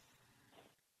morning.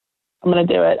 I'm going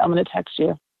to do it. I'm going to text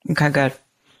you. Okay, good.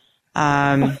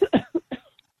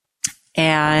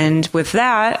 And with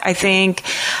that, I think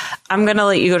I'm going to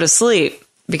let you go to sleep,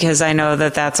 because I know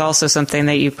that that's also something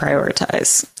that you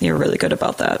prioritize. You're really good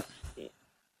about that.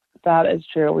 That is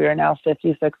true. We are now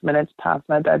 56 minutes past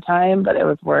my bedtime, but it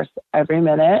was worth every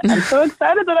minute. I'm so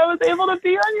excited that I was able to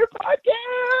be on your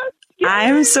podcast. Yay!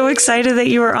 I'm so excited that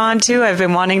you were on too. I've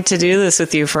been wanting to do this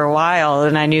with you for a while,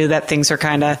 and I knew that things were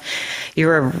you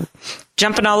were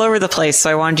jumping all over the place. So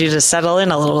I wanted you to settle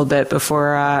in a little bit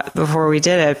before we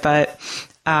did it. But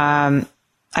I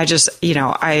just,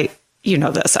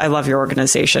 this. I love your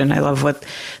organization. I love what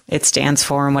it stands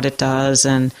for and what it does.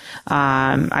 And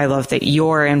I love that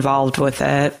you're involved with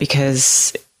it,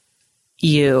 because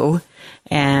you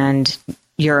and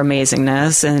your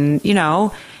amazingness, and,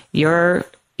 you're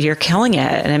killing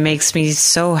it. And it makes me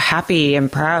so happy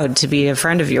and proud to be a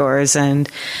friend of yours and,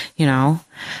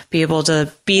 be able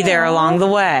to be there along the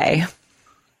way.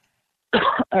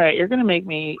 All right, you're going to make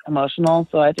me emotional,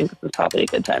 so I think this is probably a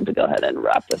good time to go ahead and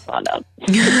wrap this on up.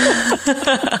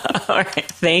 All right.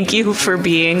 Thank you for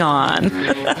being on.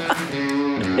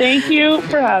 Thank you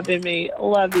for having me.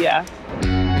 Love ya.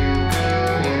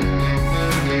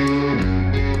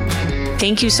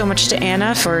 Thank you so much to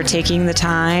Anna for taking the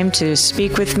time to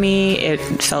speak with me. It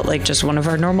felt like just one of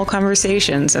our normal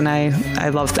conversations, and I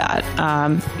love that.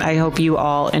 I hope you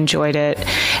all enjoyed it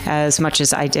as much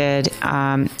as I did.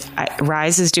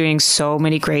 Rise is doing so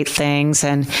many great things,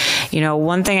 and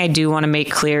one thing I do want to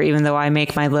make clear, even though I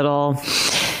make my little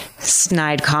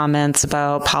snide comments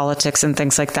about politics and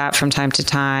things like that from time to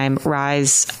time,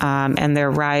 Rise and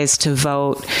their Rise to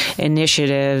Vote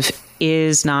initiative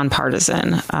is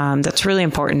nonpartisan. That's really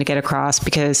important to get across,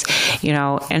 because,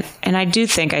 and I do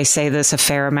think I say this a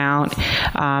fair amount.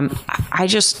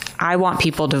 I want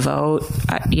people to vote.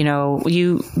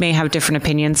 You may have different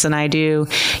opinions than I do.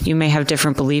 You may have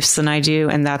different beliefs than I do,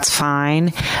 and that's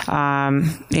fine.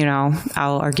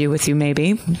 I'll argue with you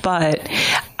maybe, but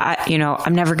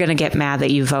I'm never going to get mad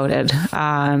that you voted.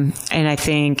 And I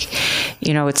think,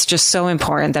 it's just so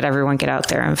important that everyone get out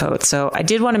there and vote. So I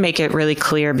did want to make it really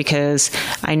clear, because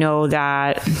I know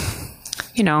that,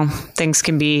 things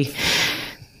can be,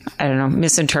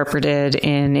 misinterpreted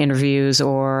in interviews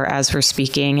or as we're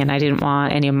speaking. And I didn't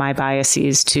want any of my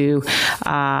biases to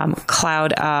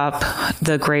cloud up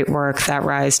the great work that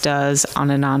Rise does on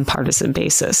a nonpartisan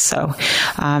basis. So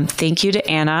thank you to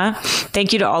Anna.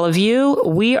 Thank you to all of you.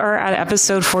 We are at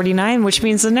episode 49, which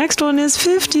means the next one is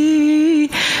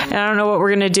 50. And I don't know what we're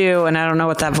going to do. And I don't know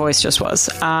what that voice just was.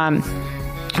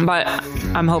 But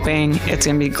I'm hoping it's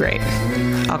going to be great.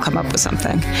 I'll come up with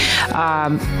something.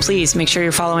 Please make sure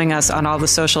you're following us on all the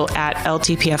social at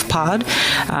LTPF Pod.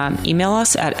 Email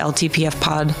us at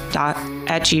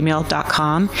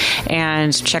ltpfpod@gmail.com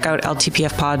and check out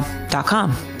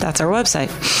ltpfpod.com. That's our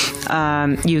website.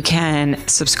 You can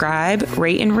subscribe,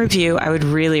 rate, and review. I would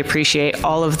really appreciate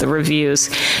all of the reviews.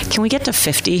 Can we get to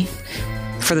 50?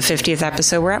 For the 50th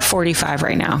episode? We're at 45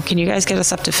 right now. Can you guys get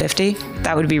us up to 50?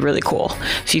 That would be really cool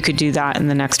if you could do that in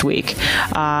the next week.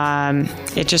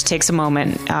 It just takes a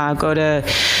moment. Go to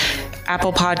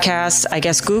Apple Podcasts. I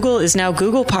guess Google is now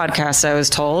Google Podcasts, I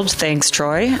was told. Thanks,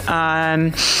 Troy.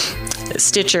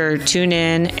 Stitcher,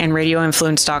 TuneIn, and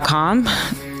RadioInfluence.com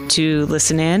to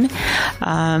listen in.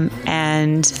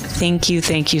 And thank you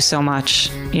so much,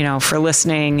 for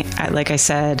listening. Like I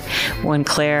said, when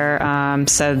Claire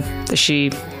said that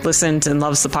she listened and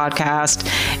loves the podcast,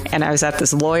 and I was at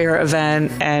this lawyer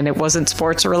event and it wasn't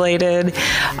sports related,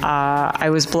 I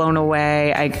was blown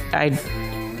away. I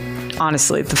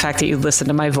honestly, the fact that you listen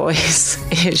to my voice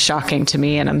is shocking to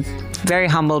me, and I'm very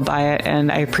humbled by it,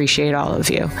 and I appreciate all of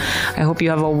you. I hope you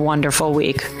have a wonderful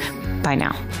week. Bye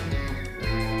now.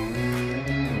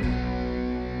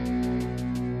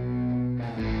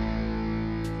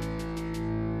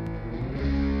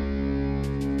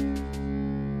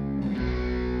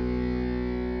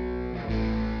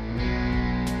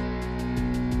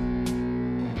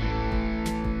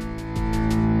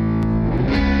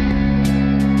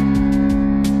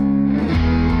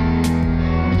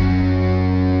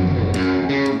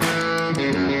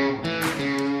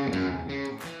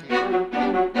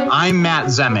 I'm Matt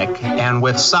Zemek, and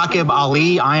with Saqib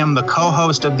Ali, I am the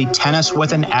co-host of the Tennis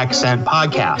with an Accent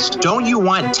podcast. Don't you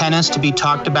want tennis to be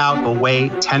talked about the way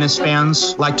tennis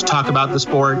fans like to talk about the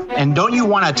sport? And don't you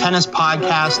want a tennis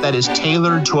podcast that is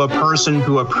tailored to a person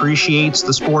who appreciates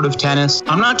the sport of tennis?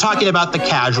 I'm not talking about the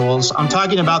casuals. I'm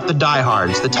talking about the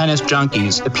diehards, the tennis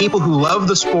junkies, the people who love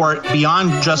the sport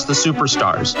beyond just the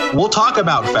superstars. We'll talk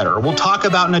about Federer. We'll talk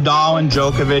about Nadal and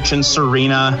Djokovic and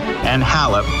Serena and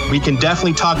Halep. We can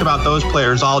definitely talk about those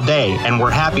players all day, and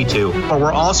we're happy to. But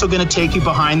we're also going to take you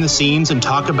behind the scenes and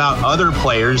talk about other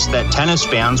players that tennis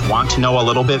fans want to know a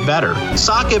little bit better.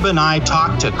 Saqib and I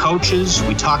talk to coaches,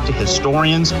 we talk to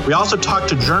historians, we also talk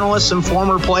to journalists and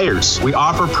former players. We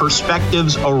offer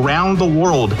perspectives around the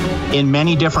world in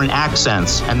many different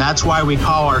accents, and that's why we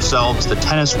call ourselves the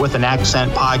Tennis with an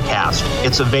Accent podcast.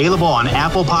 It's available on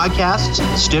Apple Podcasts,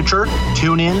 Stitcher,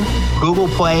 TuneIn, Google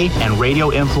Play, and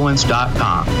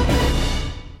RadioInfluence.com.